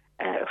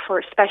for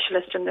a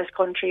specialist in this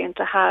country and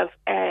to have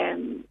a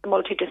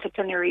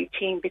multidisciplinary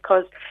team,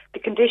 because the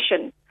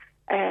condition,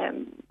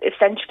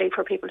 essentially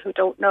for people who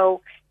don't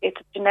know,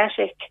 it's a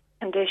genetic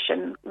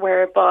condition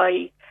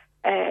whereby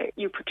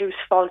you produce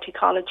faulty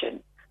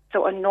collagen.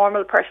 So a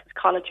normal person's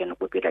collagen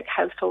would be like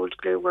household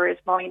glue, whereas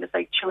mine is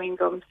like chewing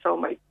gum. So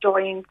my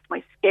joints,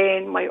 my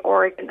skin, my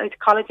organ,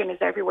 collagen is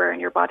everywhere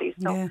in your body.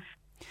 So,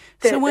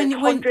 there's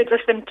hundreds of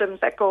symptoms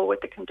that go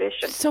with the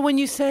condition. So when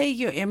you say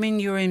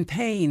you're in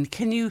pain,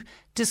 can you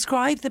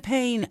describe the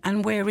pain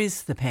and where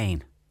is the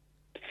pain?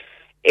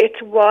 It's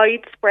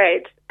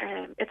widespread.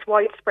 It's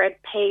widespread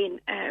pain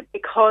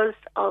because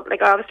of, I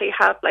obviously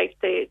have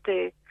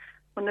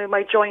when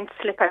my joints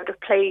slip out of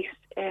place.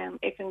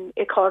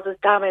 It causes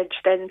damage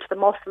then to the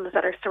muscles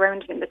that are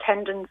surrounding the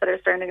tendons that are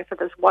surrounding it. So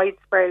there's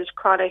widespread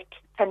chronic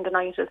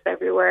tendonitis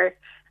everywhere.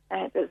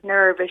 There's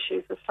nerve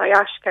issues with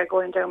sciatica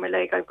going down my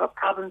leg. I've got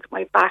problems with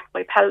my back.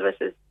 My pelvis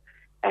is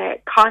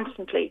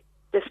constantly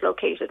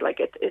dislocated.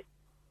 It's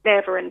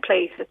never in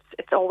place.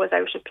 It's always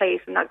out of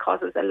place, and that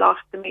causes a lot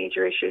of the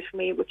major issues for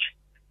me, which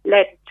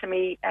led to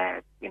me,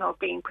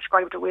 being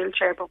prescribed a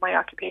wheelchair by my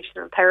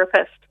occupational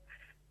therapist.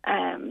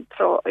 On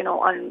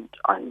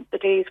the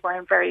days where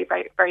I'm very,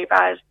 very, very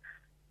bad,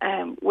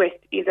 with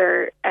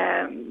either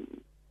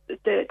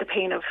the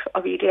pain of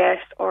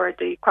EDS or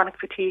the chronic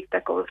fatigue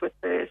that goes with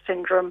the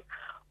syndrome,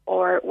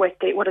 or with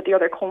one of the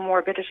other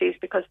comorbidities,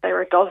 because there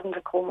are dozens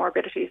of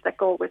comorbidities that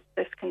go with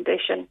this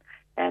condition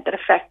that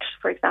affect,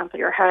 for example,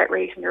 your heart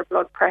rate and your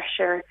blood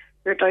pressure,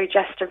 your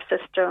digestive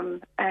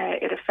system.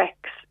 It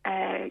affects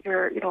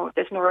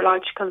there's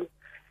neurological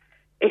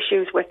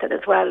issues with it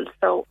as well.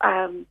 So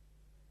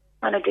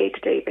on a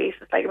day-to-day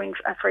basis,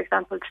 for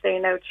example, today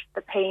now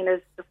the pain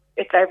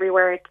it's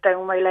everywhere. It's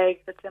down my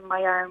legs, it's in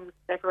my arms,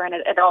 it's everywhere, and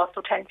it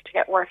also tends to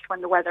get worse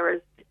when the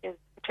weather is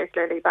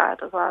particularly bad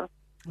as well.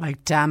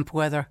 Like damp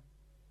weather.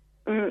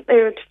 When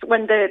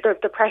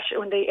the pressure,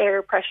 when the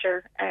air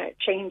pressure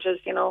changes,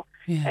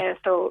 Yeah.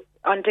 So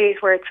on days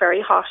where it's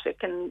very hot, it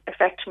can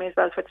affect me as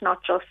well. So it's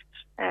not just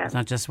it's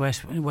not just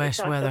wet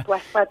weather. Just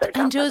wet weather.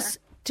 And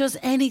does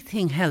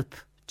anything help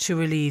to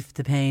relieve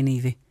the pain,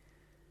 Evie?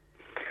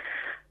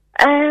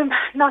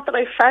 Not that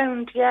I've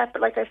found yet,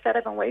 but like I said,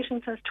 I've been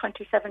waiting since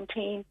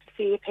 2017 to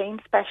see a pain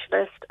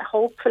specialist.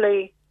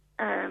 Hopefully,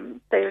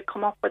 they'll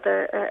come up with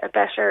a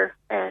better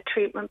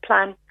treatment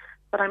plan.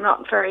 But I'm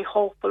not very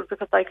hopeful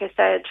because, like I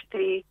said,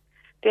 the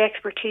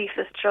expertise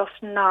is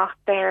just not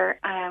there.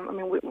 I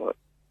mean,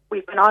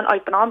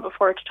 I've been on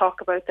before to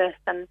talk about this,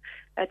 and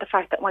the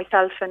fact that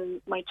myself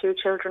and my 2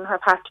 children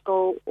have had to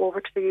go over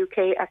to the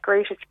UK at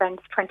great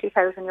expense,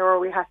 €20,000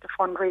 we had to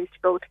fundraise to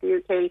go to the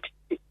UK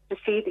to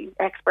see the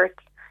experts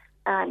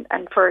and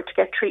for to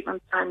get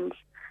treatment plans.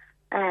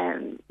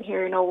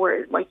 Here,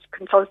 where my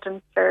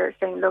consultants are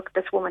saying, look,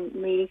 this woman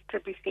needs to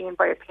be seen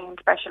by a pain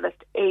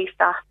specialist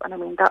ASAP. And I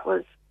mean, that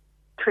was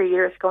 3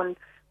 years ago, and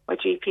my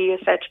GP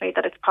has said to me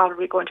that it's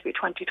probably going to be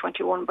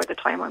 2021 by the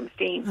time I'm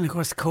seen. And of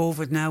course,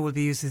 COVID now will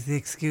be used as the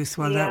excuse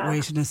while that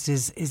waiting list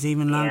is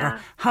even longer. Yeah.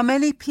 How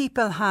many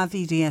people have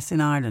EDS in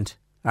Ireland?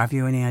 Have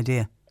you any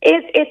idea?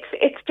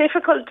 It's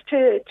difficult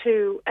to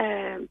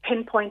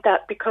pinpoint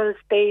that because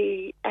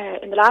they,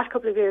 in the last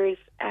couple of years,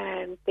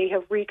 they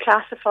have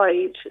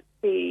reclassified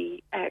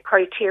the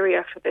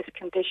criteria for this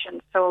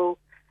condition. So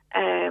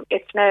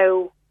it's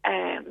now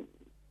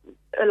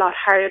a lot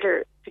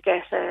harder to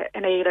get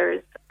an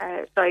Ehlers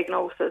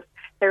diagnosis.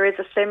 There is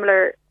a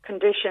similar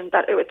condition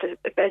that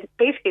it's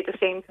basically the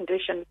same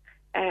condition,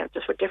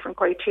 just with different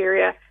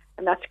criteria,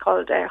 and that's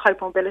called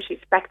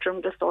hypermobility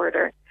spectrum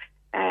disorder.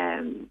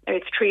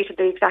 It's treated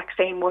the exact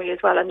same way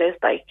as well, and there's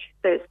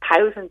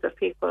thousands of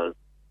people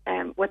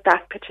with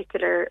that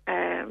particular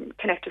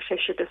connective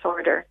tissue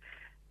disorder.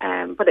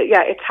 But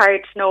it's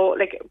hard to know.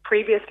 Like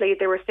previously,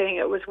 they were saying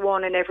it was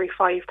 1 in every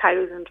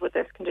 5,000 with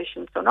this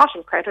condition, so not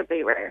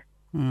incredibly rare.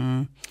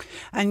 Mm.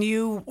 And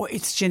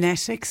it's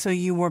genetic, so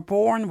you were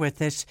born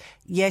with it,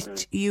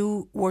 yet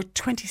you were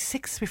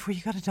 26 before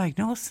you got a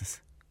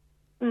diagnosis.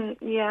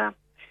 Yeah.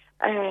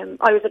 I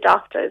was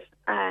adopted,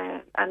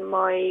 and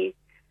my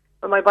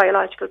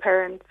biological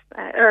parents,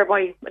 or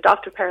my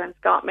adopted parents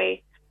got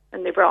me,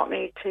 and they brought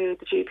me to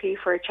the GP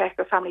for a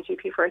family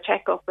GP for a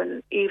checkup,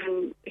 and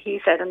even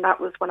he said, and that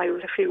was when I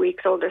was a few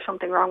weeks old, there's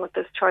something wrong with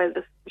this child,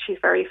 she's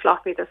very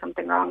floppy, there's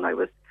something wrong. I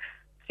was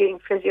seeing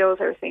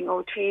physios, I was seeing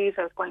OTs,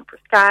 I was going for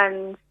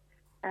scans,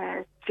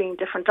 seeing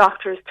different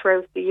doctors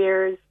throughout the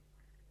years.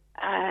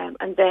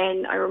 And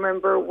then I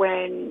remember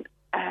when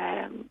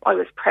I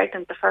was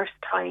pregnant the first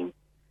time,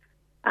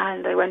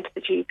 and I went to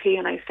the GP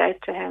and I said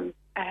to him,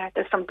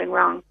 there's something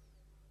wrong.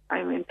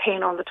 I'm in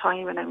pain all the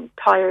time and I'm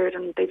tired,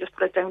 and they just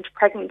put it down to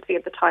pregnancy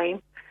at the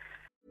time.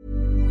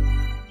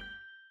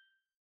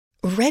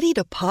 Ready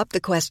to pop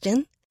the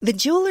question? The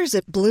jewelers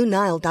at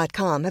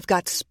BlueNile.com have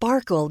got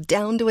sparkle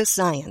down to a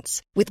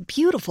science with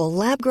beautiful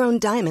lab-grown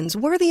diamonds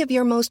worthy of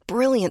your most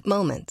brilliant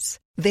moments.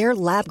 Their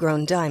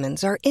lab-grown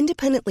diamonds are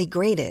independently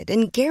graded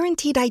and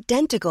guaranteed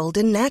identical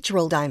to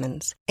natural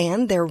diamonds,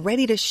 and they're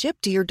ready to ship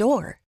to your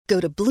door. Go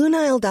to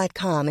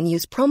BlueNile.com and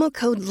use promo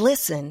code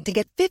LISTEN to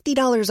get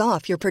 $50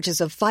 off your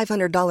purchase of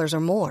 $500 or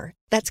more.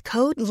 That's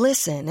code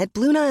LISTEN at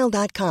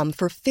BlueNile.com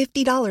for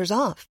 $50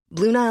 off.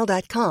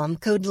 BlueNile.com,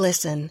 code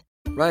LISTEN.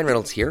 Ryan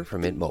Reynolds here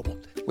from Mint Mobile.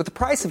 With the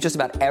price of just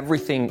about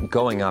everything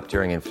going up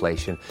during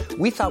inflation,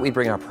 we thought we'd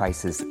bring our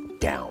prices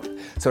down.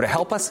 So to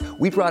help us,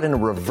 we brought in a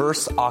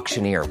reverse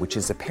auctioneer, which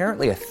is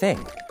apparently a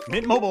thing.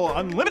 Mint Mobile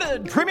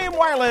Unlimited Premium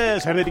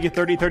Wireless. How to get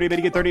 30, 30, bit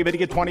to get 30, bit to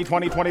get 20,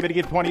 20, 20, bit to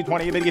get 20,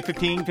 20, bit to get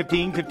 15,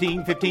 15,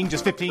 15, 15,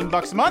 just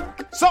 $15 a month?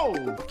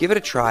 Sold! Give it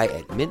a try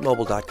at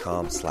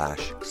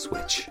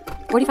mintmobile.com/switch.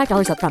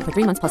 $45 up front for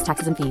 3 months plus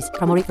taxes and fees.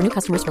 Promo rate for new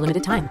customers for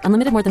limited time.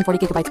 Unlimited more than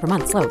 40 gigabytes per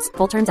month. Slows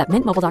full terms at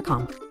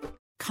mintmobile.com.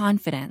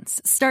 Confidence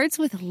starts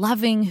with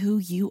loving who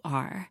you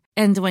are.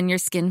 And when your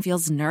skin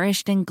feels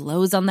nourished and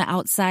glows on the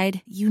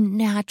outside, you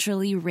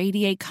naturally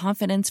radiate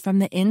confidence from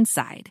the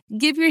inside.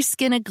 Give your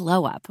skin a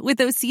glow up with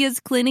Osea's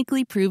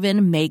clinically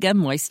proven Mega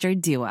Moisture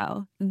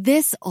Duo.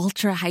 This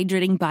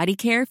ultra-hydrating body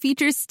care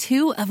features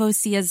 2 of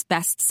Osea's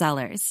best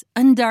sellers,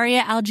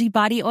 Undaria Algae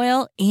Body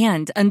Oil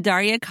and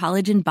Undaria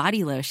Collagen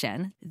Body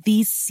Lotion.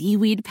 These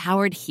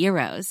seaweed-powered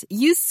heroes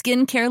use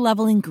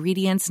skincare-level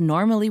ingredients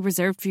normally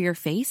reserved for your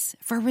face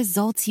for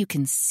results you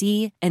can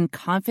see and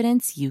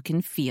confidence you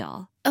can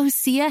feel.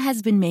 Osea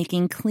has been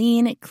making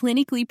clean,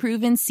 clinically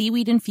proven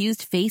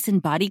seaweed-infused face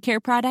and body care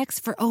products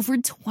for over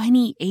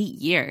 28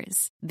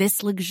 years.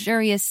 This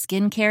luxurious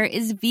skincare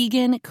is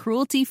vegan,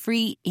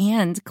 cruelty-free,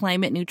 and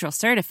climate-neutral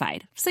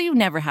certified, so you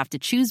never have to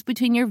choose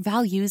between your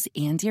values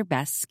and your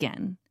best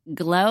skin.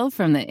 Glow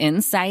from the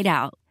inside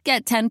out.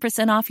 Get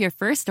 10% off your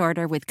first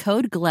order with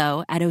code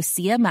GLOW at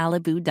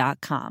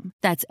OseaMalibu.com.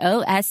 That's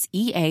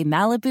OSEA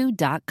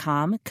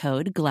Malibu.com,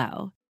 code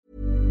GLOW.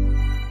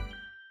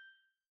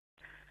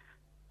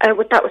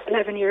 That was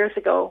 11 years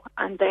ago,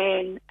 and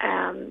then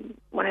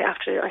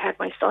after I had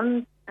my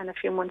son, and a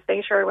few months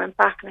later, I went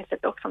back and I said,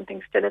 "Look,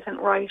 something still isn't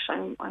right.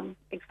 I'm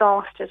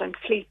exhausted. I'm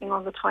sleeping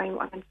all the time.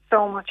 I'm in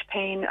so much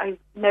pain. I've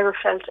never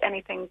felt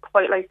anything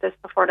quite like this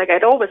before. Like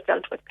I'd always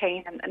dealt with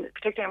pain, and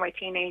particularly in my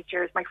teenage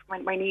years,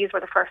 my knees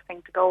were the first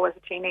thing to go as a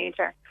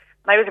teenager.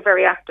 And I was a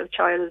very active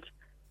child.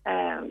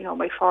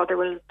 My father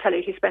will tell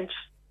you he spent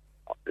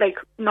like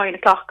 9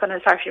 o'clock on a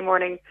Saturday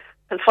morning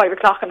till 5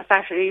 o'clock on a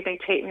Saturday evening,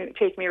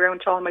 take me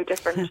around to all my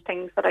different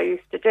things that I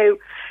used to do.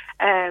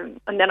 And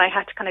then I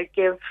had to kind of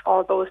give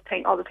all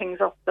the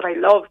things up that I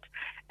loved.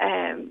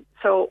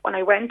 So when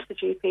I went to the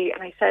GP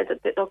and I said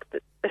that look,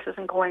 this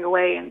isn't going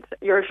away and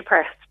you're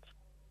depressed,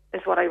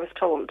 is what I was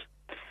told.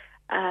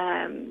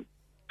 And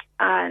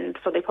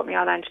so they put me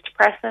on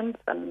antidepressants,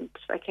 and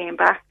I came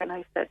back and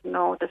I said,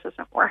 no, this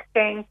isn't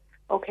working.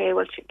 Okay,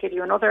 well, she'll give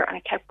you another. And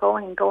I kept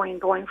going and going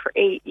and going for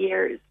 8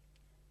 years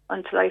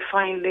until I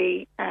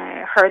finally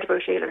heard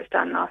about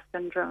Ehlers-Danlos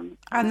syndrome.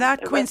 And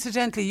that,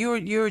 coincidentally,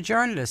 you're a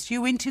journalist.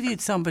 You interviewed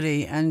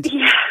somebody and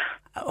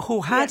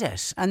who had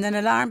it, and then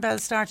alarm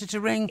bells started to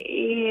ring.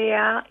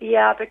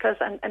 Yeah, because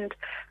and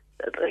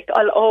like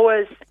I'll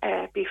always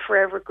be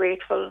forever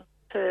grateful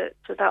to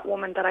that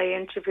woman that I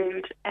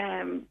interviewed,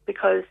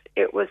 because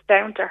it was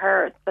down to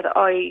her that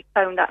I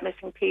found that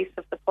missing piece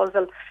of the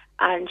puzzle,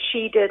 and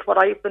she did what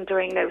I've been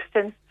doing now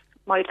since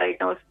my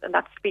diagnosis, and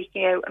that's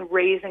speaking out and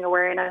raising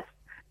awareness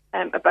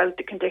about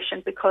the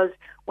condition, because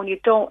when you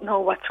don't know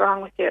what's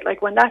wrong with you,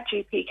 like when that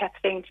GP kept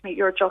saying to me,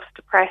 you're just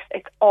depressed,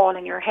 it's all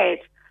in your head,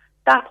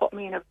 that put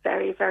me in a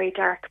very, very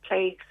dark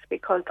place,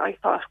 because I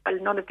thought, well,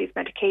 none of these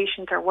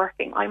medications are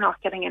working. I'm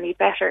not getting any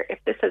better. If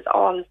this is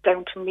all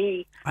down to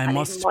me, I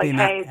must be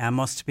mad.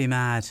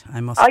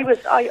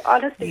 I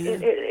honestly,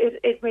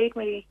 it made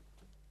me,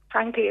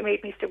 frankly, it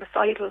made me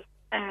suicidal,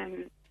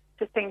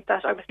 to think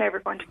that I was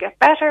never going to get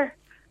better,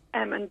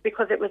 and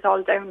because it was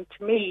all down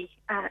to me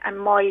and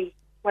my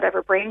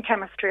whatever brain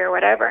chemistry or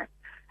whatever,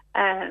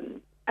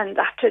 and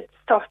that did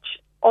such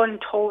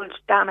untold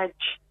damage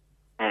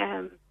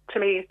to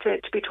me, to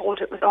be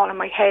told it was all in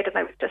my head and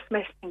I was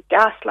dismissed and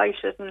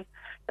gaslighted. And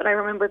that I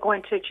remember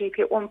going to a GP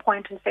at one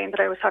point and saying that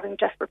I was having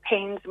desperate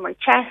pains in my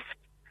chest,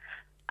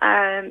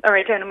 or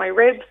right down in my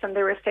ribs, and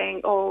they were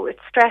saying, oh, it's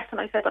stress. And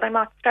I said, but I'm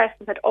not stressed.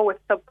 And said, oh, it's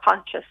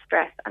subconscious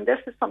stress. And this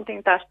is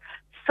something that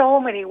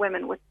so many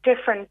women with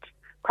different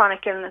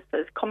chronic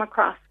illnesses come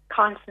across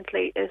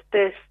constantly, is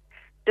this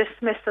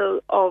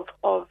dismissal of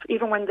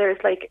even when there's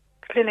like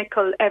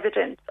clinical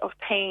evidence of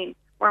pain,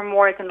 we're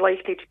more than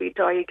likely to be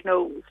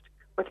diagnosed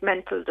with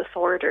mental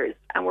disorders,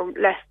 and we're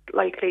less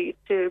likely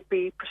to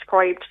be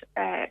prescribed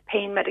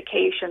pain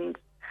medications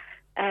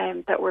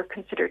that were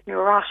considered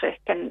neurotic.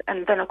 And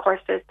then, of course,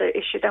 there's the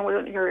issue then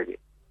when your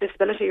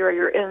disability or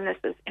your illness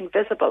is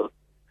invisible.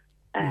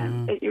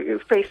 You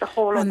face a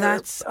whole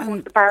other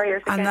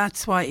barriers again. And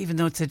that's why, even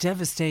though it's a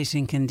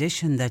devastating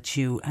condition that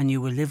you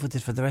will live with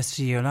it for the rest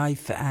of your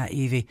life,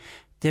 Evie,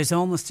 there's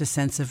almost a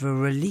sense of a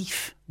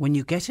relief when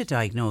you get a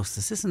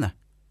diagnosis, isn't there?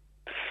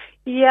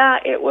 Yeah,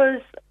 it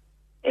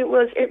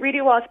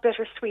really was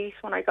bittersweet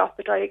when I got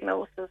the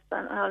diagnosis,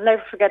 and I'll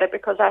never forget it,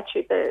 because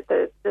actually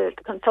the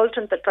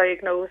consultant that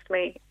diagnosed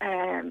me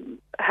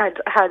had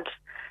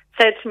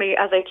said to me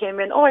as I came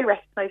in, oh, I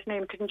recognise your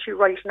name, didn't you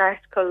write an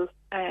article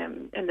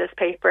in this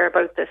paper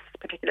about this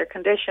particular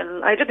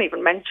condition? I didn't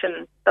even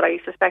mention that I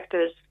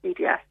suspected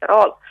EDS at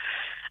all.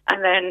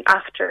 And then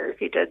after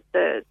he did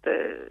the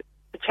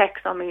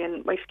checks on me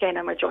and my skin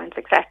and my joints,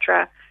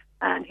 etc.,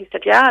 and he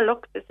said, yeah,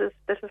 look, this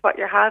is what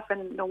you have,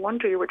 and no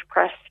wonder you were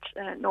depressed.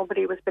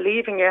 Nobody was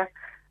believing you.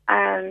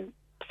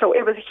 So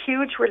it was a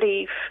huge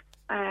relief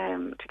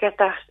to get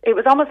that. It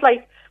was almost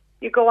like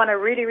you go on a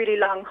really, really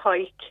long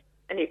hike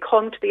and you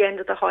come to the end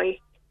of the hike,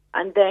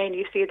 and then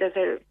you see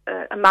there's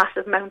a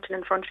massive mountain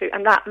in front of you.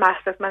 And that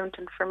massive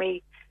mountain for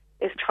me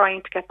is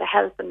trying to get the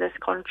help in this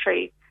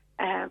country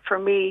for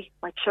me,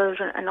 my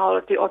children, and all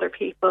of the other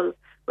people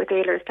with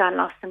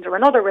Ehlers-Danlos syndrome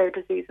and other rare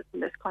diseases in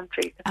this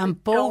country.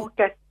 And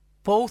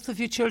both of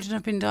your children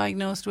have been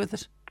diagnosed with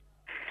it?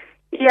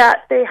 Yeah,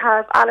 they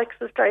have. Alex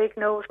was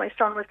diagnosed, my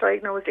son was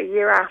diagnosed a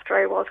year after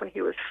I was, when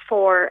he was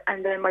 4.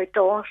 And then my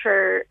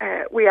daughter,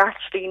 we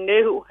actually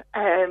knew,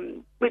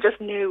 we just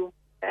knew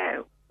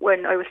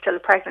when I was still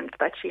pregnant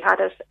that she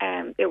had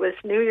it. It was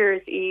New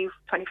Year's Eve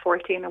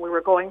 2014, and we were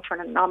going for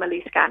an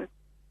anomaly scan,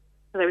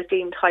 because I was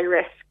deemed high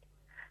risk.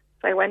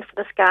 So I went for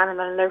the scan,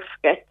 and I'll never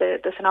forget,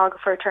 the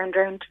sonographer turned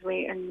around to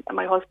me and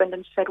my husband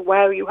and said,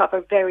 wow, you have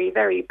a very,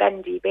 very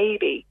bendy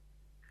baby.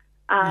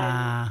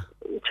 And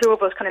the two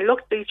of us kind of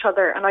looked at each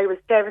other, and I was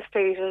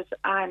devastated,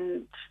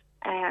 and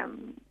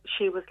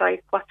she was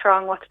like, what's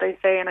wrong, what did I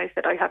say? And I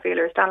said, I have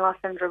Ehlers-Danlos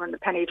syndrome, and the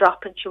penny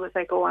dropped, and she was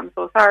like, oh, I'm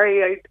so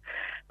sorry.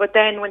 But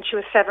then when she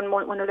was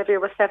when Olivia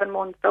was 7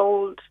 months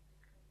old,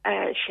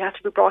 she had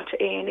to be brought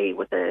to A&E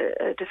with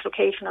a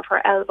dislocation of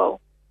her elbow.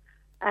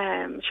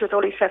 She was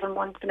only 7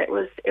 months, and it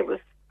was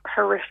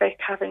horrific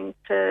having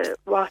to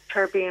watch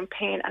her be in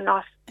pain and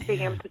not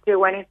being able to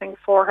do anything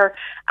for her.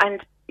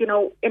 And you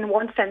know, in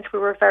one sense, we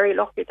were very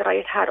lucky that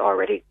I had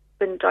already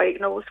been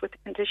diagnosed with the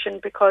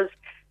condition, because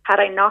had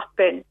I not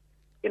been,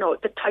 you know,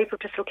 the type of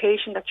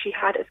dislocation that she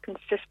had is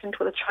consistent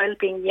with a child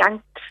being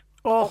yanked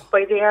up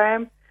by the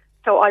arm.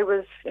 So I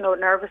was, you know,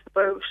 nervous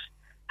about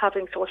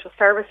having social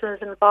services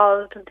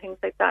involved and things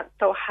like that.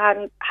 So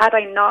had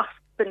I not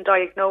been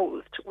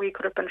diagnosed, we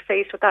could have been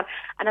faced with that.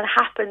 And it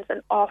happens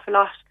an awful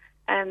lot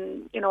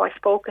I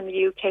spoke in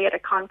the UK at a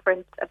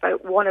conference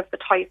about one of the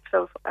types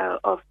of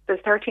there's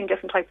 13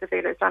 different types of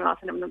Ehlers-Danlos,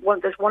 and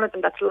there's one of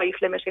them that's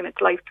life-limiting,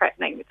 it's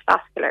life-threatening, it's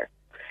vascular.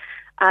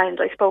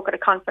 And I spoke at a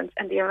conference,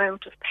 and the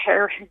amount of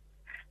parents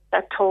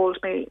that told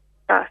me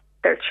that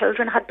their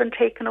children had been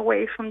taken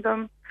away from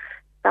them,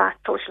 that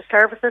social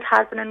services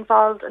had been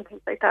involved and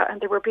things like that,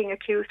 and they were being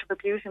accused of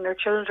abusing their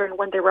children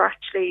when they were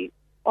actually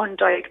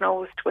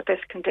undiagnosed with this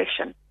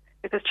condition.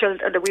 Because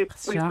children,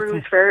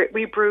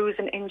 we bruise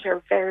and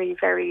injure very,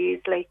 very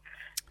easily.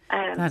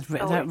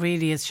 That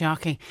really is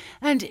shocking.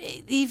 And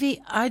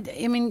Evie,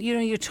 I mean,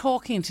 you're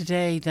talking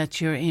today that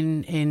you're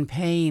in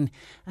pain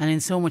and in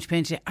so much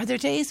pain today. Are there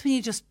days when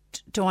you just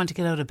don't want to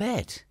get out of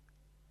bed?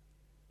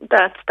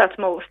 That's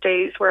most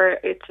days where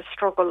it's a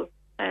struggle.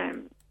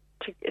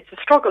 It's a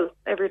struggle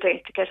every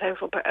day to get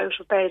out of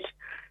bed.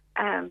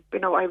 I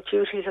have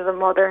duties as a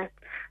mother.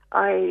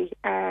 I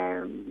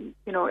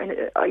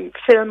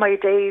fill my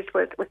days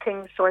with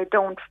things so I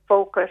don't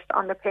focus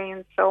on the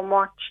pain so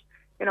much.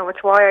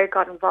 It's why I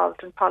got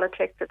involved in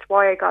politics. It's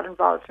why I got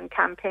involved in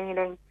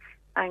campaigning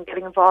and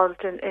getting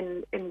involved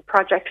in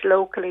projects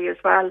locally as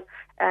well.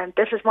 And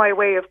this is my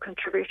way of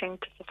contributing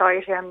to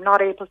society. I'm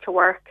not able to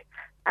work,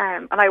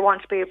 and I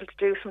want to be able to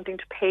do something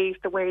to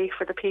pave the way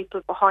for the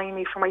people behind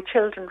me, for my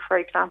children, for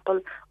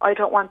example. I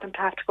don't want them to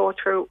have to go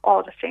through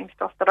all the same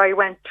stuff that I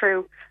went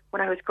through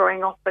when I was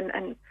growing up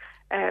and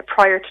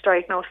prior to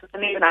diagnosis,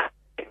 and even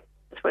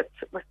with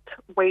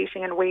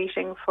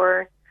waiting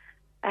for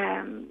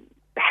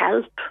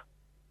help.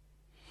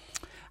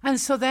 And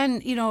so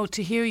then,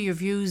 to hear your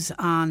views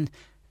on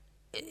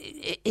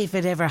if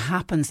it ever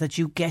happens that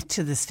you get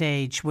to the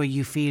stage where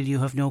you feel you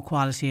have no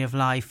quality of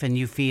life and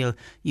you feel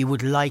you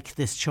would like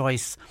this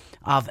choice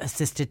of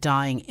assisted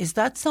dying, is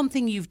that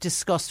something you've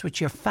discussed with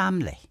your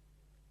family?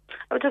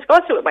 I've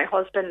discussed it with my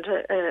husband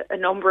a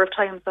number of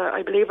times.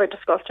 I believe I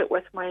discussed it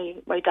with my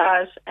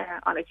dad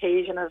on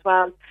occasion as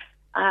well.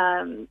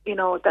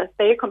 That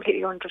they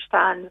completely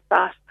understand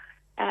that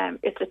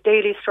it's a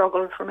daily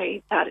struggle for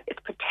me, that it's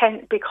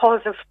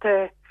because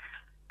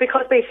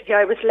basically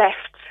I was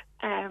left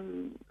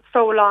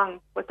so long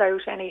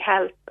without any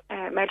help,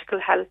 medical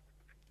help,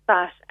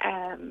 that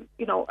a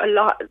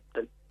lot.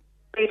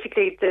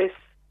 Basically,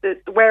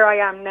 where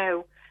I am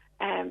now,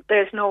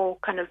 there's no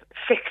kind of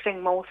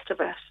fixing most of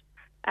it.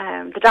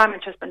 The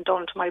damage has been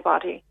done to my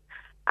body,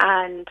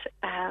 and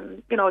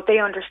they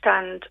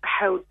understand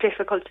how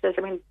difficult it is.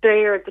 I mean,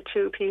 they are the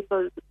two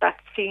people that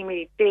see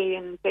me day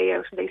in, day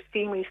out, and they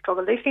see me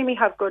struggle. They see me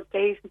have good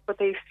days, but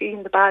they've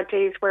seen the bad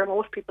days where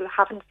most people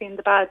haven't seen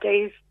the bad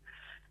days.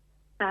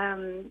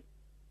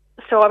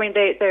 So I mean,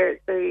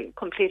 they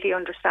completely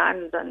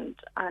understand and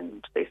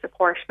they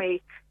support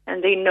me,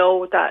 and they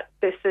know that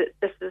this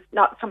is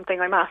not something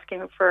I'm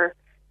asking for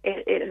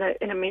in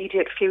an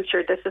immediate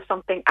future. This is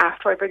something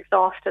after I've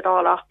exhausted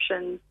all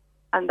options,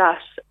 and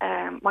that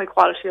my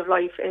quality of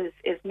life is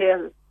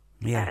nil.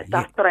 Yeah,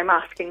 that's what I'm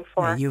asking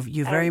for. Yeah,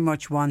 you very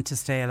much want to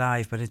stay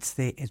alive, but it's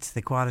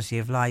the quality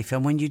of life.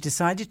 And when you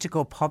decided to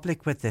go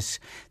public with it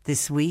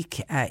this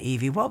week,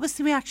 Evie, what was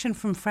the reaction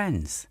from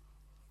friends?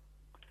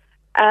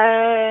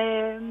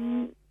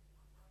 I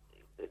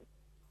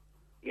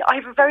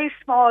have a very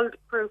small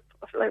group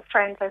of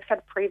friends. I've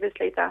said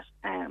previously that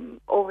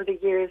over the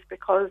years,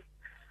 because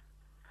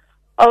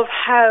of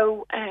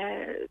how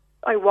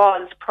I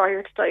was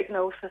prior to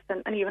diagnosis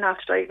and even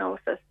after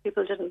diagnosis,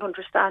 people didn't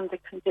understand the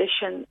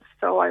condition,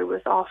 so I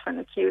was often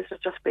accused of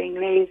just being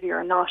lazy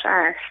or not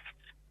arsed,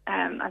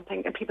 and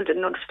people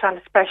didn't understand,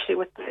 especially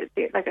with the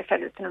like I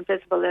said, it's an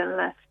invisible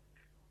illness.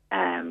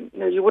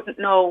 You wouldn't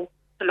know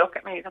to look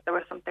at me that there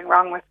was something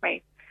wrong with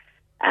me.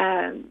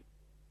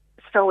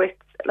 So it's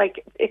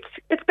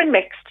been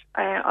mixed.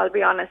 I'll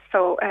be honest.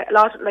 So a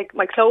lot of,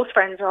 my close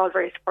friends are all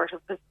very supportive,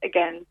 because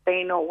again,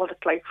 they know what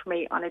it's like for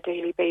me on a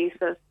daily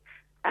basis.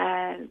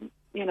 And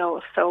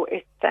so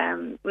it's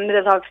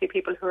there's obviously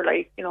people who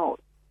are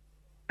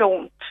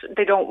don't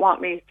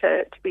want me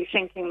to be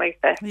thinking like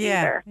this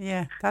either.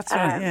 Yeah, that's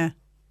right. Yeah.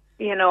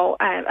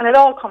 And it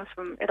all comes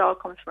from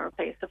a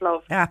place of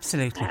love.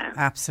 Absolutely,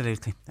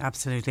 absolutely.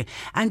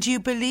 And do you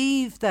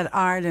believe that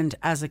Ireland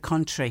as a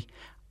country,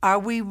 are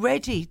we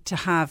ready to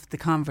have the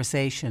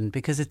conversation?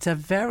 Because it's a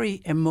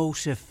very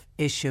emotive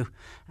issue,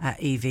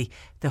 Evie,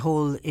 the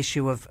whole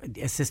issue of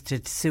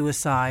assisted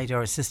suicide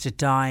or assisted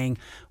dying,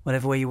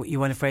 whatever way you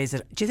want to phrase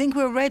it. Do you think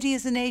we're ready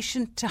as a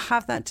nation to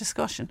have that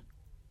discussion?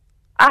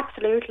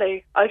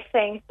 Absolutely. I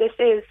think this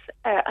is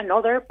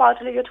another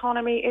bodily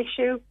autonomy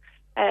issue.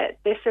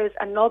 This is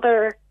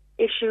another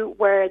issue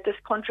where this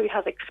country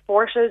has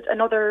exported,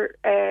 another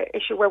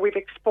issue where we've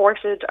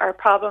exported our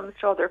problems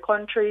to other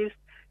countries.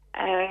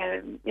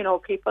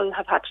 People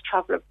have had to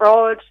travel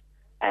abroad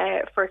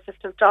for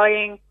assisted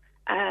dying,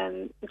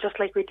 just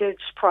like we did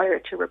prior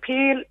to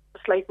repeal,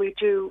 just like we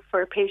do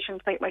for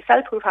patients like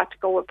myself who've had to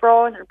go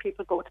abroad, and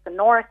people go to the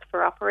north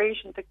for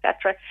operations,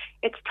 etc.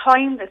 It's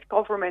time this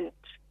government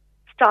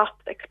stops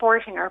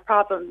exporting our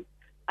problems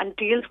and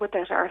deals with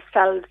it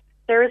ourselves.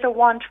 There is a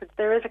want for,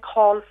 there is a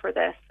call for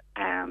this.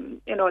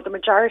 The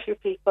majority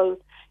of people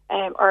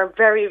are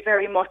very,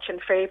 very much in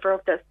favour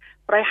of this.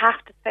 But I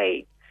have to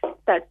say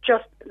that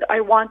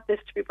I want this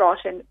to be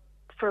brought in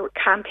for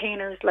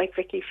campaigners like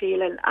Vicky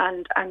Phelan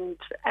and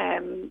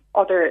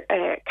other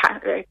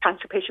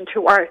cancer patients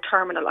who are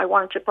terminal. I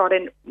want it brought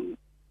in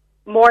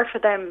more for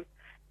them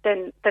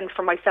than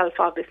for myself,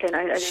 obviously. And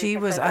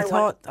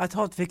I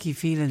thought Vicky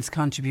Phelan's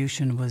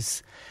contribution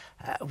was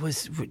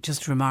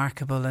just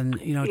remarkable, and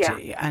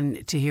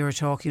to hear her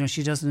talk,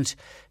 she doesn't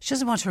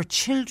want her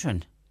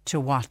children to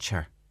watch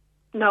her.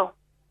 No.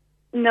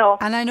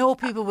 And I know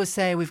people will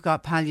say we've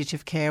got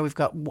palliative care,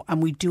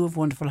 and we do have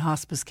wonderful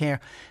hospice care,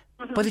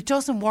 but it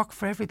doesn't work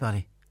for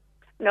everybody.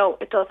 No,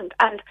 it doesn't.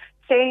 And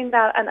saying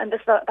that, and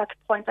that's the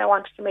point I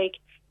wanted to make.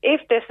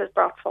 If this is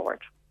brought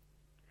forward,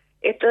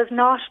 it does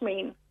not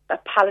mean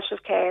that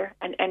palliative care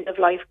and end of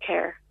life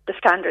care, the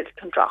standards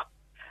can drop.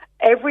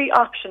 Every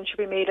option should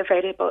be made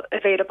available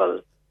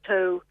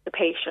to the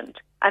patient,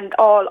 and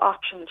all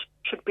options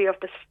should be of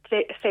the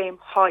same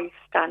high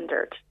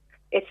standard.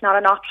 It's not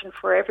an option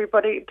for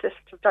everybody.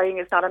 Assisted dying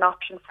is not an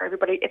option for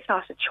everybody. It's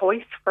not a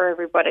choice for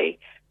everybody,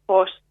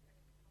 but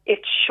it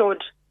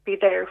should be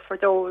there for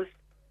those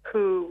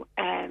who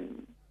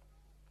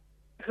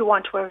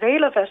want to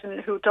avail of it and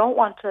who don't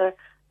want a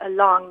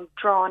long,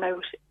 drawn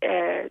out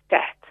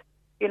death.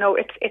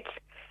 It's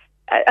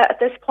at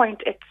this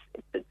point, it's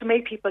to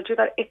make people do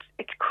that.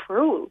 It's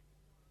cruel.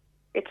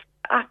 It's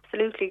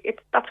absolutely.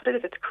 That's what it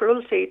is. It's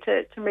cruelty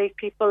to make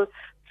people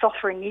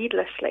suffer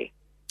needlessly.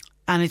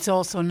 And it's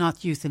also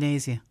not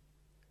euthanasia.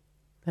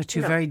 They're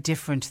two very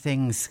different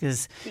things,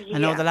 because I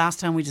know the last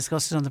time we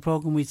discussed it on the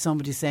programme, we had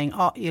somebody saying,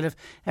 you'll have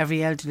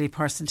every elderly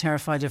person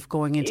terrified of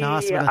going into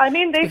hospital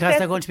because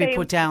they're going to be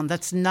put down.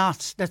 That's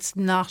not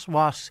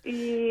what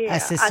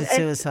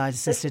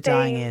assisted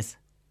dying is.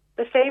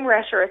 The same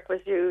rhetoric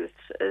was used,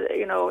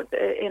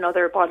 in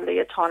other bodily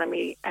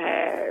autonomy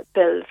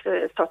bills,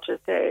 such as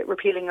the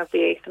repealing of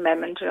the Eighth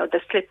Amendment.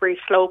 The slippery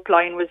slope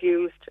line was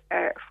used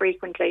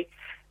frequently.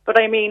 But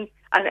I mean,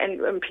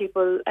 and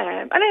people,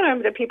 I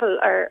know that people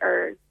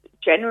are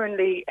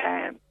genuinely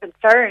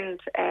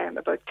concerned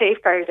about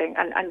safeguarding,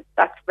 and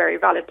that's a very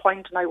valid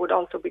point, and I would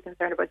also be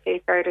concerned about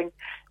safeguarding.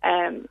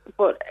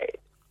 But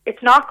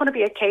it's not going to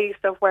be a case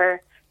of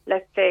where,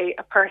 let's say,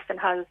 a person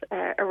has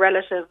a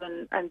relative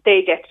and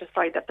they get to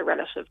decide that the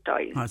relative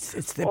dies. No,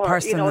 it's the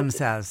person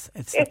themselves.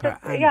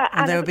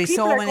 And there will be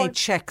so many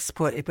checks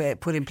put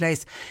in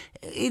place.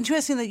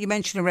 Interesting that you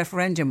mentioned a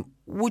referendum.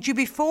 Would you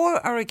be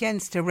for or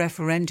against a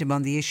referendum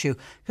on the issue?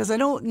 Because I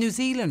know New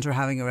Zealand are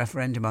having a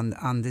referendum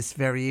on this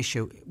very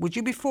issue. Would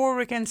you be for or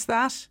against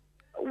that?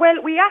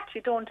 Well, we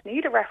actually don't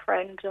need a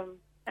referendum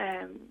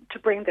to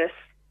bring this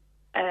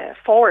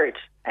forward.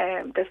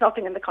 There's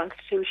nothing in the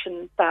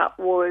Constitution that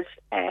would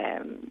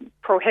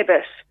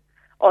prohibit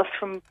us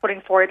from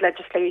putting forward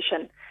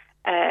legislation.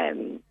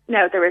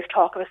 Now, there is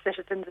talk of a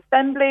citizens'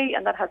 assembly,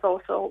 and that has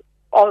also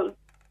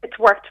it's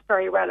worked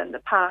very well in the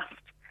past.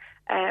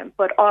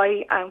 But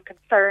I am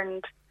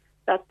concerned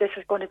that this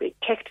is going to be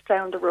kicked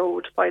down the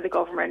road by the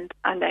government,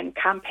 and then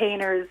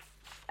campaigners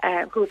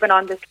who've been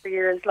on this for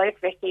years, like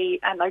Vicky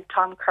and like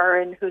Tom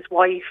Curran, whose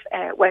wife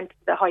went to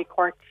the High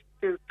Court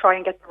to try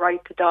and get the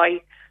right to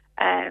die.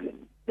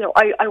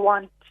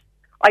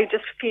 I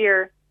just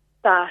fear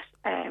that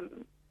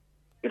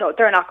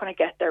they're not going to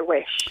get their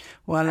wish.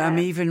 Well, I'm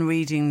even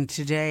reading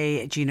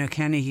today Gina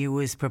Kenny, who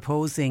is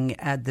proposing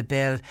the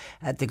bill.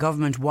 The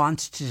government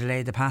wants to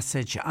delay the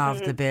passage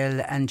of the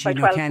bill, and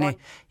Gina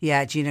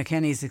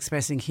Kenny is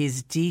expressing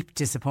his deep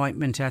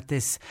disappointment at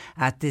this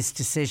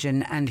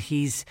decision, and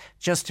he's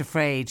just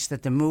afraid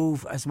that the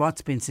move, as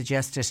what's been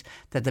suggested,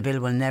 that the bill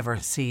will never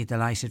see the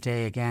light of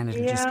day again.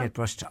 It'll just get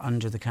brushed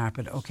under the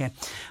carpet. Okay,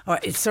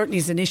 it certainly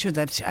is an issue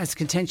that, as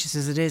contentious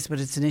as it is, but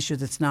it's an issue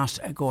that's not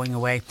going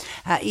away.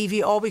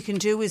 Evie, all we can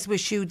do is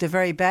wish you the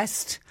very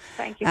best.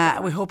 Thank you.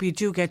 We hope you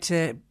do get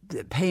to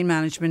the pain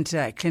management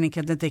clinic,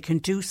 and that they can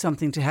do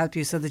something to help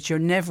you so that you're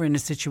never in a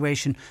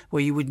situation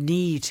where you would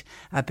need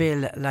a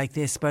bill like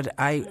this. But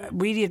I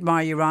really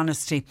admire your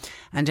honesty,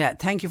 and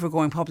thank you for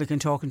going public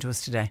and talking to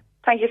us today.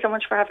 Thank you so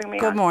much for having me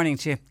on. Good morning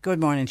to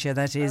you.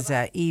 That is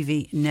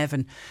Evie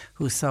Nevin,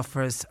 who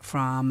suffers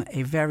from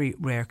a very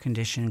rare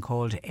condition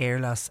called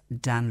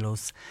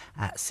Ehlers-Danlos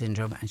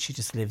syndrome, and she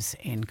just lives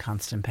in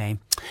constant pain.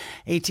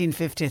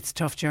 1850, it's a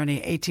tough journey.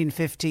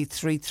 1850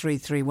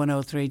 333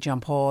 103. John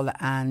Paul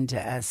and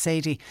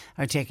Sadie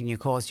are taking your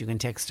calls. You can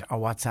text or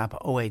WhatsApp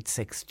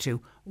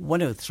 0862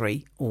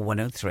 103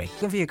 103.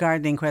 Looking for your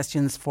gardening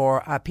questions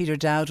for Peter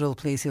Dowdall,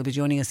 please. He'll be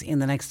joining us in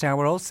the next hour.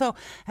 We're also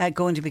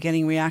going to be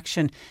getting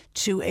reaction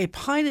to a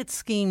pilot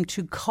scheme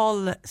to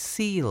cull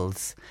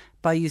seals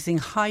by using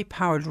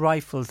high-powered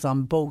rifles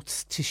on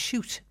boats to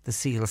shoot the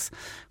seals.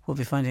 We'll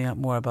be finding out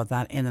more about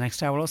that in the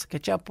next hour. We'll also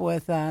catch up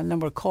with a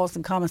number of calls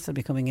and comments that'll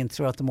be coming in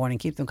throughout the morning.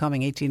 Keep them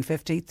coming.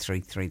 1850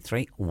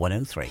 333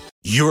 103.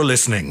 You're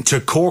listening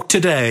to Cork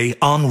Today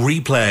on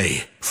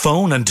replay.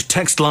 Phone and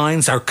text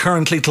lines are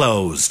currently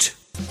closed.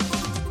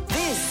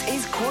 This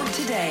is Cork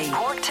Today.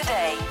 Cork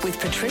Today with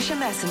Patricia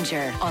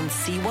Messenger on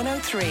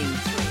C103.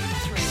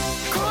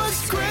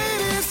 Cork's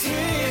greatest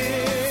hits.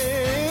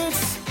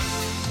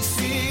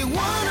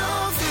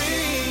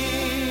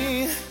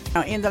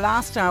 Now, in the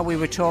last hour, we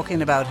were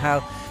talking about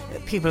how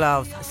people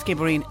of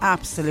Skibbereen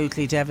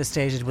absolutely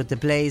devastated with the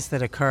blaze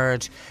that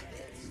occurred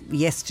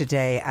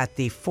yesterday at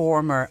the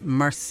former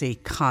Mercy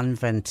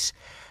Convent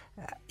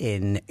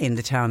in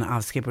the town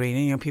of Skibbereen.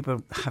 And, you know,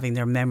 people having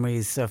their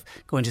memories of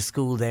going to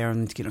school there,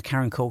 and, you know,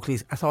 Karen Coakley,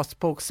 I thought,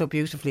 spoke so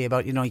beautifully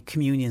about, you know,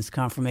 communions,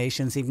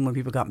 confirmations. Even when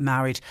people got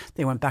married,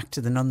 they went back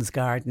to the nuns'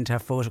 garden to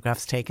have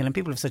photographs taken, and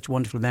people have such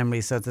wonderful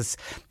memories. So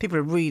people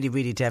are really,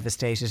 really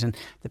devastated, and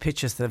the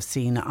pictures that I've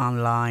seen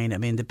online, I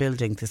mean, the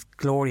building, this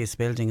glorious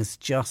building, has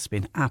just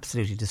been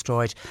absolutely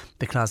destroyed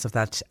because of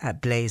that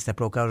blaze that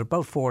broke out at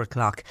about 4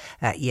 o'clock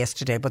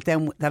yesterday. But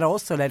then that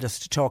also led us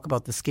to talk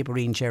about the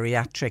Skibbereen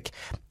Geriatric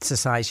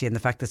Society and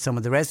the fact that some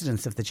of the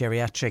residents of the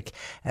Geriatric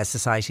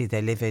Society,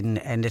 they live in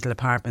little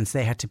apartments,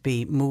 they had to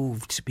be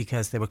moved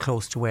because they were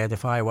close to where the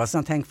fire was.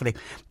 Now, thankfully,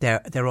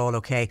 they're all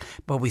okay.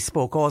 But we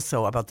spoke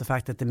also about the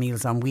fact that the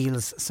Meals on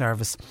Wheels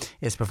service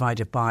is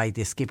provided by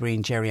the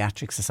Skibbereen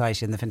Geriatric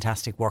Society and the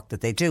fantastic work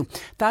that they do.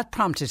 That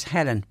prompted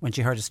Helen, when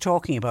she heard us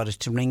talking about it,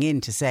 to ring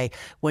in to say,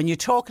 when you're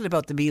talking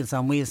about the Meals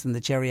on Wheels and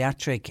the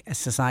Geriatric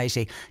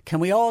Society, can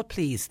we all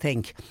please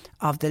think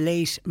of the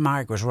late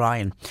Margaret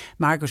Ryan?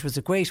 Margaret was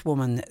a great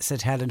woman,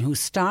 said Helen, who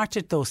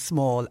started those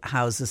small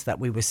houses that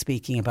we were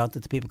speaking about,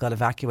 that the people got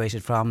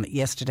evacuated from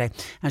yesterday.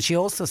 And she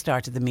also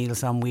started the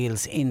Meals on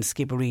Wheels in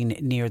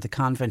Skibbereen near the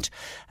convent.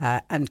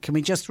 And can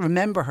we just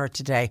remember her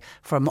today,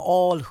 from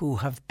all who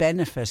have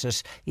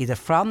benefited either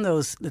from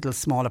those little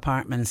small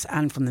apartments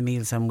and from the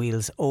Meals on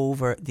Wheels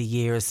over the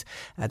years.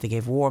 They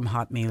gave warm,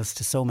 hot meals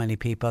to so many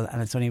people,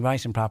 and it's only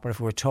right and proper, if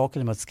we're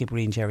talking about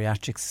Skibbereen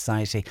Geriatric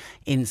Society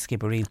in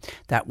Skibbereen,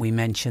 that we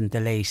mentioned the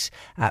late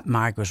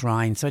Margaret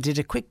Ryan. So I did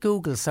a quick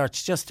Google search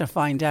just to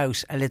find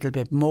out a little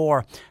bit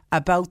more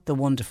about the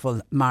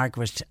wonderful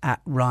Margaret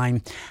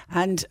Ryan.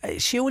 And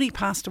she only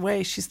passed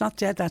away. She's not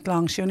dead that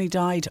long. She only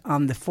died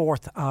on the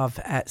 4th of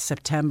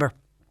September.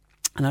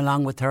 And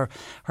along with her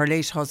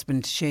late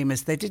husband,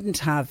 Seamus, they didn't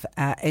have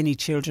any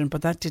children,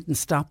 but that didn't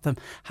stop them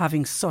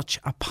having such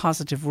a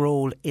positive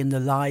role in the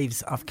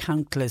lives of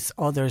countless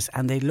others.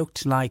 And they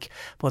looked like,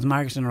 both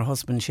Margaret and her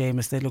husband,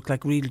 Seamus, they looked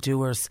like real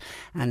doers.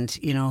 And,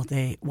 you know,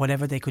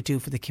 whatever they could do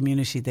for the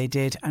community, they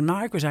did. And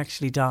Margaret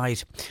actually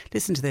died.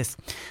 Listen to this.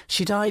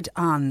 She died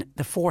on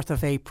the 4th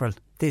of April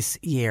this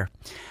year.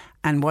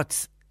 And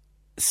what's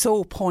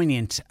so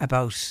poignant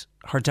about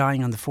her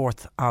dying on the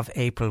 4th of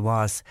April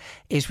was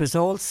it was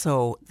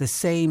also the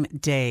same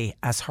day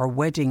as her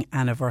wedding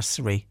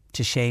anniversary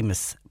to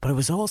Seamus, but it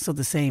was also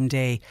the same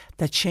day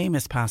that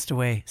Seamus passed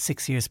away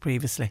 6 years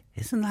previously.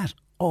 Isn't that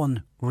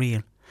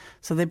unreal?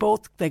 So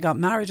they got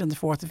married on the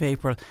 4th of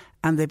April,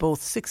 and they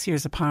both, 6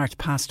 years apart,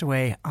 passed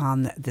away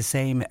on the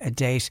same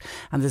date.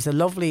 And there's a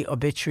lovely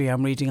obituary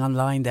I'm reading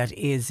online that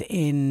is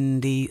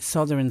in the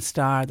Southern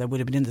Star, that would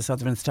have been in the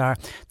Southern Star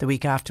the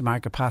week after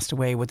Margaret passed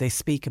away, where they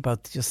speak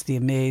about just the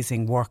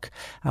amazing work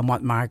and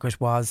what Margaret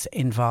was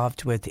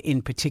involved with,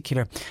 in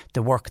particular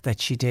the work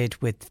that she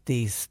did with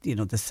these, you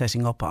know, the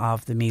setting up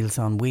of the Meals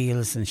on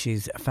Wheels. And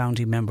she's a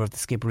founding member of the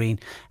Skibbereen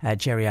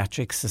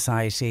Geriatric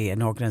Society,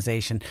 an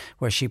organisation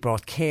where she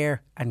brought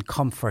care and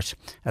comfort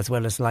as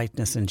well as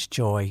lightness and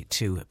joy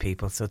to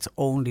people. So it's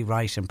only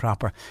right and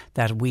proper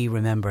that we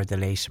remember the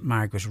late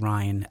Margaret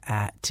Ryan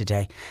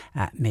today.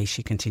 May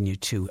she continue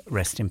to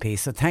rest in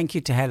peace. So thank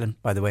you to Helen,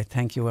 by the way.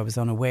 Thank you. I was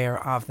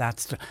unaware of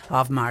that,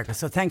 of Margaret.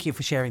 So thank you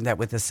for sharing that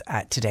with us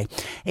today.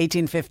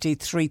 1850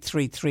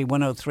 333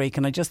 103.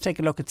 Can I just take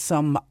a look at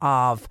some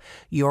of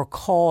your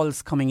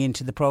calls coming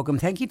into the programme?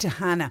 Thank you to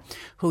Hannah,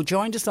 who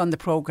joined us on the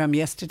programme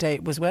yesterday.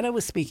 It was when I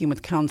was speaking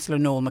with Councillor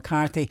Noel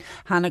McCarthy.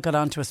 Hannah got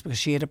onto us because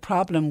she had a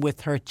problem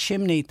with her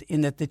chimney,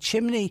 in that the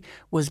chimney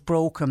was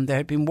broken. There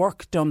had been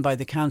work done by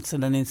the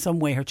council, and in some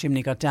way her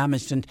chimney got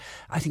damaged. And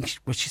I think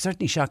she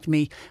certainly shocked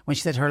me when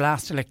she said her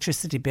last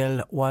electricity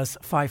bill was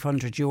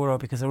 €500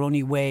 because her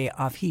only way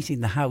of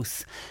heating the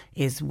house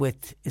is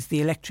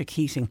the electric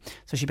heating.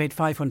 So she paid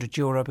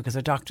 €500 because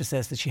her doctor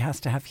says that she has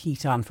to have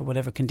heat on for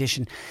whatever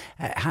condition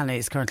Hannah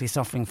is currently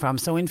suffering from.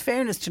 So in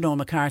fairness to Noel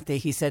McCarthy,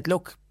 he said,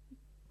 look,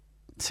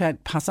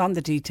 said pass on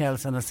the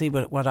details and I'll see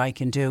what I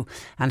can do.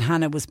 And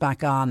Hannah was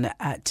back on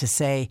to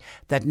say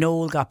that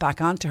Noel got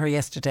back onto her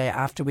yesterday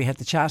after we had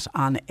the chat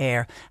on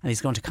air, and he's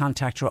going to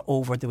contact her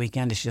over the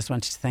weekend. She just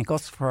wanted to thank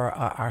us for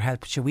our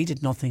help. Sure, we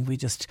did nothing.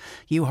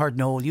 You heard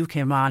Noel, you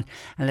came on,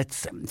 and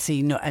let's see.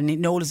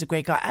 And Noel is a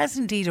great guy, as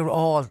indeed are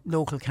all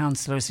local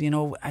councillors. You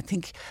know, I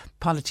think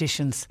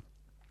politicians,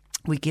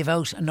 we give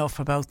out enough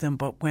about them,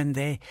 but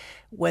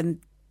when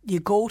you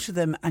go to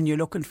them and you're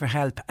looking for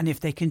help, and if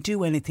they can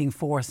do anything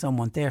for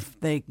someone,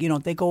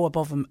 they go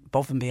above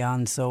and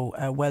beyond. So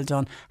well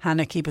done,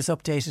 Hannah. Keep us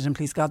updated, and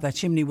please God, that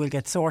chimney will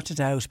get sorted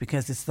out,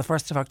 because it's the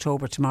 1st of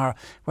October tomorrow.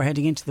 We're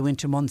heading into the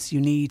winter months. You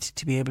need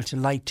to be able to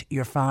light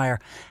your fire,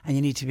 and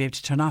you need to be able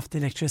to turn off the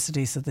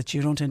electricity so that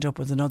you don't end up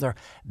with another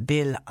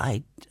bill.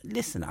 I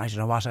don't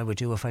know what I would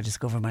do if I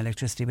discovered my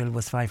electricity bill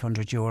was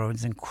 €500.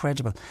 It's an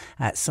incredible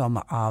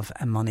sum of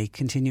money.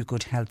 Continue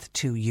good health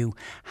to you,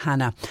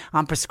 Hannah.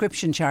 On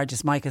prescription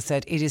charges, Micah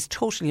said, it is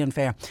totally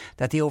unfair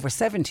that the over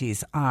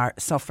 70s are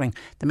suffering.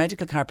 The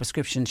medical card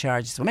prescription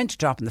charges were meant to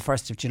drop on the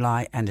 1st of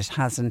July and it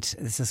hasn't.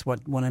 This is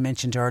what one I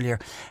mentioned earlier.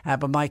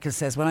 But Michael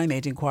says, when I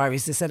made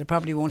inquiries, they said it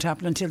probably won't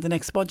happen until the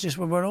next budget.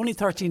 Well, we're only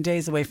 13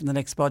 days away from the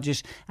next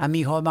budget, and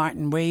Micheál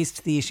Martin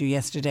raised the issue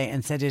yesterday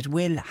and said it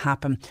will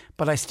happen,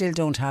 but I still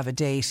don't have a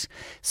date.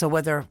 So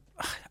whether...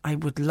 I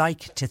would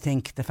like to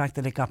think the fact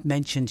that it got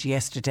mentioned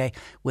yesterday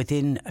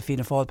within a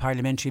Fianna Fáil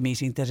parliamentary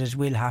meeting that it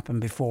will happen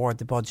before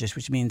the budget,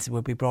 which means it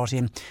will be brought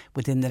in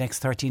within the next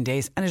 13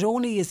 days. And it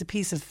only is a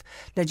piece of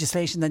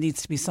legislation that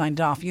needs to be signed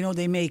off. You know,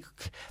 they make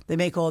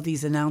all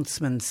these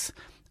announcements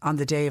on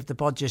the day of the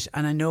budget,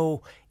 and I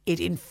know it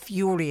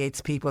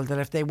infuriates people that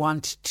if they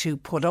want to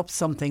put up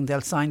something, they'll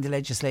sign the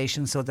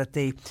legislation so that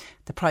the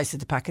price of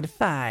the packet of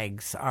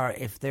fags, or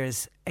if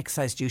there's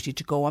excise duty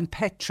to go on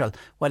petrol,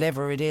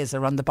 whatever it is,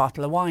 or on the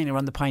bottle of wine or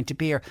on the pint of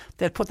beer,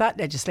 they'll put that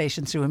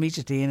legislation through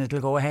immediately and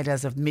it'll go ahead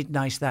as of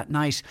midnight that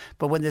night.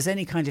 But when there's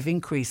any kind of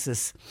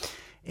increases,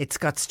 it's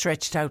got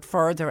stretched out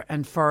further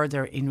and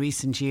further in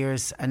recent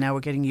years, and now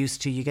we're getting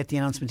used to, you get the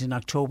announcement in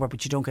October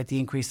but you don't get the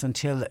increase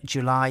until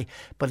July.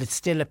 But it's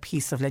still a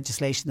piece of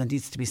legislation that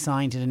needs to be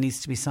signed, and it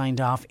needs to be signed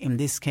off in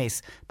this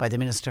case by the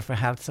Minister for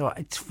Health. So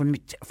it's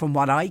from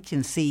what I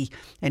can see,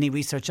 any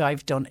research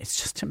I've done,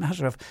 it's just a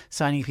matter of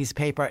signing a piece of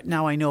paper.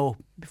 Now I know,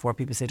 before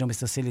people say don't be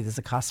so silly, there's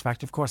a cost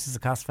factor. Of course there's a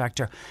cost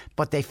factor,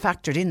 but they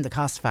factored in the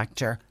cost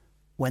factor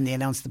when they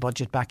announced the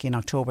budget back in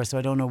October. So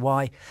I don't know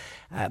why.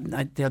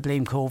 They'll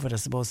blame COVID, I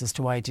suppose, as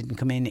to why it didn't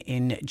come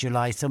in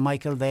July. So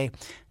Michael,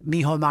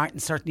 Micheál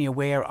Martin's certainly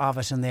aware of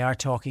it, and they are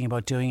talking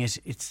about doing it.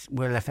 It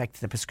will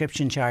affect the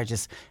prescription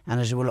charges, and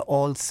it will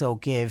also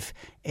give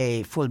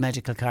a full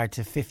medical card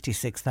to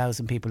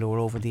 56,000 people who are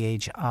over the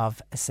age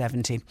of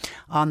 70.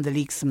 On the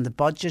leaks from the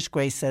budget,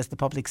 Grace says the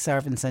public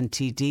servants and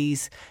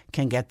TDs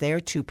can get their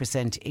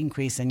 2%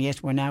 increase, and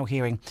yet we're now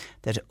hearing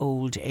that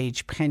old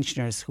age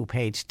pensioners who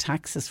paid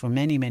taxes for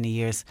many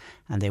years,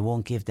 and they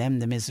won't give them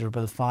the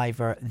miserable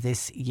 $5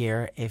 this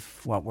year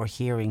if what we're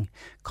hearing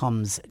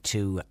comes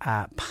to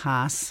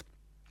pass.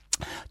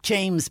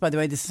 James, by the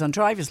way, this is on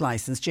driver's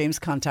licence. James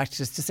contacted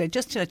us to say,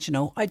 just to let you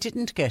know, I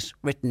didn't get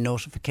written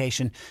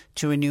notification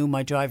to renew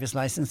my driver's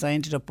licence. I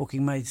ended up booking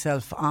it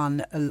myself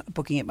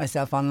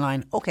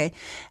online. Okay,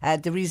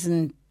 the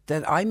reason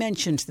that I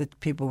mentioned that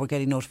people were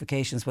getting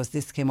notifications was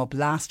this came up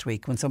last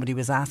week when somebody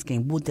was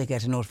asking would they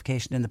get a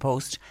notification in the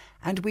post,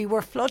 and we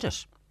were flooded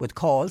with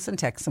calls and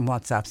texts and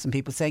WhatsApps and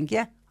people saying,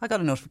 yeah, I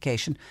got a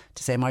notification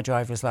to say my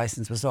driver's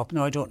licence was up.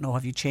 Now, I don't know,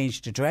 have you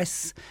changed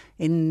address?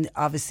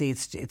 Obviously,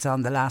 it's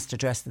on the last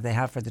address that they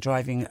have for the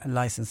driving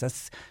licence.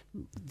 That's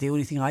the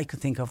only thing I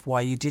could think of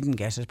why you didn't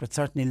get it. But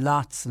certainly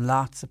lots and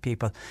lots of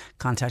people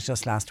contacted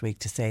us last week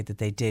to say that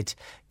they did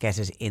get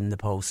it in the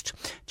post.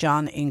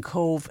 John in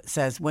Cove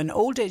says, when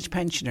old age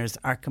pensioners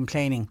are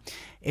complaining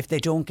if they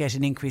don't get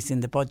an increase in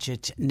the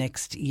budget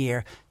next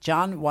year,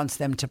 John wants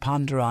them to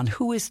ponder on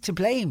who is to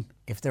blame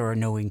if there are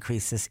no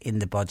increases in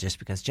the budget,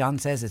 because John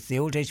says it's the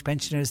old age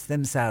pensioners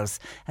themselves,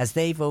 as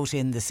they vote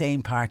in the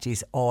same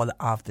parties all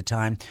of the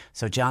time.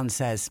 So John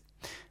says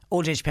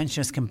old age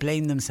pensioners can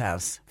blame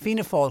themselves.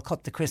 Fianna Fáil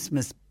cut the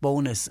Christmas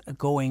bonus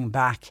going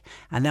back,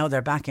 and now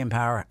they're back in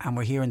power, and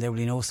we're hearing there will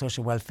be no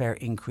social welfare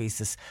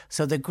increases.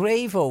 So the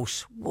grey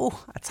vote,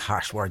 that's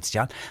harsh words,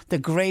 John. The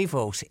grey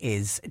vote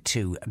is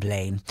to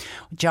blame.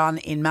 John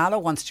in Mallow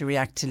wants to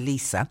react to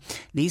Lisa.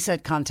 Lisa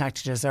had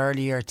contacted us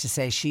earlier to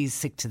say she's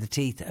sick to the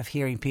teeth of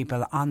hearing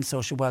people on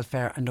social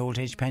welfare and old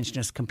age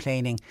pensioners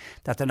complaining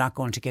that they're not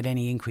going to get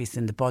any increase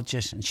in the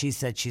budget, and she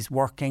said she's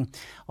working.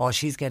 All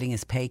she's getting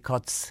is pay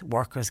cuts.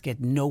 Workers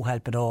get no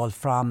help at all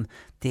from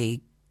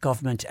the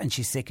government, and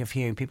she's sick of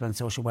hearing people on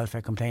social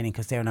welfare complaining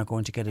because they're not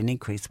going to get an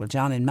increase. Well,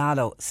 John in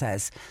Mallow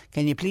says,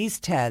 can you please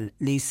tell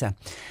Lisa,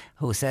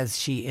 who says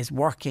she is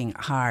working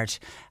hard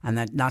and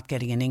that not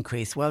getting an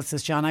increase? Well,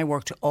 says John, I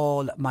worked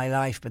all my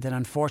life, but then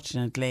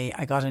unfortunately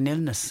I got an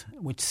illness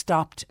which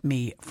stopped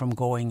me from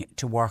going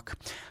to work.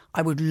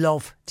 I would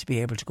love to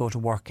be able to go to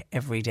work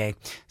every day.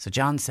 So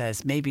John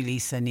says maybe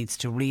Lisa needs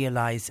to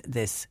realise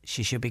this.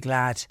 She should be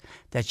glad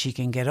that she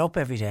can get up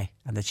every day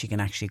and that she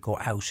can actually go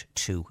out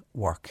to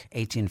work.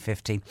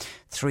 1850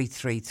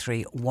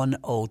 333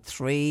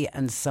 103.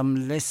 And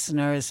some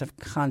listeners have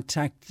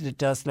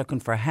contacted us looking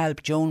for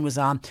help. Joan was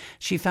on.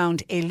 She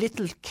found a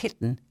little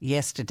kitten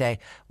yesterday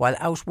while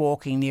out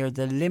walking near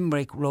the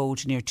Limerick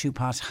Road near Two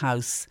Pot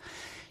House.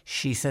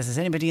 She says, has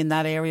anybody in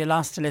that area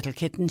lost a little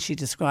kitten? She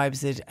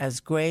describes it as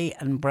grey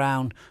and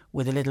brown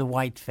with a little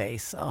white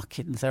face. Oh,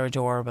 kittens are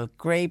adorable.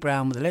 Grey,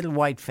 brown with a little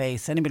white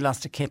face. Anybody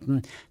lost a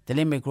kitten? The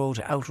Limerick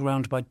Road, out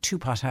around about Two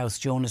Pot House.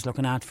 Joan is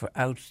looking after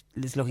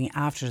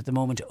at the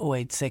moment.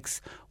 086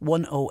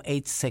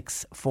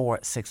 1086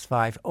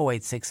 465.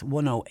 086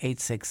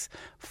 1086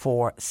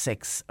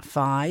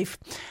 465.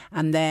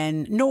 And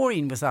then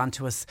Noreen was on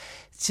to us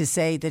to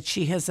say that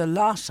she has a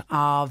lot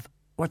of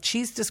what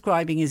she's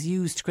describing is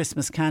used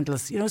Christmas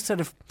candles, you know,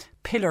 sort of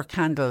pillar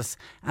candles,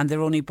 and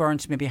they're only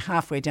burnt maybe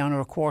halfway down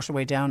or a quarter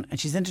way down, and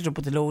she's ended up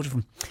with a load of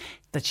them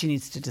that she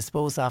needs to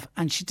dispose of,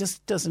 and she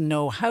just doesn't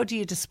know, how do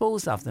you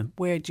dispose of them?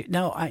 Where do you,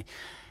 now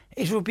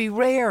it would be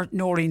rare,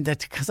 Noreen,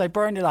 that, because I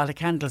burn a lot of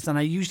candles and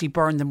I usually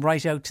burn them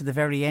right out to the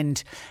very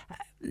end,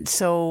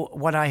 so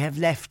what I have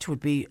left would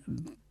be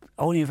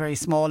only a very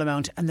small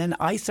amount, and then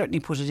I certainly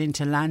put it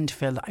into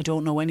landfill. I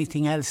don't know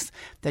anything else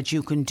that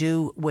you can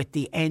do with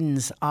the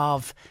ends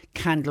of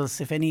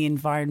candles. If any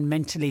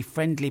environmentally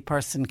friendly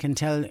person can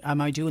tell,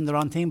 am I doing the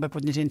wrong thing by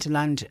putting it into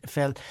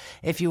landfill?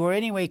 If you were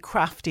anyway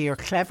crafty or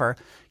clever,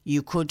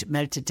 you could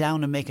melt it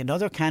down and make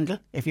another candle.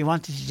 If you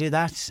wanted to do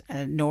that,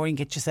 Noreen,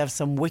 get yourself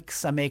some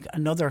wicks and make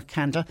another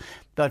candle.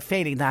 But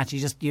failing that,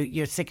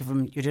 you're sick of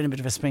them, you're doing a bit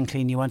of a spring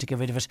clean, you want to get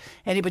rid of it.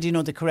 Anybody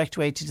know the correct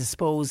way to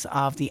dispose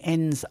of the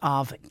ends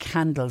of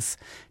candles?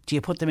 Do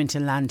you put them into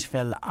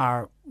landfill,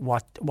 or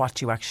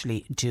what you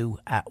actually do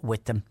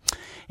with them?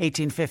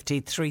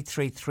 1850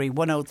 333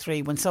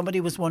 103. When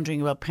somebody was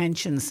wondering about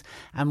pensions,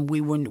 and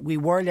we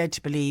were led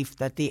to believe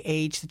that the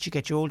age that you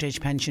get your old age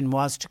pension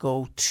was to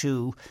go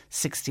to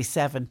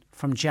 67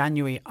 from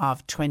January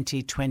of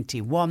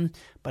 2021,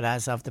 but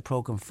as of the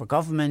programme for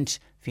government,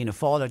 Fianna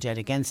Fáil are dead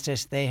against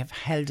it. They have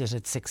held it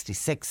at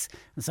 66.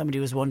 And somebody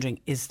was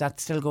wondering, is that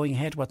still going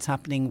ahead? What's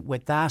happening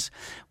with that?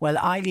 Well,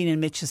 Eileen in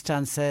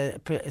Mitchelstown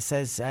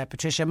says,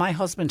 Patricia, my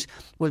husband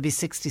will be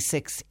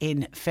 66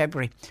 in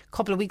February. A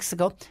couple of weeks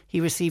ago,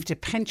 he received a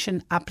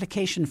pension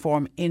application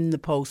form in the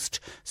post.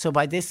 So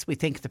by this, we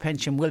think the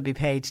pension will be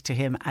paid to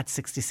him at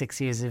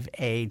 66 years of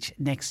age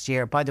next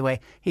year. By the way,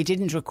 he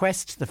didn't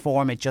request the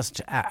form, it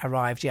just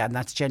arrived. Yeah, and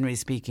that's generally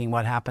speaking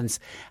what happens.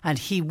 And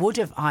he would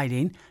have,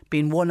 Eileen,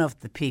 been one of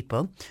the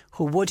people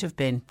who would have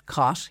been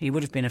caught, he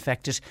would have been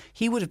affected,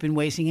 he would have been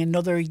waiting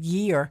another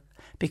year,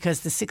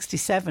 because the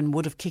 67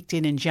 would have kicked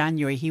in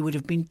January. He would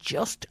have been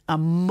just a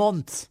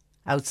month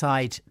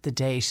outside the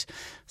date.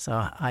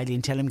 So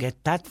Eileen, tell him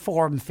get that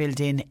form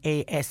filled in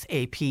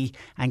ASAP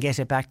and get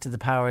it back to the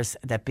powers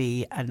that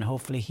be, and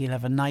hopefully he'll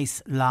have a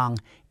nice long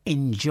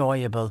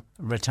enjoyable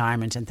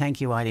retirement. And thank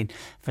you, Eileen,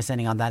 for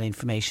sending on that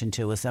information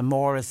to us. And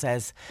Maura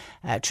says,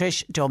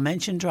 Trish, don't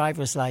mention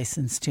driver's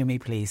licence to me,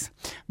 please.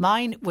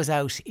 Mine was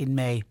out in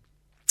May,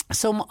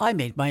 so I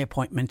made my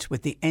appointment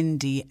with the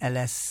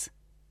NDLS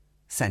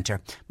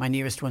centre, my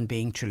nearest one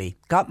being Tralee.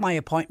 Got my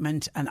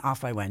appointment and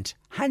off I went.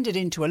 Handed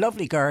in to a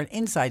lovely girl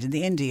inside in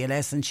the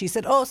NDLS, and she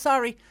said, oh,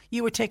 sorry,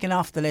 you were taken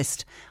off the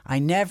list. I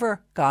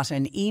never got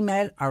an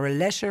email or a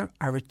letter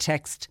or a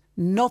text,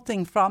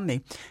 nothing from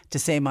me to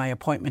say my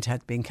appointment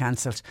had been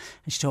cancelled.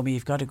 And she told me,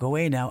 you've got to go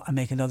away now and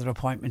make another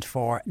appointment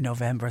for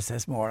November,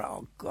 says Maura.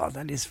 Oh God,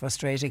 that is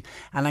frustrating.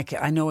 And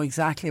I know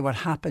exactly what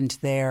happened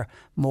there,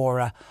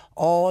 Maura.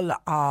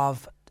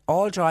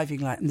 All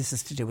driving and this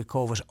is to do with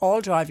COVID, all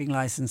driving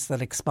licence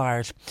that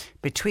expired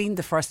between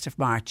the 1st of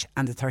March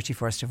and the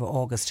 31st of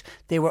August,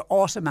 they were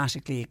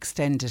automatically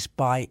extended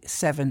by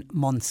 7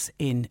 months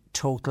in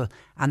total,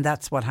 and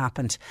that's what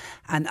happened.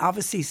 And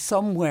obviously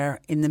somewhere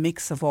in the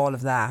mix of all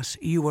of that,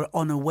 you were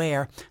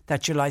unaware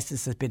that your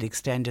licence had been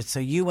extended, so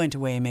you went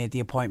away and made the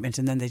appointment,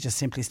 and then they just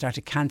simply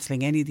started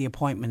cancelling any of the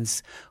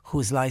appointments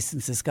whose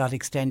licences got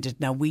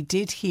extended. Now, we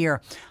did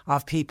hear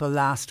of people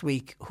last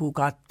week who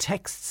got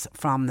texts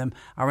from them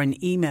or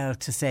an email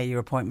to say your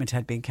appointment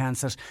had been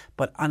cancelled,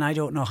 and I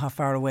don't know how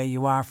far away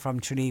you are from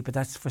Tralee, but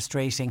that's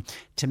frustrating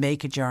to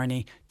make a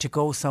journey, to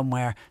go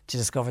somewhere, to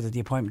discover that the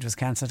appointment was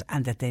cancelled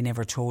and that they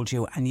never told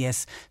you. And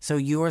yes, so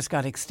yours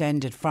got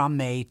extended from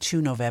May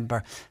to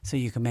November, so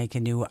you can make a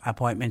new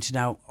appointment.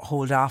 Now,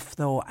 hold off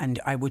though, and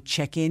I would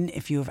check in,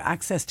 if you have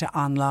access to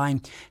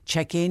online,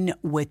 check in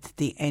with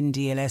the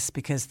NDLS,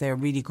 because they're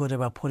really good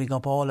about putting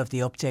up all of the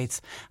updates.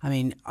 I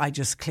mean, I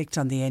just clicked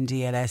on the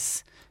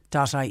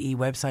NDLS.ie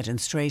website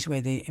and straight away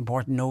the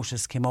important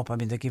notice came up. I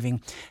mean, they're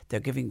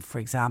giving, for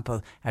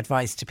example,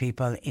 advice to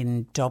people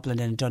in Dublin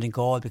and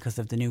Donegal because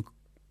of the new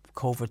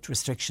COVID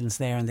restrictions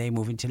there, and they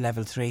move into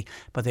level 3,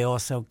 but they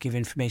also give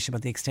information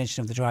about the extension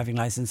of the driving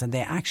licence. And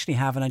they actually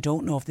have, and I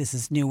don't know if this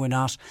is new or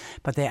not,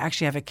 but they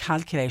actually have a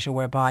calculator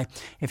whereby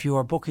if you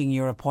are booking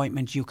your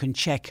appointment, you can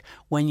check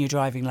when your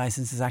driving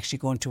licence is actually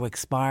going to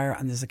expire,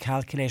 and there's a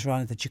calculator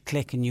on it that you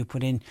click and you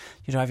put in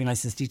your driving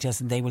licence details,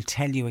 and they will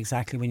tell you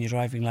exactly when your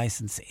driving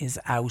licence is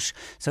out.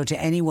 So to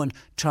anyone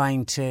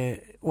trying to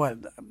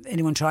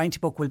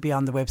book will be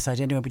on the website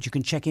anyway, but you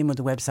can check in with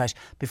the website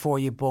before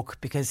you book,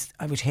 because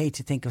I would hate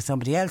to think of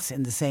somebody else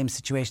in the same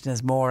situation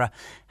as Maura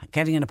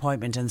getting an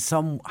appointment and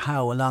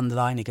somehow along the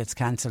line it gets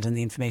cancelled and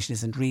the information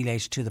isn't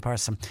relayed to the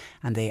person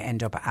and they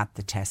end up at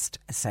the test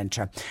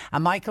centre.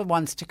 And Michael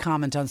wants to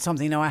comment on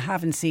something now I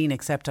haven't seen,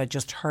 except I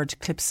just heard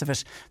clips of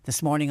it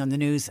this morning on the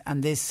news,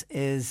 and this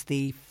is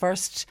the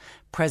first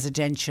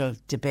presidential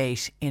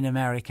debate in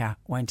America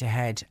went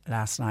ahead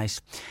last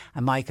night.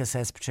 And Michael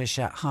says,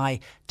 Patricia, hi,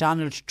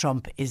 Donald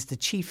Trump is the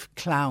chief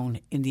clown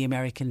in the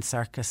American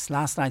circus.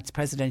 Last night's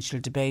presidential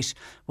debate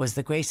was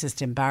the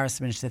greatest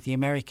embarrassment that the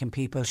American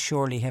people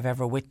surely have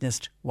ever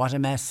witnessed. What a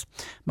mess,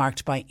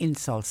 marked by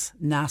insults,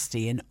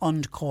 nasty and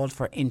uncalled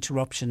for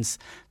interruptions.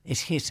 It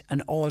hit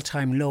an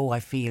all-time low, I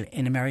feel,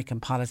 in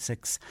American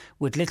politics,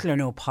 with little or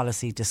no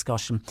policy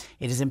discussion.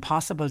 It is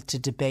impossible to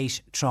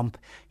debate Trump.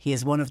 He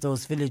is one of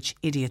those village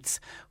idiots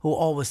who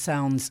always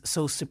sounds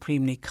so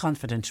supremely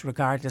confident,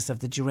 regardless of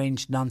the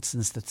deranged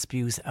nonsense that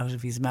spews out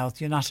of his mouth.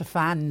 You're not a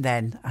fan,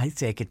 then, I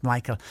take it,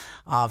 Michael,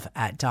 of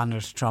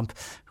Donald Trump,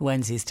 who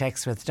ends his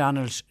text with,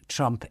 Donald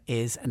Trump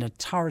is an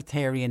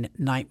authoritarian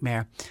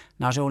nightmare,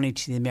 not only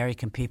to the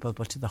American people,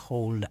 but to the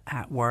whole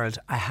world.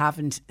 I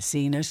haven't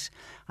seen it.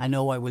 I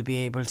know I will be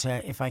able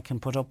to, if I can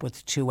put up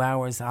with 2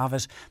 hours of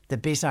it. The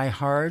bit I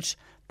heard,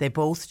 they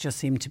both just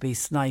seemed to be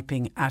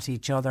sniping at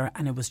each other,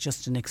 and it was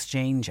just an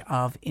exchange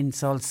of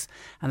insults.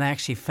 And I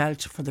actually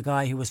felt for the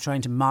guy who was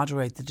trying to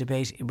moderate the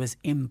debate, it was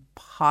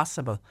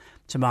impossible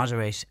to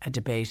moderate a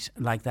debate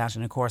like that.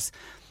 And of course,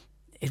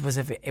 it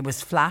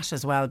was flat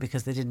as well,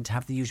 because they didn't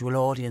have the usual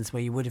audience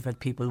where you would have had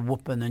people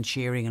whooping and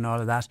cheering and all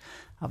of that.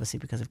 Obviously,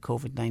 because of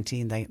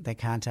COVID-19, they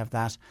can't have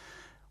that.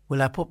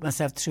 Will I put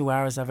myself through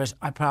hours of it?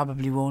 I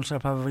probably won't. I'll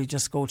probably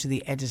just go to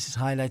the edited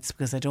highlights,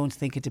 because I don't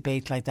think a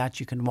debate like that,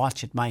 you can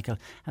watch it, Michael,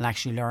 and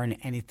actually learn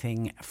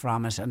anything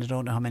from it. And I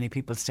don't know how many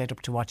people stayed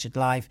up to watch it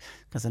live,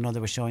 because I know they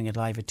were showing it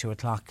live at 2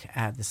 o'clock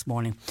this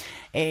morning.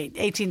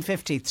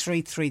 1850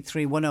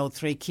 333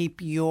 103.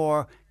 Keep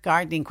your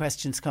gardening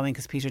questions coming,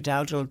 because Peter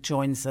Dowdall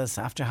joins us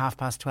after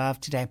 12:30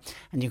 today,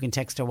 and you can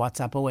text or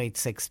WhatsApp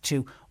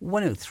 0862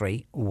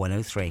 103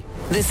 103.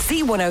 The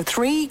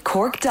C103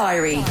 Cork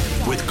Diary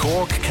with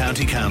Cork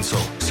County Council,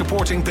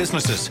 supporting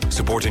businesses,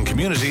 supporting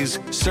communities,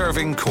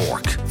 serving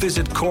Cork.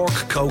 Visit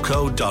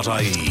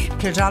corkcoco.ie.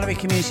 Kildallery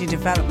Community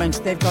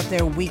Development, they've got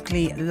their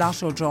weekly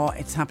lotto draw.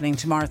 It's happening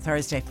tomorrow,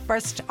 Thursday,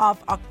 1st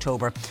of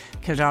October.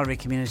 Kildallery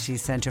Community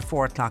Centre,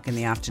 4 o'clock in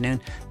the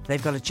afternoon.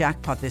 They've got a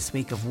jackpot this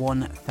week of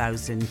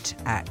 €1,000.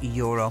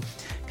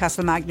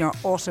 Castlemagner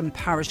Autumn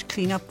Parish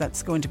Cleanup,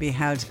 that's going to be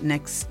held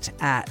next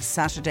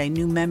Saturday.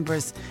 New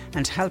members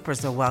and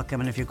helpers are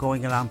welcome, and if you're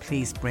going along,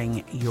 please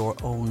bring your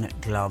own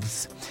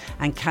gloves.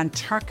 And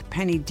Kanturk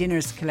Penny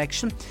Dinners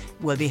Collection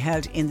will be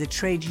held in the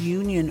Trade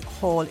Union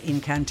Hall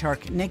in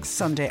Kanturk next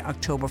Sunday,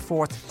 October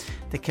 4th.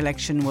 The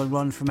collection will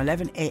run from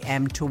 11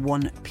 a.m. to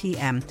 1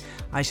 p.m.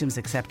 Items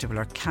acceptable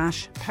are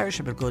cash,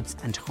 perishable goods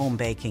and home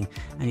baking,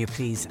 and you're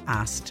please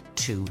asked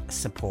to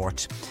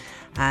support.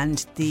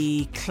 And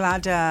the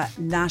Claddagh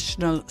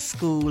National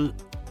School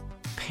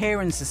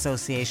Parents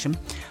Association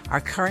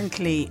are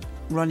currently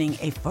running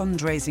a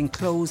fundraising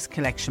clothes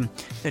collection.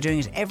 They're doing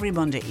it every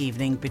Monday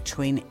evening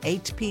between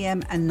 8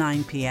 p.m. and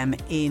 9 p.m.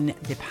 in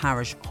the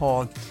parish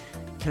hall.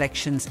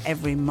 Collections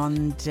every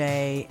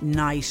Monday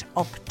night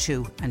up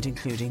to and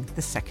including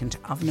the 2nd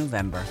of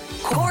November.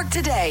 Cork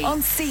Today on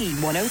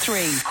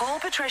C103. Call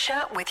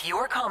Patricia with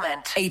your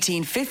comment.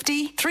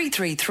 1850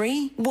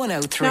 333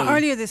 103. Now,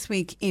 earlier this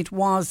week it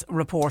was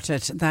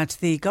reported that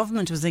the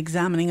government was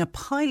examining a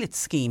pilot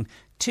scheme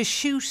to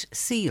shoot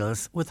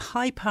seals with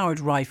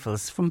high-powered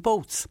rifles from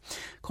boats.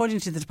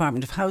 According to the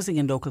Department of Housing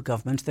and Local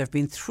Government, there have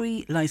been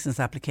 3 licence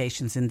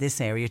applications in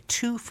this area,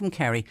 2 from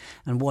Kerry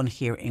and 1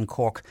 here in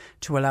Cork,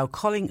 to allow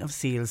culling of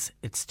seals.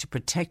 It's to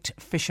protect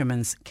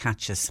fishermen's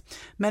catches.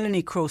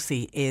 Melanie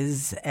Crosey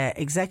is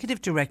Executive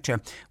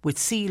Director with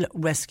Seal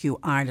Rescue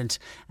Ireland,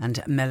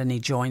 and Melanie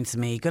joins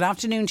me. Good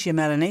afternoon to you,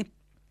 Melanie.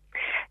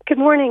 Good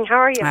morning, how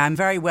are you? I'm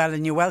very well,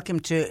 and you're welcome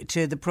to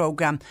the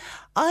programme.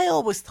 I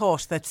always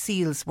thought that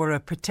seals were a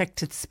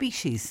protected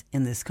species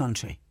in this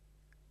country.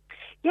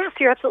 Yes,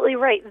 you're absolutely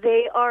right.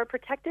 They are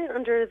protected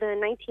under the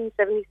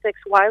 1976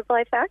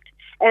 Wildlife Act,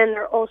 and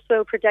they're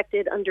also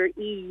protected under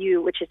EU,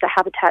 which is the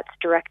Habitats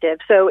Directive.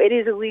 So it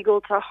is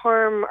illegal to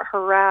harm,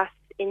 harass,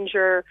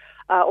 injure,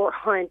 or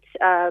hunt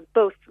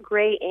both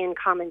grey and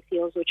common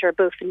seals, which are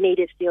both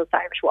native seals to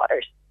Irish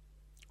waters.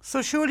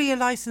 So surely a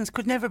licence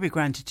could never be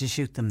granted to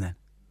shoot them then?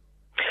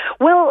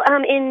 Well,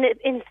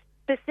 in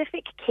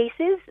specific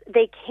cases,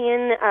 they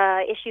can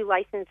issue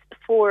license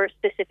for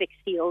specific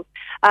seals.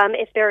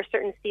 If there are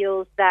certain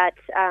seals that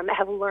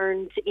have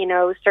learned,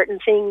 certain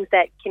things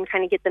that can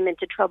kind of get them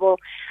into trouble.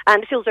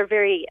 Seals are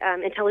very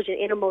intelligent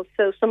animals,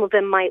 so some of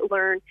them might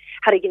learn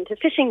how to get into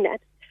fishing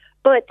nets.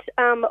 But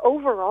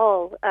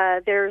overall,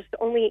 there's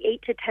only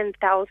 8,000 to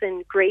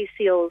 10,000 grey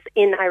seals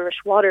in Irish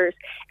waters,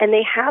 and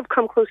they have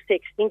come close to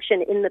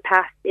extinction in the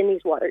past in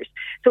these waters.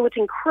 So it's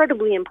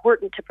incredibly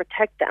important to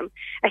protect them.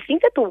 I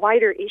think that the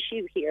wider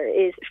issue here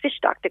is fish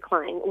stock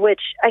decline,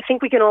 which I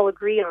think we can all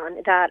agree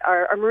on, that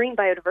our marine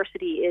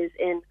biodiversity is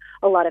in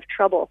a lot of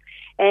trouble.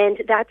 And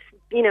that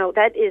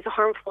is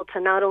harmful to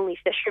not only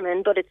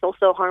fishermen, but it's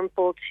also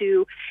harmful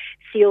to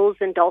seals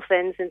and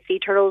dolphins and sea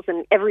turtles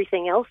and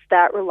everything else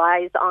that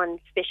relies on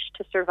fish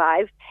to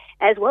survive,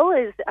 as well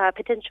as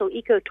potential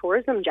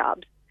ecotourism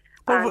jobs.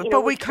 But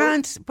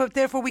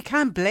therefore we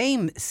can't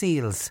blame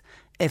seals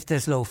if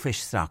there's low fish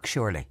stock,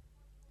 surely.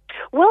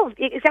 Well,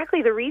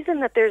 exactly. The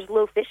reason that there's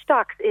low fish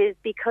stocks is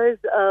because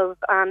of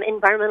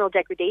environmental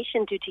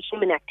degradation due to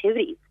human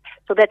activities.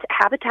 So that's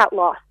habitat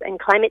loss and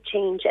climate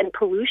change and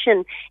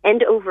pollution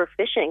and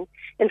overfishing.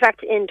 In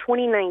fact, in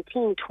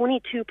 2019,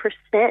 22%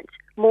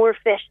 more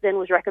fish than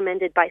was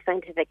recommended by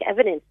scientific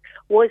evidence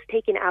was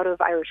taken out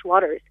of Irish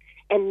waters.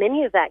 And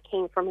many of that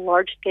came from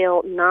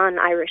large-scale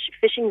non-Irish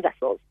fishing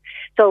vessels.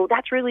 So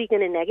that's really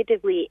going to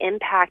negatively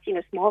impact,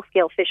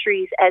 small-scale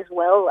fisheries as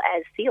well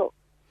as seals.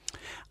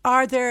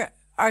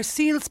 Are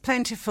seals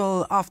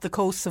plentiful off the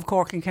coasts of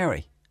Cork and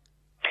Kerry?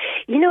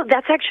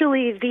 That's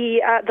actually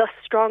the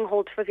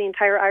stronghold for the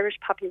entire Irish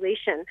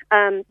population,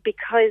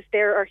 because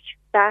there are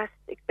vast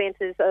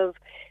expanses of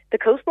the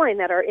coastline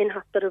that are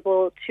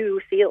inhospitable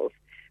to seals.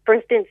 For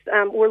instance,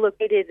 we're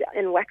located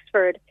in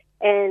Wexford,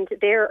 and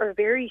there are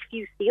very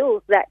few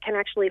seals that can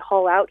actually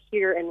haul out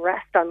here and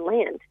rest on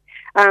land.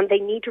 They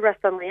need to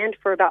rest on land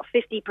for about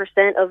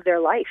 50% of their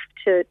life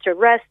to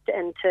rest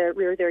and to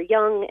rear their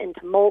young and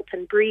to molt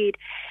and breed.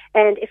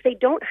 And if they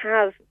don't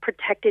have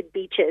protected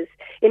beaches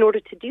in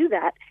order to do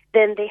that,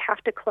 then they have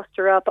to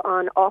cluster up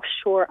on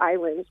offshore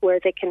islands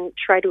where they can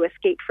try to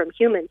escape from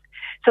humans.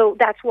 So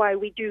that's why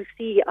we do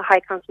see a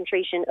high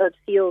concentration of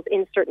seals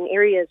in certain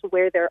areas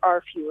where there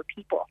are fewer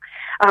people.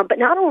 But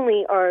not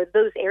only are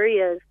those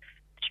areas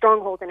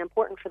strongholds and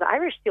important for the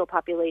Irish seal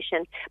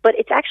population, but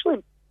it's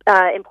actually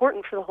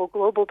important for the whole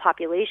global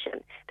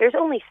population. There's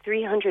only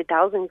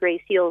 300,000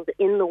 grey seals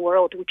in the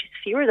world, which is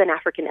fewer than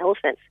African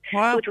elephants.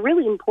 Wow. So it's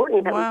really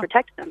important that we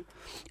protect them.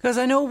 Because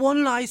I know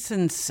one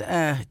licence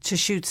to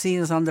shoot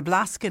seals on the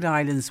Blasket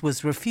Islands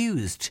was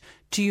refused.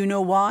 Do you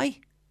know why?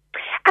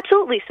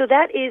 Absolutely. So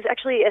that is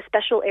actually a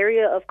special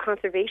area of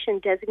conservation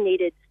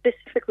designated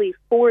specifically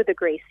for the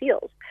grey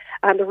seals.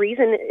 The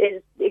reason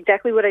is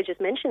exactly what I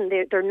just mentioned.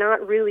 They're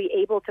not really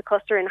able to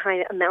cluster in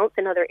high amounts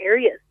in other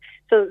areas.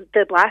 So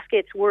the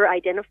Blaskets were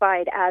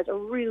identified as a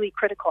really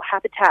critical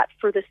habitat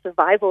for the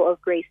survival of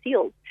grey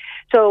seals.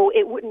 So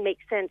it wouldn't make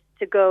sense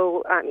to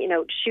go,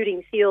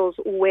 shooting seals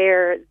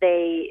where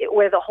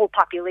the whole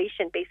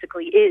population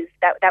basically is.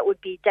 That would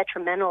be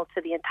detrimental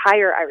to the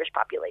entire Irish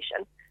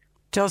population.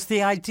 Does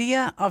the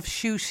idea of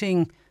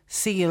shooting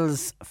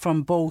seals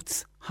from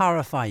boats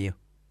horrify you?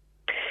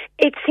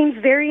 It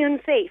seems very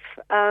unsafe.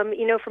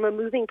 From a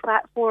moving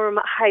platform,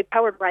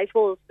 high-powered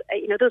rifles,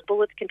 those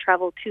bullets can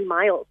travel 2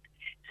 miles.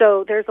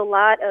 So there's a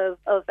lot of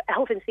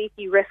health and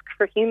safety risk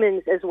for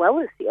humans as well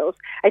as seals.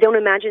 I don't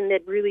imagine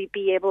they'd really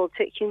be able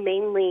to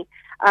humanely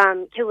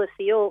kill a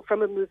seal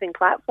from a moving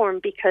platform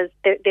because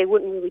they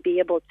wouldn't really be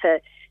able to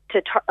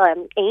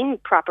aim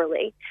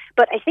properly.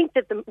 But I think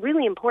that the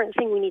really important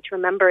thing we need to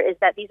remember is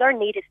that these are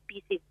native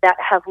species that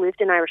have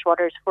lived in Irish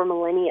waters for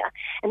millennia,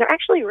 and they're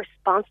actually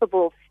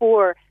responsible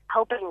for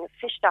helping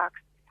fish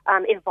stocks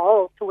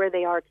evolve to where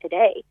they are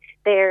today.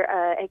 They're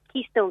a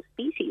keystone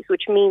species,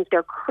 which means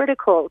they're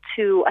critical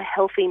to a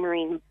healthy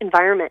marine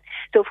environment.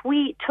 So if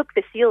we took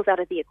the seals out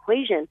of the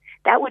equation,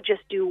 that would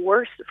just do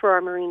worse for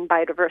our marine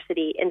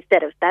biodiversity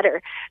instead of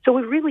better. So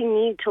we really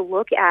need to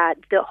look at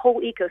the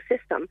whole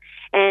ecosystem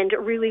and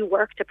really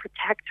work to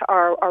protect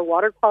our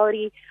water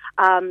quality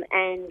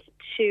and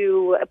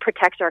to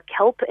protect our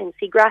kelp and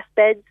seagrass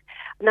beds.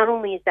 Not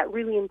only is that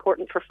really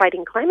important for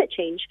fighting climate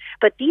change,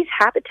 but these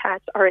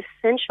habitats are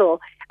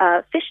essential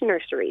fish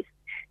nurseries.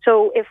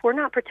 So if we're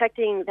not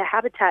protecting the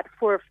habitat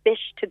for fish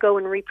to go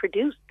and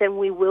reproduce, then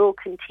we will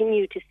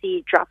continue to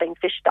see dropping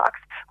fish stocks,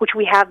 which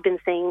we have been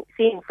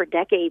seeing for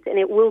decades, and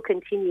it will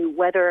continue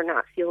whether or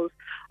not seals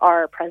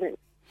are present.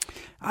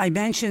 I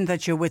mentioned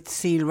that you're with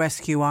Seal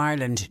Rescue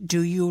Ireland.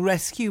 Do you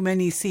rescue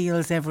many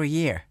seals every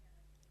year?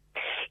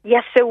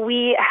 Yes, so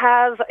we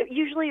have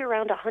usually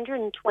around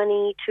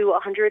 120 to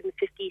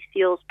 150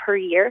 seals per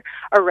year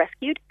are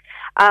rescued.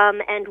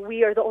 And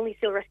we are the only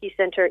seal rescue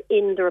centre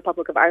in the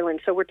Republic of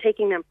Ireland, so we're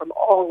taking them from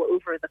all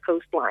over the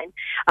coastline.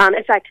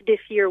 In fact, this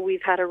year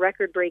we've had a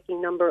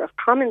record-breaking number of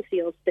common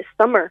seals this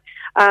summer,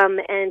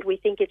 and we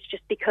think it's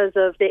just because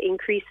of the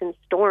increase in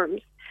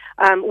storms.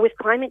 With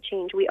climate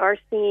change, we are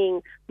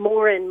seeing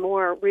more and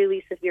more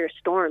really severe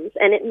storms,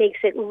 and it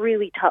makes it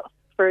really tough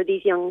for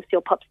these young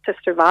seal pups to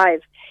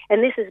survive.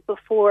 And this is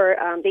before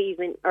they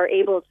even are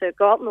able to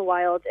go out in the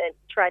wild and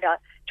try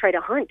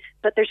to hunt.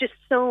 But there's just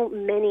so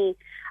many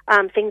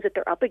things that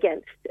they're up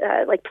against,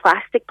 like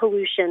plastic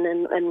pollution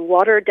and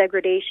water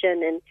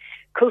degradation and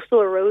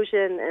coastal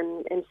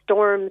erosion and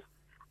storms.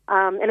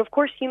 And of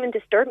course, human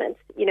disturbance.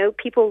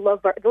 People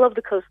love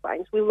the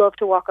coastlines. We love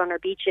to walk on our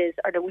beaches.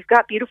 We've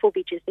got beautiful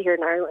beaches here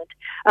in Ireland.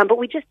 But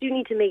we just do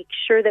need to make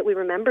sure that we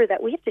remember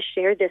that we have to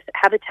share this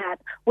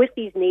habitat with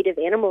these native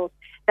animals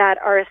that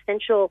are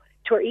essential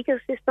to our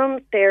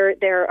ecosystems.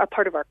 They're a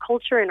part of our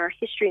culture and our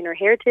history and our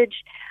heritage.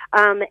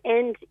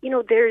 And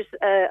there's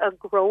a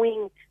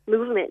growing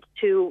movement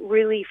to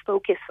really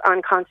focus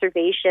on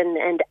conservation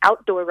and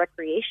outdoor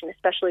recreation,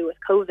 especially with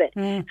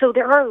COVID. So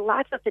there are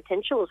lots of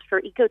potentials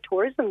for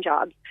ecotourism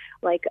jobs,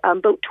 like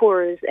boat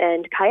tours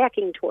and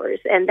kayaking tours,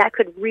 and that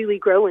could really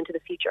grow into the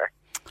future.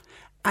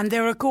 And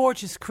they're a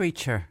gorgeous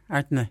creature,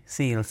 aren't they,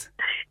 seals?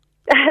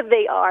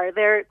 They are.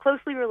 They're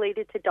closely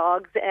related to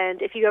dogs,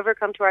 and if you ever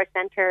come to our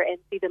centre and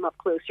see them up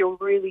close, you'll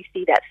really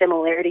see that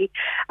similarity.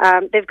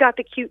 They've got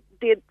the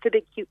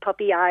big cute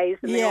puppy eyes,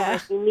 and they all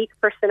have unique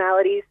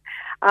personalities.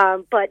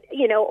 But,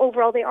 you know,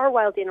 overall, they are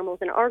wild animals,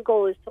 and our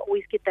goal is to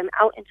always get them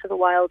out into the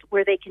wild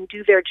where they can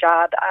do their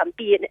job,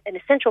 be an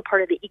essential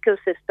part of the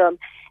ecosystem,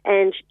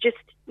 and just,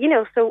 you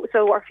know,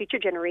 so our future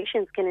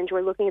generations can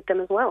enjoy looking at them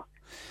as well.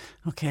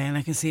 Okay, and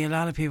I can see a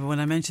lot of people,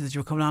 when I mentioned that you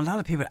were coming on, a lot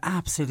of people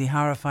absolutely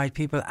horrified,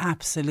 people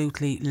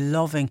absolutely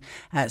loving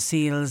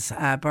seals.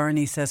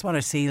 Bernie says, what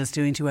are seals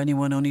doing to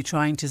anyone only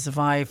trying to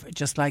survive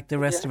just like the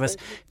rest of us?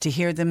 To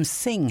hear them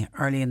sing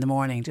early in the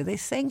morning. Do they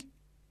sing?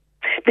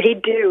 They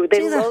do.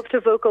 They love to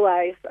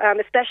vocalize,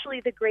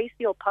 especially the grey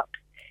seal pups.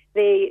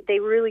 They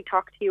really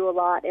talk to you a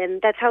lot,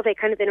 and that's how they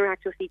kind of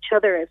interact with each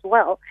other as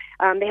well.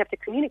 They have to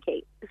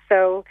communicate.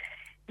 So,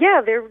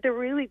 yeah, they're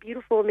really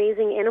beautiful,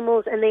 amazing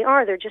animals, and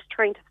they're just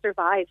trying to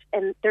survive,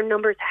 and their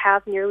numbers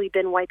have nearly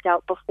been wiped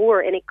out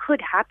before, and it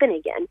could happen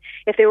again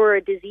if there were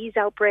a disease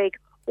outbreak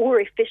or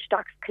if fish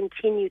stocks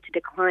continue to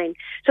decline.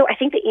 So I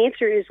think the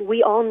answer is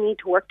we all need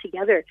to work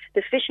together,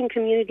 the fishing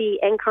community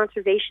and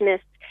conservationists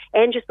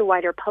and just the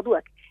wider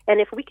public. And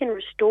if we can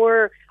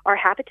restore our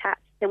habitats,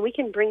 then we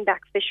can bring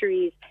back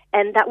fisheries,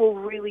 and that will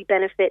really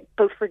benefit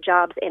both for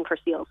jobs and for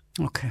seals.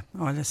 Okay.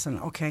 Oh, listen.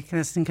 Okay,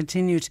 listen,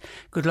 continued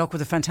good luck with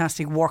the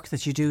fantastic work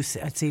that you do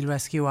at Seal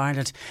Rescue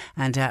Ireland.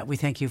 And we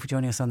thank you for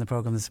joining us on the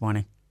programme this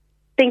morning.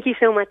 Thank you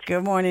so much.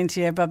 Good morning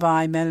to you.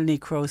 Bye-bye. Melanie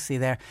Crosey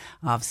there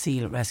of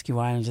Seal Rescue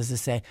Ireland. As I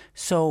say,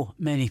 so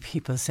many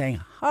people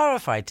saying,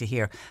 horrified to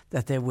hear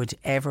that there would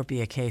ever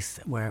be a case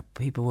where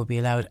people would be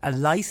allowed a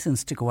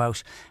licence to go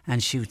out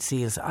and shoot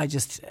seals. I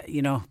just,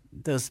 you know,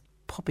 those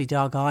puppy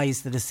dog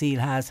eyes that a seal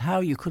has,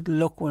 how you could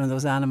look one of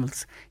those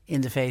animals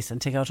in the face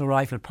and take out a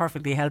rifle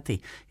perfectly healthy,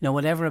 you know,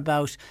 whatever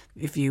about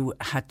if you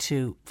had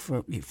to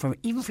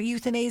even for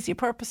euthanasia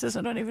purposes.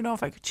 I don't even know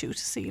if I could shoot a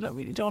seal, I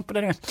really don't, but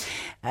anyway,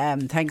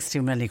 thanks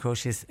to Melanie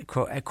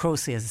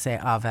Crosey, as I say,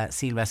 of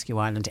Seal Rescue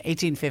Ireland.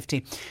 1850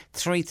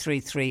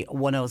 333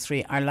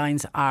 103. Our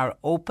lines are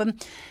open.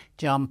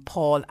 John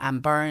Paul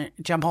and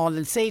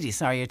Sadie,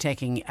 sorry, you're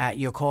taking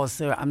your calls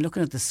there. I'm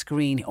looking at the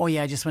screen. Oh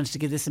yeah, I just wanted to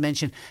give this a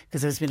mention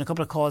because there's been a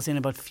couple of calls in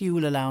about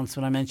fuel allowance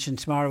when I mentioned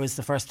tomorrow is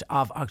the 1st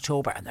of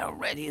October, and there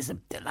already is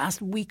the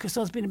last week or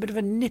so has been a bit of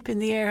a nip in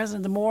the air, hasn't it?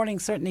 In the morning,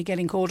 certainly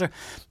getting colder.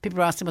 People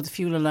are asking about the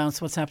fuel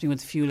allowance, what's happening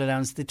with the fuel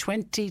allowance. The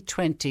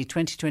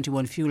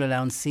 2020-2021 fuel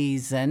allowance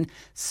season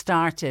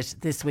started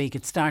this week.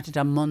 It started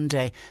on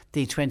Monday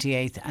the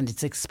 28th, and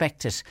it's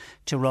expected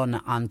to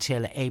run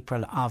until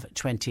April of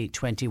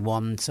 2021.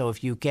 So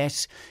if you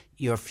get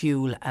your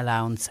fuel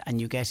allowance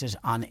and you get it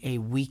on a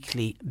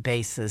weekly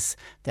basis,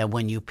 then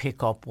when you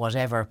pick up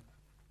whatever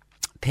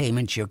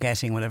payment you're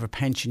getting, whatever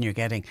pension you're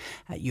getting,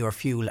 your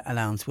fuel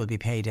allowance will be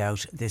paid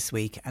out this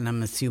week. And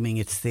I'm assuming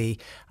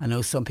I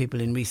know some people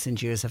in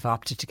recent years have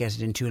opted to get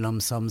it in two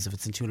lump sums. If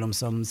it's in two lump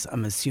sums,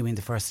 I'm assuming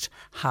the first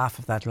half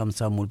of that lump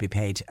sum will be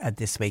paid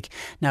this week.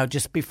 Now,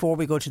 just before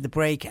we go to the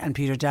break, and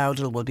Peter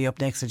Dowdall will be up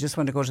next, I just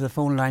want to go to the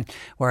phone line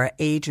where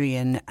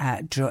Adrian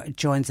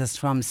joins us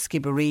from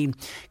Skibbereen.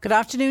 Good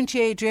afternoon to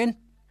you, Adrian.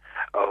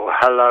 Oh,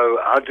 hello.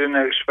 I didn't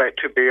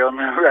expect to be on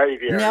the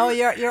radio. No,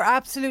 you're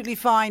absolutely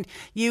fine.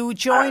 You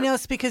join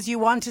us because you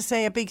want to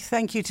say a big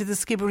thank you to the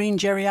Skibbereen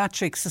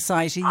Geriatric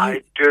Society.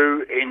 I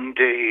do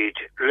indeed.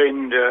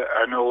 Linda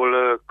and all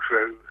her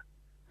crew.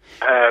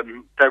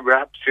 They were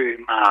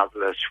absolutely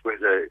marvellous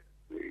with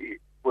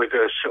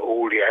us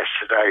all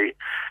yesterday.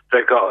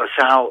 They got us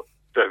out.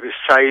 They were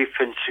safe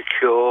and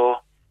secure.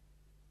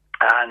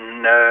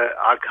 And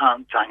I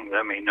can't thank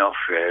them enough,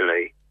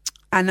 really.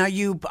 And are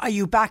you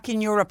back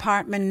in your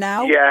apartment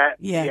now?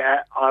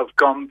 Yeah. I've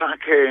gone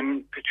back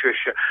in,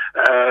 Patricia.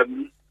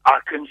 I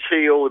can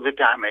see all the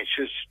damage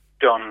is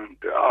done.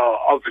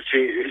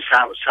 Obviously, it's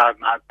outside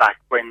my back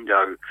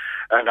window,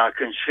 and I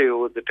can see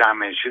all the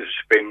damage that's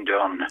been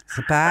done. Is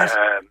it bad?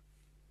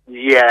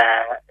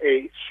 Yeah,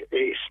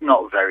 it's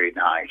not very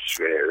nice,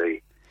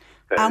 really.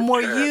 But, and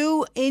were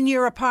you in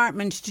your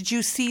apartment? Did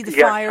you see the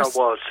fires?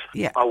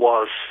 Yes, I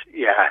was.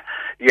 Yeah.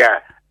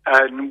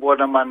 And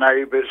one of my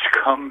neighbours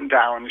come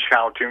down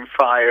shouting,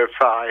 fire,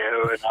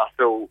 fire. And I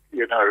thought,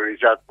 you know, he's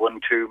had one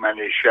too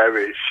many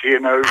sherries, you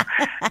know.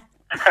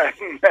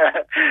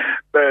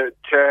 But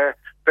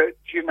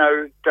you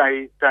know,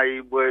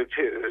 they were,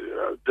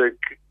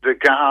 the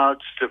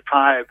guards, the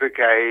fire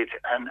brigade,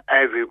 and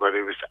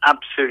everybody was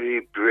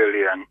absolutely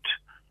brilliant.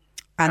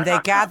 And they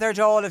gathered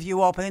all of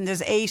you up. And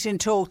there's 8 in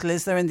total,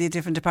 is there, in the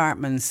different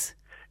apartments?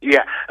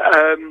 Yeah.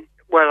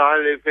 Well, I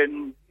live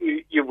in,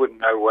 you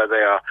wouldn't know where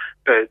they are,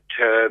 but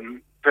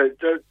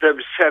there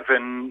were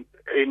 7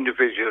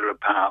 individual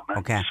apartments.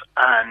 Okay.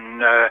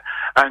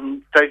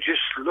 And they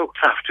just looked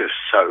after us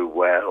so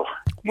well.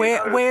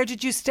 Where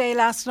did you stay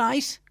last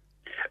night?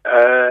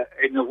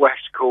 In the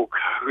West Cork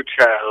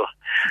Hotel.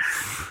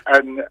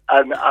 And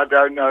I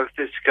don't know if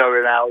this is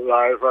going out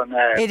live on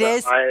air. It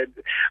is. I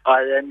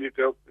ended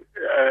up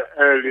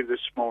early this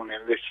morning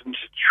listened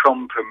to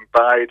Trump and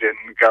Biden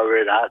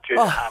going at it,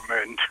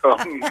 hammer and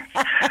tongues,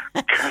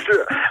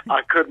 because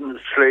I couldn't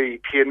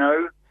sleep, you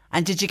know.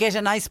 And did you get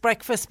a nice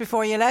breakfast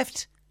before you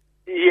left?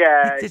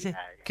 Yeah.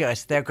 Good,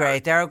 they're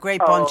great. They're a great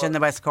bunch in the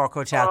West Cork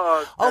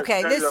Hotel.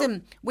 Okay,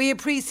 listen, we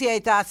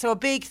appreciate that. So a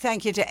big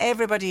thank you to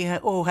everybody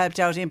who helped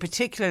out, in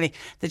particularly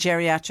the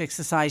Geriatric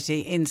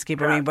Society in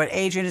Skibbereen. Yeah. But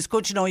Adrian, it's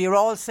good to know you're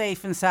all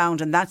safe and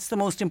sound, and that's the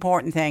most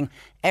important thing.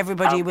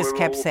 Everybody was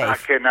kept safe.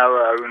 Back in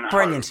our own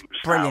brilliant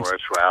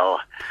as well.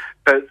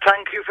 But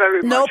thank you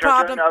very much. No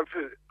problem.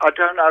 I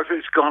don't know if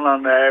it's gone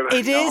on there.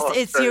 It is.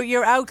 It's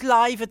you're out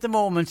live at the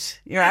moment.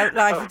 You're out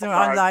live at the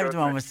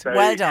moment.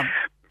 Well done.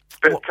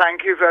 But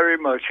thank you very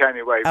much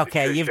anyway.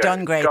 Okay, Patricia. you've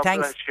done great. God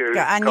Thanks. Bless you.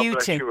 And God you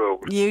bless too.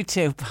 You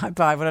too.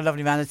 Bye-bye. What a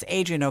lovely man. It's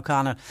Adrian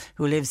O'Connell,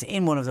 who lives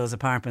in one of those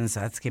apartments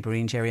at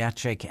Skibbereen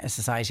Geriatric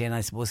Society, and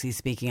I suppose he's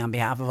speaking on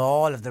behalf of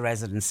all of the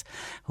residents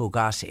who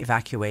got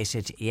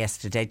evacuated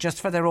yesterday,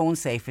 just for their own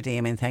safety.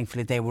 I mean,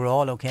 thankfully they were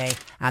all okay,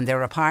 and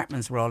their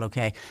apartments were all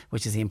okay,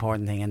 which is the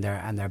important thing, and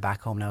they're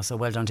back home now. So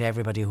well done to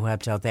everybody who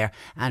helped out there,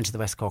 and to the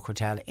West Cork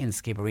Hotel in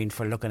Skibbereen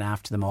for looking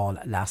after them all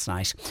last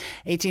night.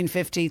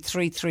 1850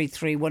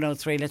 333 103.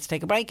 Let's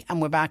take a break.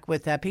 And we're back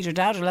with Peter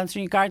Dowdall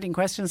answering your gardening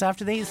questions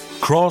after these.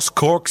 Cross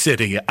Cork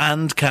City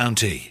and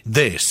County.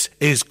 This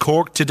is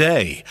Cork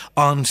Today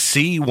on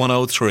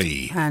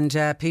C103.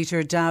 And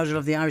Peter Dowdall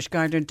of the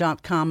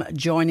IrishGardener.com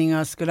joining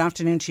us. Good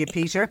afternoon to you,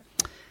 Peter.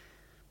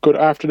 Good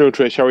afternoon,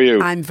 Trish. How are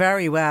you? I'm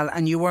very well,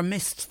 and you were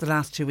missed the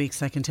last 2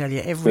 weeks, I can tell you.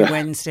 Every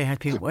Wednesday I had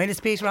people, when is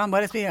Peter on?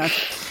 When is Peter on?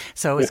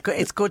 So it's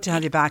good to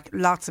have you back.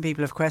 Lots of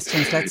people have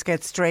questions. Let's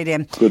get straight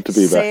in. Good to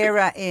be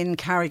Sarah in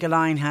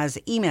Carrigaline has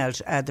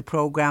emailed the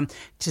programme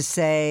to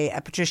say,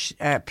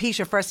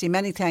 Peter, firstly,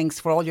 many thanks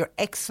for all your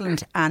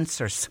excellent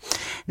answers.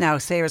 Now,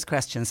 Sarah's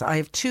questions. I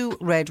have 2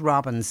 red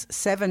robins,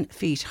 7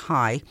 feet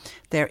high.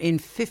 They're in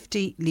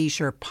 50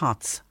 litre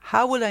pots.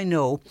 How will I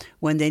know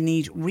when they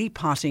need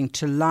repotting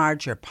to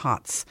larger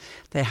pots?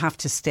 They have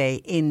to stay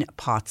in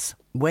pots.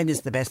 When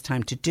is the best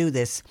time to do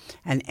this?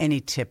 And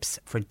any tips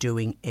for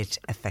doing it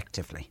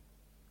effectively?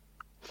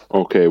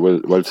 Okay,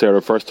 well,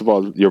 Sarah, first of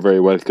all, you're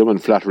very welcome,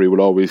 and flattery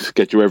will always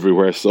get you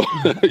everywhere. So,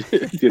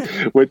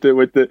 when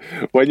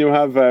you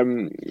have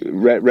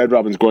red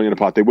robins growing in a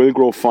pot, they will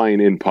grow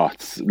fine in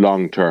pots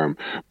long term,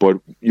 but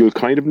you'll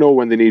kind of know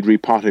when they need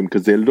repotting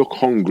because they look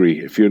hungry.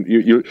 If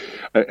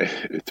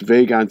it's a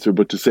vague answer,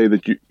 but to say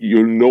that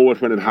you'll know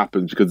it when it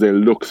happens because they'll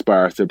look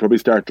sparse. They'll probably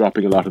start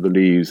dropping a lot of the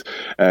leaves.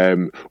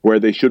 Where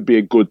they should be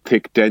a good,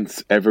 thick,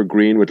 dense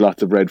evergreen with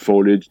lots of red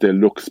foliage, they'll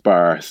look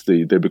sparse.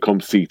 They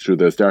become see-through.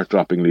 They'll start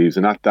dropping leaves,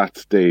 and at that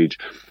stage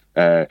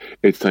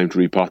it's time to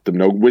repot them.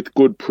 Now, with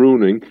good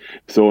pruning,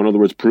 so in other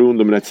words, prune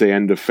them, let's say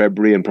end of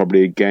February, and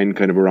probably again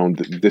kind of around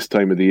this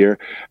time of the year,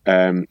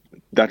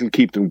 that'll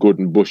keep them good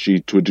and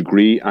bushy to a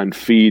degree, and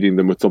feeding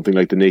them with something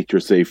like the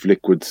Nature Safe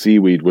liquid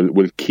seaweed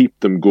will keep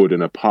them good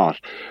in a pot.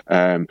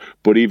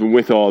 But even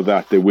with all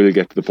that, they will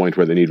get to the point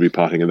where they need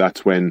repotting, and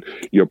that's when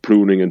your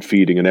pruning and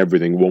feeding and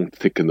everything won't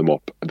thicken them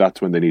up.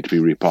 That's when they need to be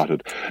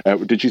repotted.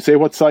 Did she say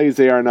what size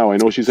they are now? I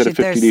know she said a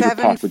 50 litre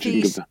pot, but she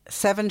didn't give that.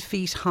 7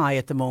 feet high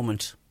at the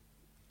moment.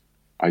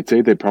 I'd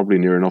say they're probably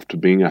near enough to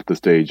being at the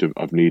stage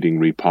of needing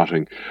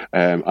repotting.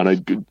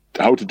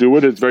 How to do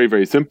it is very,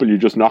 very simple. You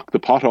just knock the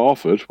pot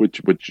off it,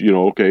 which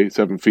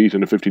 7 feet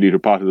in a 50 litre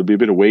pot, there'll be a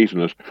bit of weight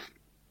in it.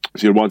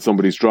 So you'll want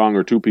somebody strong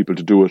or 2 people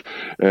to do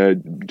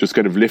it. Just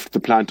kind of lift the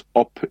plant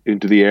up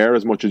into the air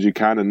as much as you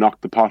can and knock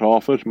the pot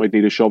off it. Might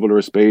need a shovel or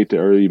a spade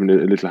or even a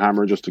little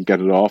hammer just to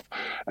get it off,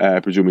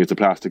 presuming it's a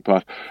plastic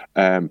pot.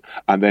 And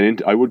then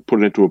I would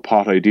put it into a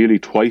pot, ideally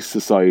twice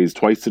the size,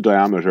 twice the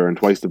diameter and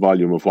twice the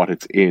volume of what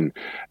it's in.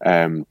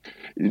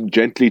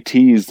 Gently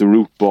tease the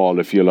root ball,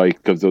 if you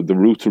like, because the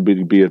roots will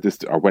be at this,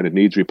 or when it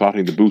needs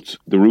repotting,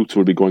 the roots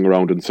will be going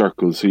around in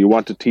circles. So you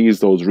want to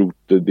tease those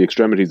the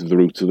extremities of the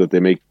roots so that they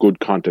make good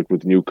contact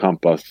with the new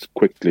compost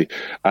quickly.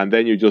 And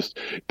then you just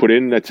put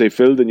in, let's say,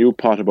 fill the new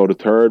pot about a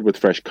third with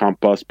fresh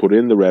compost, put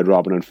in the red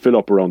robin and fill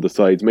up around the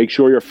sides. Make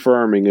sure you're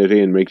firming it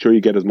in. Make sure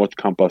you get as much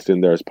compost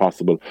in there as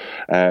possible.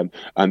 And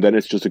then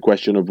it's just a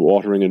question of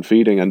watering and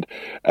feeding. And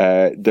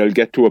they'll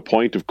get to a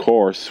point, of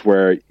course,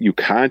 where you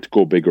can't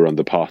go bigger on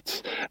the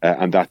pots.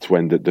 And that's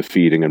when the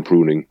feeding and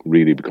pruning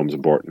really becomes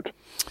important.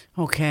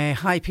 Okay.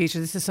 Hi, Peter.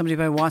 This is somebody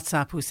by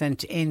WhatsApp who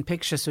sent in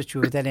pictures which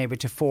we were then able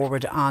to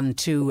forward on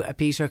to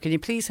Peter. Can you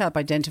please help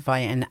identify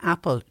an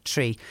apple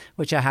tree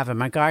which I have in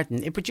my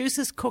garden? It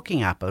produces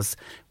cooking apples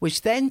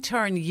which then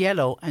turn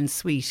yellow and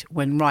sweet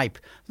when ripe.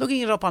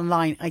 Looking it up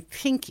online, I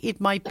think it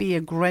might be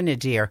a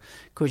grenadier.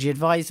 Could you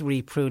advise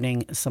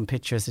repruning? Some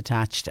pictures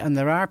attached. And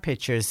there are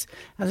pictures,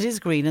 and it is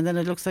green, and then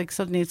it looks like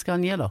suddenly it's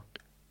gone yellow.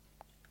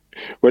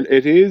 Well,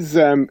 it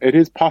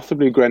is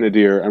possibly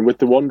Grenadier, and with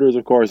the wonders,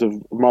 of course, of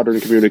modern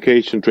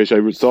communication, Trish,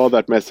 I saw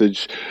that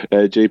message.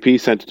 JP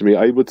sent it to me,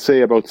 I would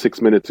say, about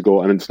 6 minutes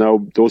ago, and it's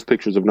now, those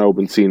pictures have now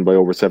been seen by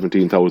over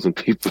 17,000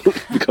 people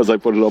because I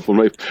put it up on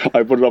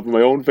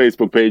my own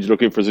Facebook page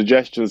looking for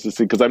suggestions to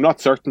see, because I'm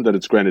not certain that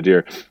it's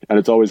Grenadier, and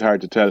it's always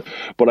hard to tell.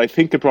 But I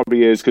think it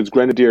probably is, because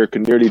Grenadier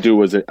can nearly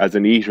do as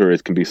an eater.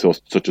 It can be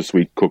such a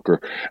sweet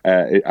cooker,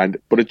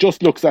 but it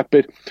just looks that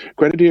bit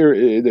Grenadier.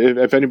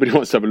 If anybody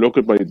wants to have a look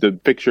at the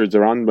pictures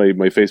are on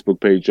my Facebook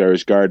page,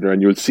 Irish Gardener,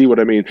 and you'll see what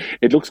I mean.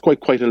 It looks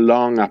quite a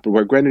long apple,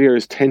 where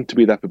Grenadiers tend to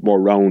be that bit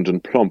more round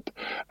and plump.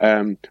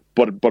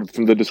 But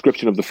from the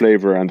description of the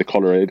flavour and the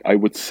colour, I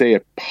would say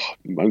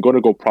I'm going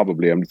to go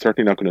probably. I'm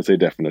certainly not going to say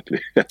definitely.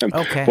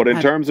 Okay. But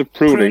in terms of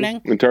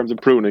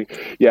pruning,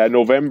 yeah,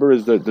 November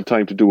is the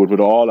time to do it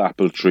with all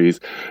apple trees.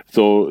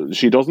 So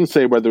she doesn't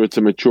say whether it's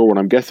a mature one.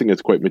 I'm guessing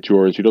it's quite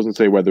mature, and she doesn't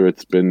say whether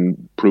it's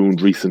been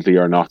pruned recently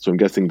or not. So I'm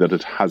guessing that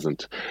it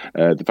hasn't.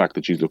 The fact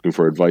that she's looking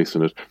for advice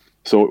on it.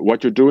 So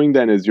what you're doing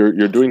then is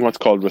you're doing what's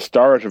called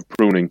restorative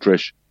pruning,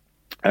 Trish.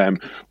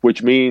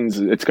 Which means,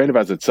 it's kind of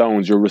as it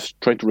sounds, you're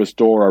trying to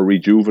restore or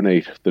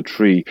rejuvenate the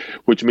tree,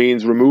 which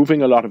means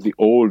removing a lot of the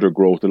older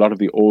growth, a lot of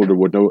the older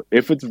wood. Now,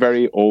 if it's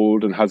very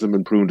old and hasn't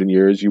been pruned in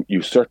years,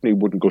 you certainly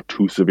wouldn't go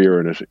too severe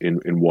in it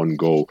in one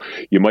go.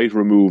 You might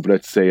remove,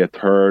 let's say, a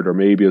third or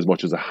maybe as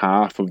much as a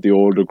half of the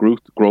older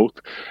growth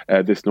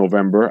this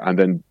November, and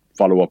then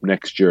follow up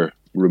next year,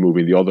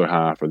 removing the other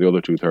half or the other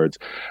 2/3.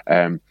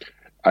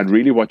 And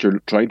really what you're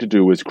trying to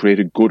do is create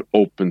a good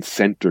open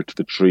centre to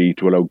the tree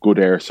to allow good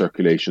air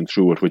circulation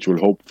through it, which will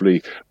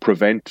hopefully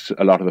prevent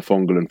a lot of the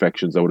fungal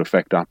infections that would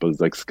affect apples,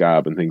 like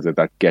scab and things like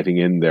that, getting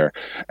in there.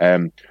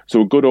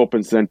 So a good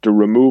open centre,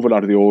 remove a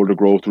lot of the older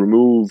growth,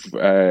 remove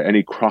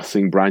any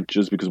crossing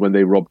branches, because when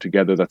they rub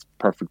together, that's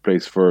a perfect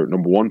place for,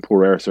 number one,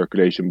 poor air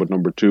circulation, but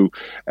number two,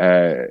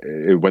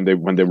 when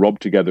they rub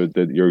together,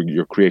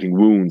 you're creating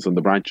wounds on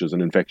the branches,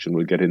 and infection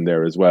will get in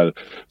there as well.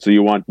 So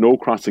you want no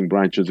crossing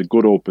branches, a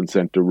good open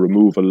centre, to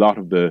remove a lot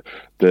of the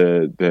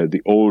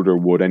older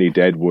wood, any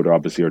dead wood,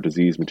 obviously, or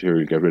diseased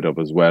material, get rid of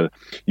as well.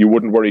 You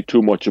wouldn't worry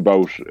too much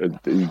about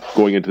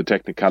going into the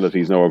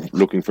technicalities now of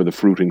looking for the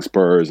fruiting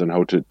spurs and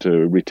how to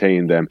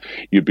retain them.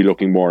 You'd be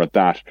looking more at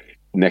that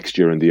next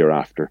year and the year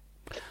after.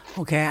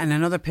 Okay, and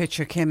another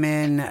picture came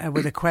in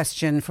with a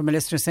question from a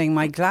listener saying,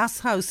 my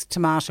glasshouse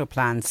tomato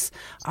plants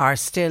are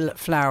still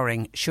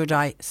flowering. Should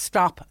I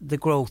stop the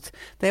growth?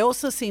 They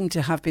also seem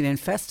to have been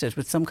infested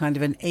with some kind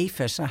of an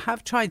aphid. I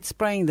have tried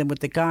spraying them with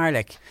the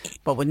garlic,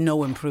 but with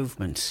no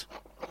improvement.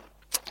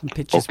 And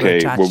pictures were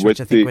attached, which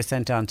I think were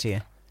sent on to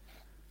you.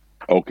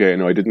 Okay,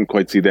 no, I didn't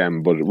quite see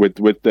them, but with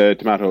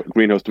the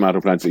greenhouse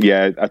tomato plants,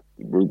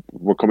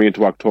 we're coming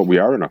into October. We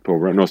are in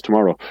October. No, it's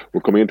tomorrow.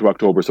 We're coming into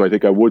October, so I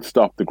think I would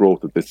stop the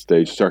growth at this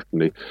stage.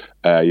 Certainly,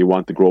 you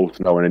want the growth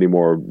now, and any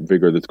more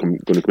vigour that's going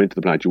to come into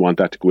the plant, you want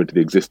that to go into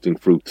the existing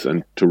fruits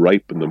and to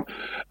ripen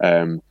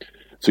them.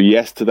 So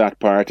yes to that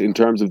part. In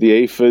terms of the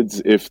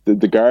aphids, if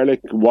the garlic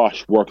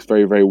wash works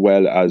very, very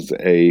well as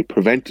a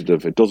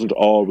preventative, it doesn't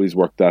always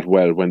work that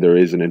well when there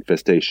is an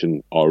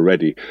infestation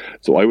already.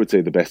 So I would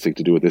say the best thing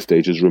to do at this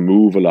stage is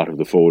remove a lot of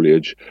the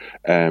foliage,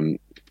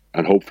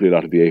 and hopefully a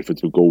lot of the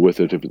aphids will go with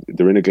it. If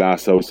they're in a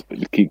glass house,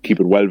 keep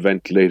it well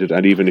ventilated,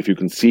 and even if you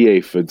can see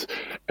aphids,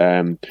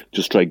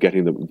 just try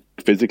getting them,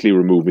 physically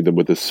removing them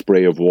with a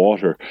spray of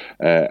water.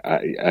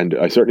 And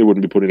I certainly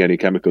wouldn't be putting any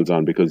chemicals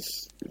on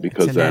because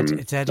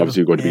obviously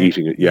you're going to be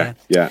eating it.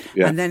 Yeah.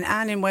 And then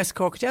Anne in West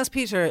Cork, could you ask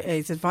Peter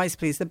his advice,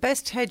 please? The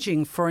best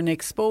hedging for an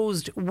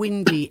exposed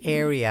windy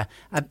area,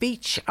 a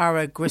beech or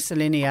a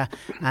Griselinia,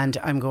 and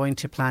I'm going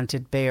to plant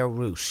it bare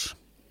root.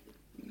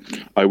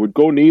 I would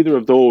go neither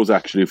of those,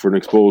 actually, for an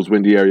exposed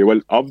windy area.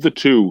 Well, of the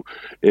two,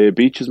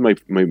 beech is my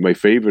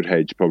favourite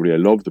hedge, probably. I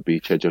love the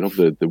beech hedge. I love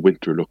the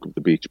winter look of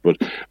the beech, but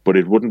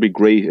it wouldn't be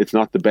great. It's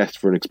not the best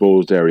for an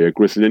exposed area.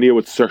 Griselinia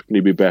would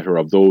certainly be better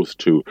of those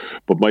two.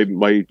 But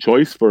my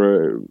choice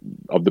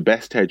of the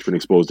best hedge for an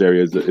exposed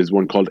area is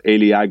one called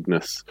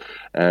Elaeagnus.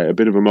 A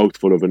bit of a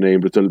mouthful of a name,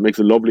 but it makes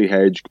a lovely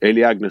hedge.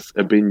 Elaeagnus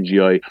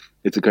abingii.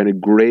 It's a kind of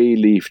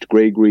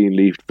grey-green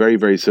leafed, very,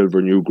 very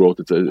silver new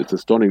growth. It's a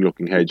stunning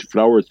looking hedge.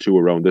 Flowers too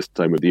around this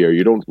time of the year.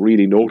 You don't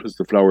really notice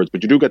the flowers,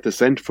 but you do get the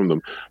scent from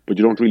them, but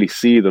you don't really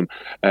see them.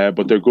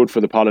 But they're good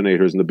for the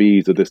pollinators and the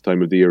bees at this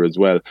time of the year as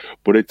well.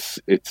 But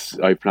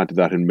I've planted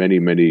that in many,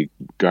 many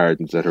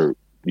gardens that are,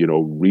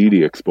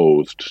 really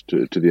exposed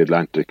to the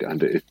Atlantic,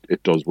 and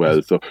it does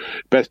well. So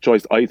best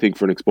choice, I think,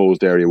 for an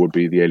exposed area would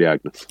be the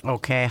Elaeagnus.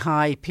 Okay,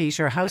 hi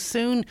Peter. How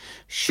soon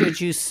should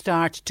you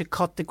start to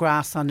cut the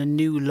grass on a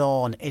new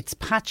lawn? It's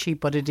patchy,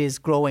 but it is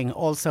growing.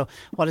 Also,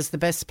 what is the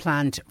best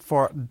plant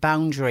for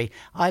boundary?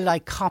 I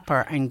like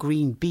copper and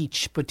green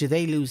beech, but do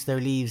they lose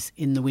their leaves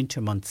in the winter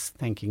months?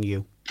 Thanking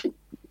you.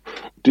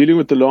 dealing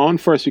with the lawn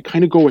first, you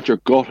kind of go with your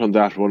gut on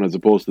that one as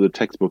opposed to the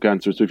textbook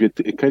answer. So if you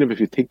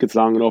think it's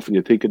long enough and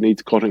you think it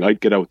needs cutting, I'd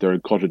get out there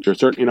and cut it. You're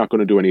certainly not going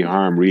to do any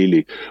harm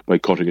really by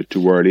cutting it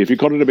too early. If you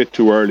cut it a bit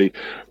too early,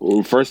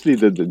 firstly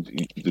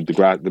the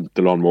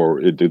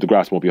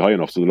grass won't be high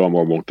enough, so the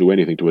lawnmower won't do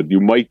anything to it. You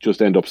might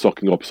just end up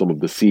sucking up some of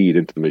the seed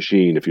into the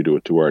machine if you do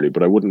it too early,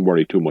 but I wouldn't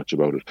worry too much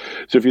about it.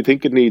 So if you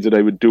think it needs it,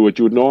 I would do it.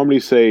 You would normally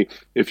say,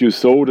 if you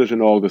sowed it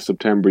in August,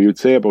 September, you'd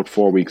say about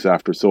 4 weeks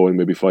after sowing,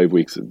 maybe 5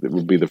 weeks, it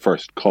would be the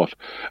first cut.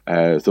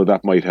 So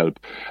that might help.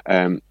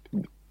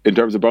 In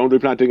terms of boundary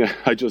planting,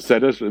 I just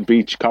said it,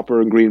 beech,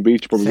 copper and green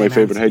beech, probably my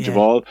favourite hedge of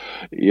all.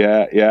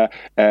 Yeah.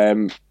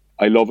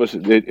 I love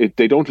it.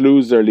 They don't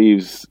lose their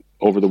leaves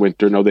over the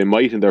winter. Now, they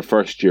might in their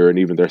first year and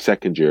even their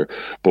second year,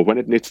 but when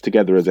it knits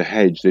together as a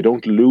hedge, they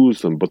don't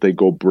lose them, but they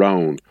go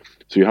brown.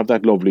 So you have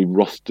that lovely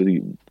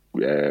rusty,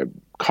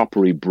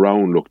 coppery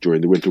brown look during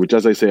the winter, which,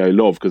 as I say, I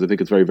love because I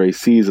think it's very, very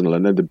seasonal.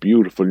 And then the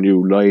beautiful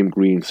new lime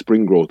green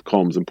spring growth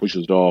comes and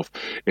pushes it off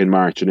in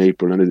March and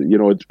April. And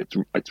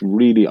it's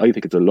really, I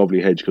think it's a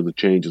lovely hedge because it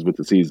changes with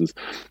the seasons.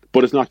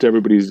 But it's not to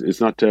everybody's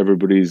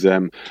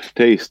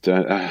taste,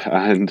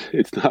 and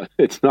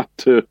it's not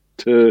to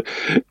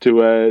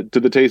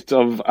the taste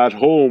of at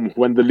home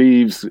when the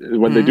leaves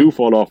they do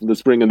fall off in the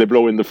spring and they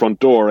blow in the front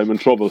door. I'm in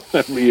trouble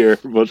every year,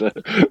 but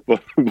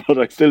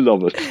I still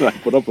love it. I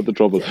put up with the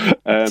trouble.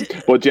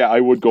 But yeah, I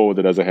would go with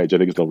it as a hedge. I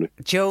think it's lovely.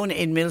 Joan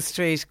in Mill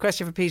Street.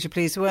 Question for Peter,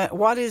 please.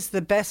 What is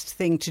the best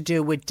thing to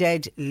do with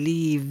dead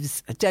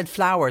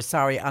flowers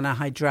on a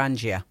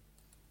hydrangea?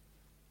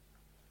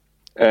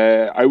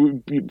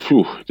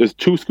 There's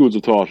two schools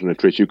of thought in it,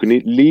 Trish. You can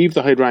leave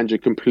the hydrangea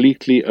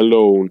completely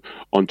alone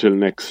until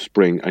next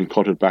spring and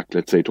cut it back,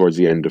 let's say, towards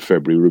the end of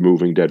February,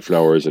 removing dead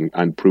flowers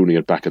and pruning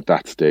it back at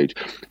that stage.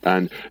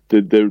 And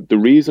the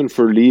reason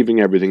for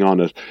leaving everything on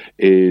it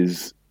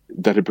is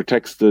that it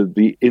protects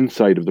the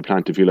inside of the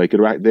plant, if you like.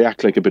 They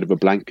act like a bit of a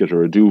blanket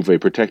or a duvet,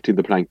 protecting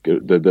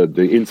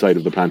the inside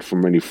of the plant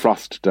from any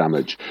frost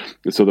damage.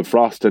 So the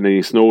frost and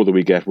any snow that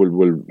we get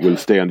will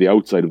stay on the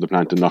outside of the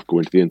plant and not go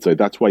into the inside.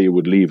 That's why you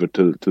would leave it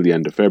till the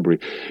end of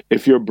February.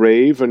 If you're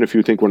brave and if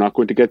you think we're not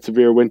going to get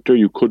severe winter,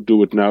 you could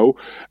do it now.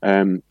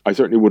 I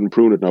certainly wouldn't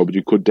prune it now, but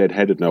you could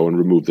deadhead it now and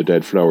remove the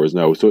dead flowers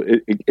now. So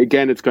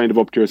again, it's kind of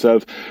up to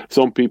yourself.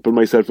 Some people,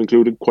 myself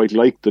included, quite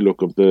like the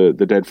look of the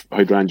dead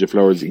hydrangea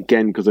flowers,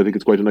 again, because I think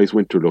it's quite a nice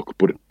winter look,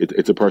 but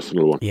it's a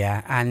personal one.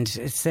 Yeah, and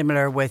it's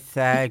similar with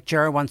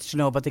Ger wants to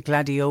know about the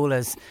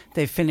gladiolas.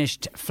 They've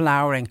finished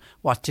flowering.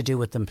 What to do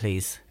with them,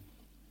 please?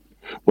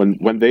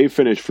 When they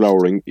finish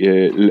flowering,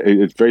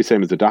 it's very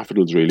same as the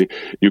daffodils, really.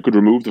 You could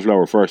remove the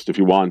flower first if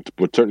you want,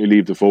 but certainly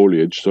leave the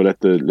foliage. So let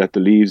the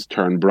leaves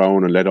turn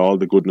brown and let all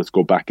the goodness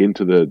go back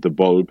into the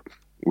bulb,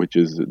 which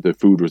is the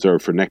food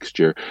reserve for next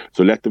year.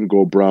 So let them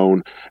go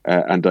brown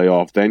and die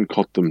off, then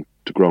cut them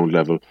to ground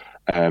level.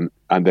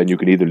 And then you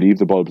can either leave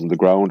the bulbs in the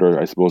ground, or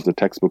I suppose the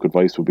textbook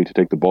advice would be to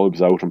take the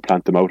bulbs out and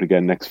plant them out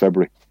again next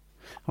February.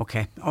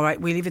 Okay, all right,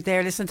 we'll leave it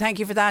there. Listen, thank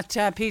you for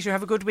that, Peter.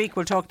 Have a good week.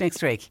 We'll talk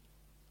next week.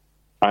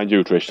 And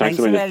you, Trish. Thanks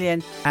a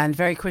million. And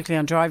very quickly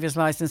on driver's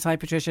licence. Hi,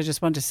 Patricia. I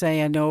just want to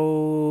say I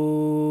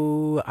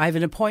know I have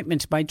an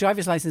appointment. My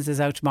driver's licence is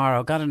out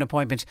tomorrow. I got an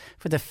appointment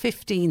for the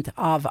 15th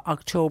of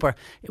October.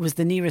 It was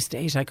the nearest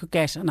date I could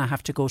get, and I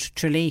have to go to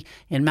Tralee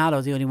in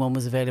Mallow. The only one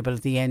was available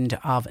at the end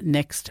of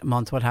next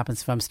month. What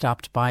happens if I'm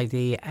stopped by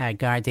the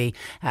Gardaí?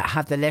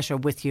 Have the letter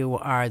with you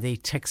or the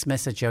text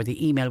message or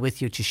the email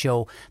with you to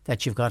show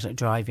that you've got a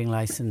driving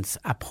licence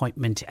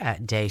appointment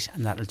date,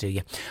 and that'll do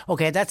you.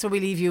 Okay, that's what we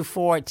leave you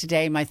for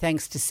today. My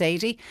thanks to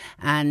Sadie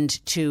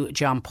and to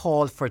John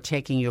Paul for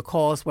taking your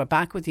calls. We're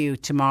back with you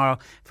tomorrow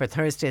for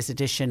Thursday's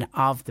edition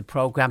of the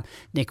programme.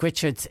 Nick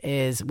Richards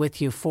is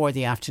with you for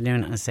the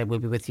afternoon, and I said we'll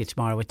be with you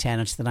tomorrow at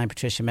 10. Until then, I'm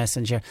Patricia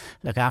Messenger.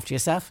 Look after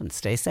yourself and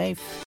stay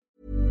safe.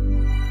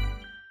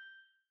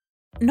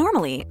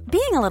 Normally,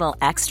 being a little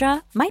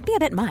extra might be a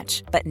bit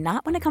much, but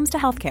not when it comes to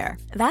healthcare.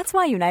 That's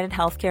why United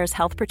Healthcare's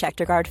Health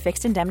Protector Guard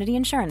fixed indemnity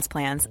insurance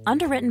plans,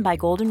 underwritten by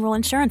Golden Rule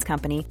Insurance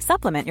Company,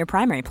 supplement your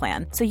primary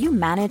plan so you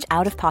manage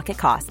out-of-pocket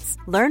costs.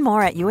 Learn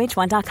more at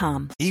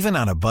UH1.com. Even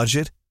on a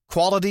budget,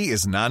 quality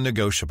is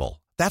non-negotiable.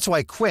 That's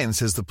why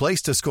Quince is the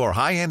place to score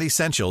high-end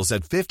essentials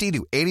at 50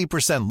 to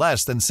 80%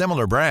 less than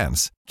similar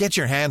brands. Get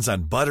your hands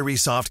on buttery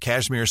soft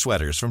cashmere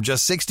sweaters from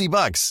just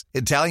 $60,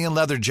 Italian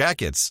leather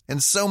jackets,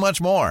 and so much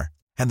more.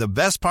 And the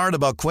best part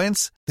about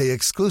Quince, they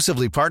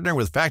exclusively partner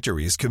with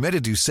factories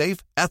committed to safe,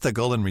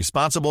 ethical, and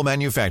responsible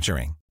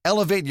manufacturing.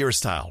 Elevate your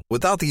style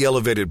without the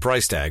elevated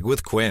price tag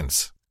with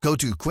Quince. Go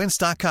to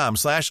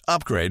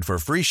quince.com/upgrade for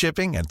free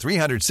shipping and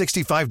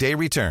 365-day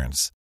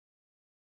returns.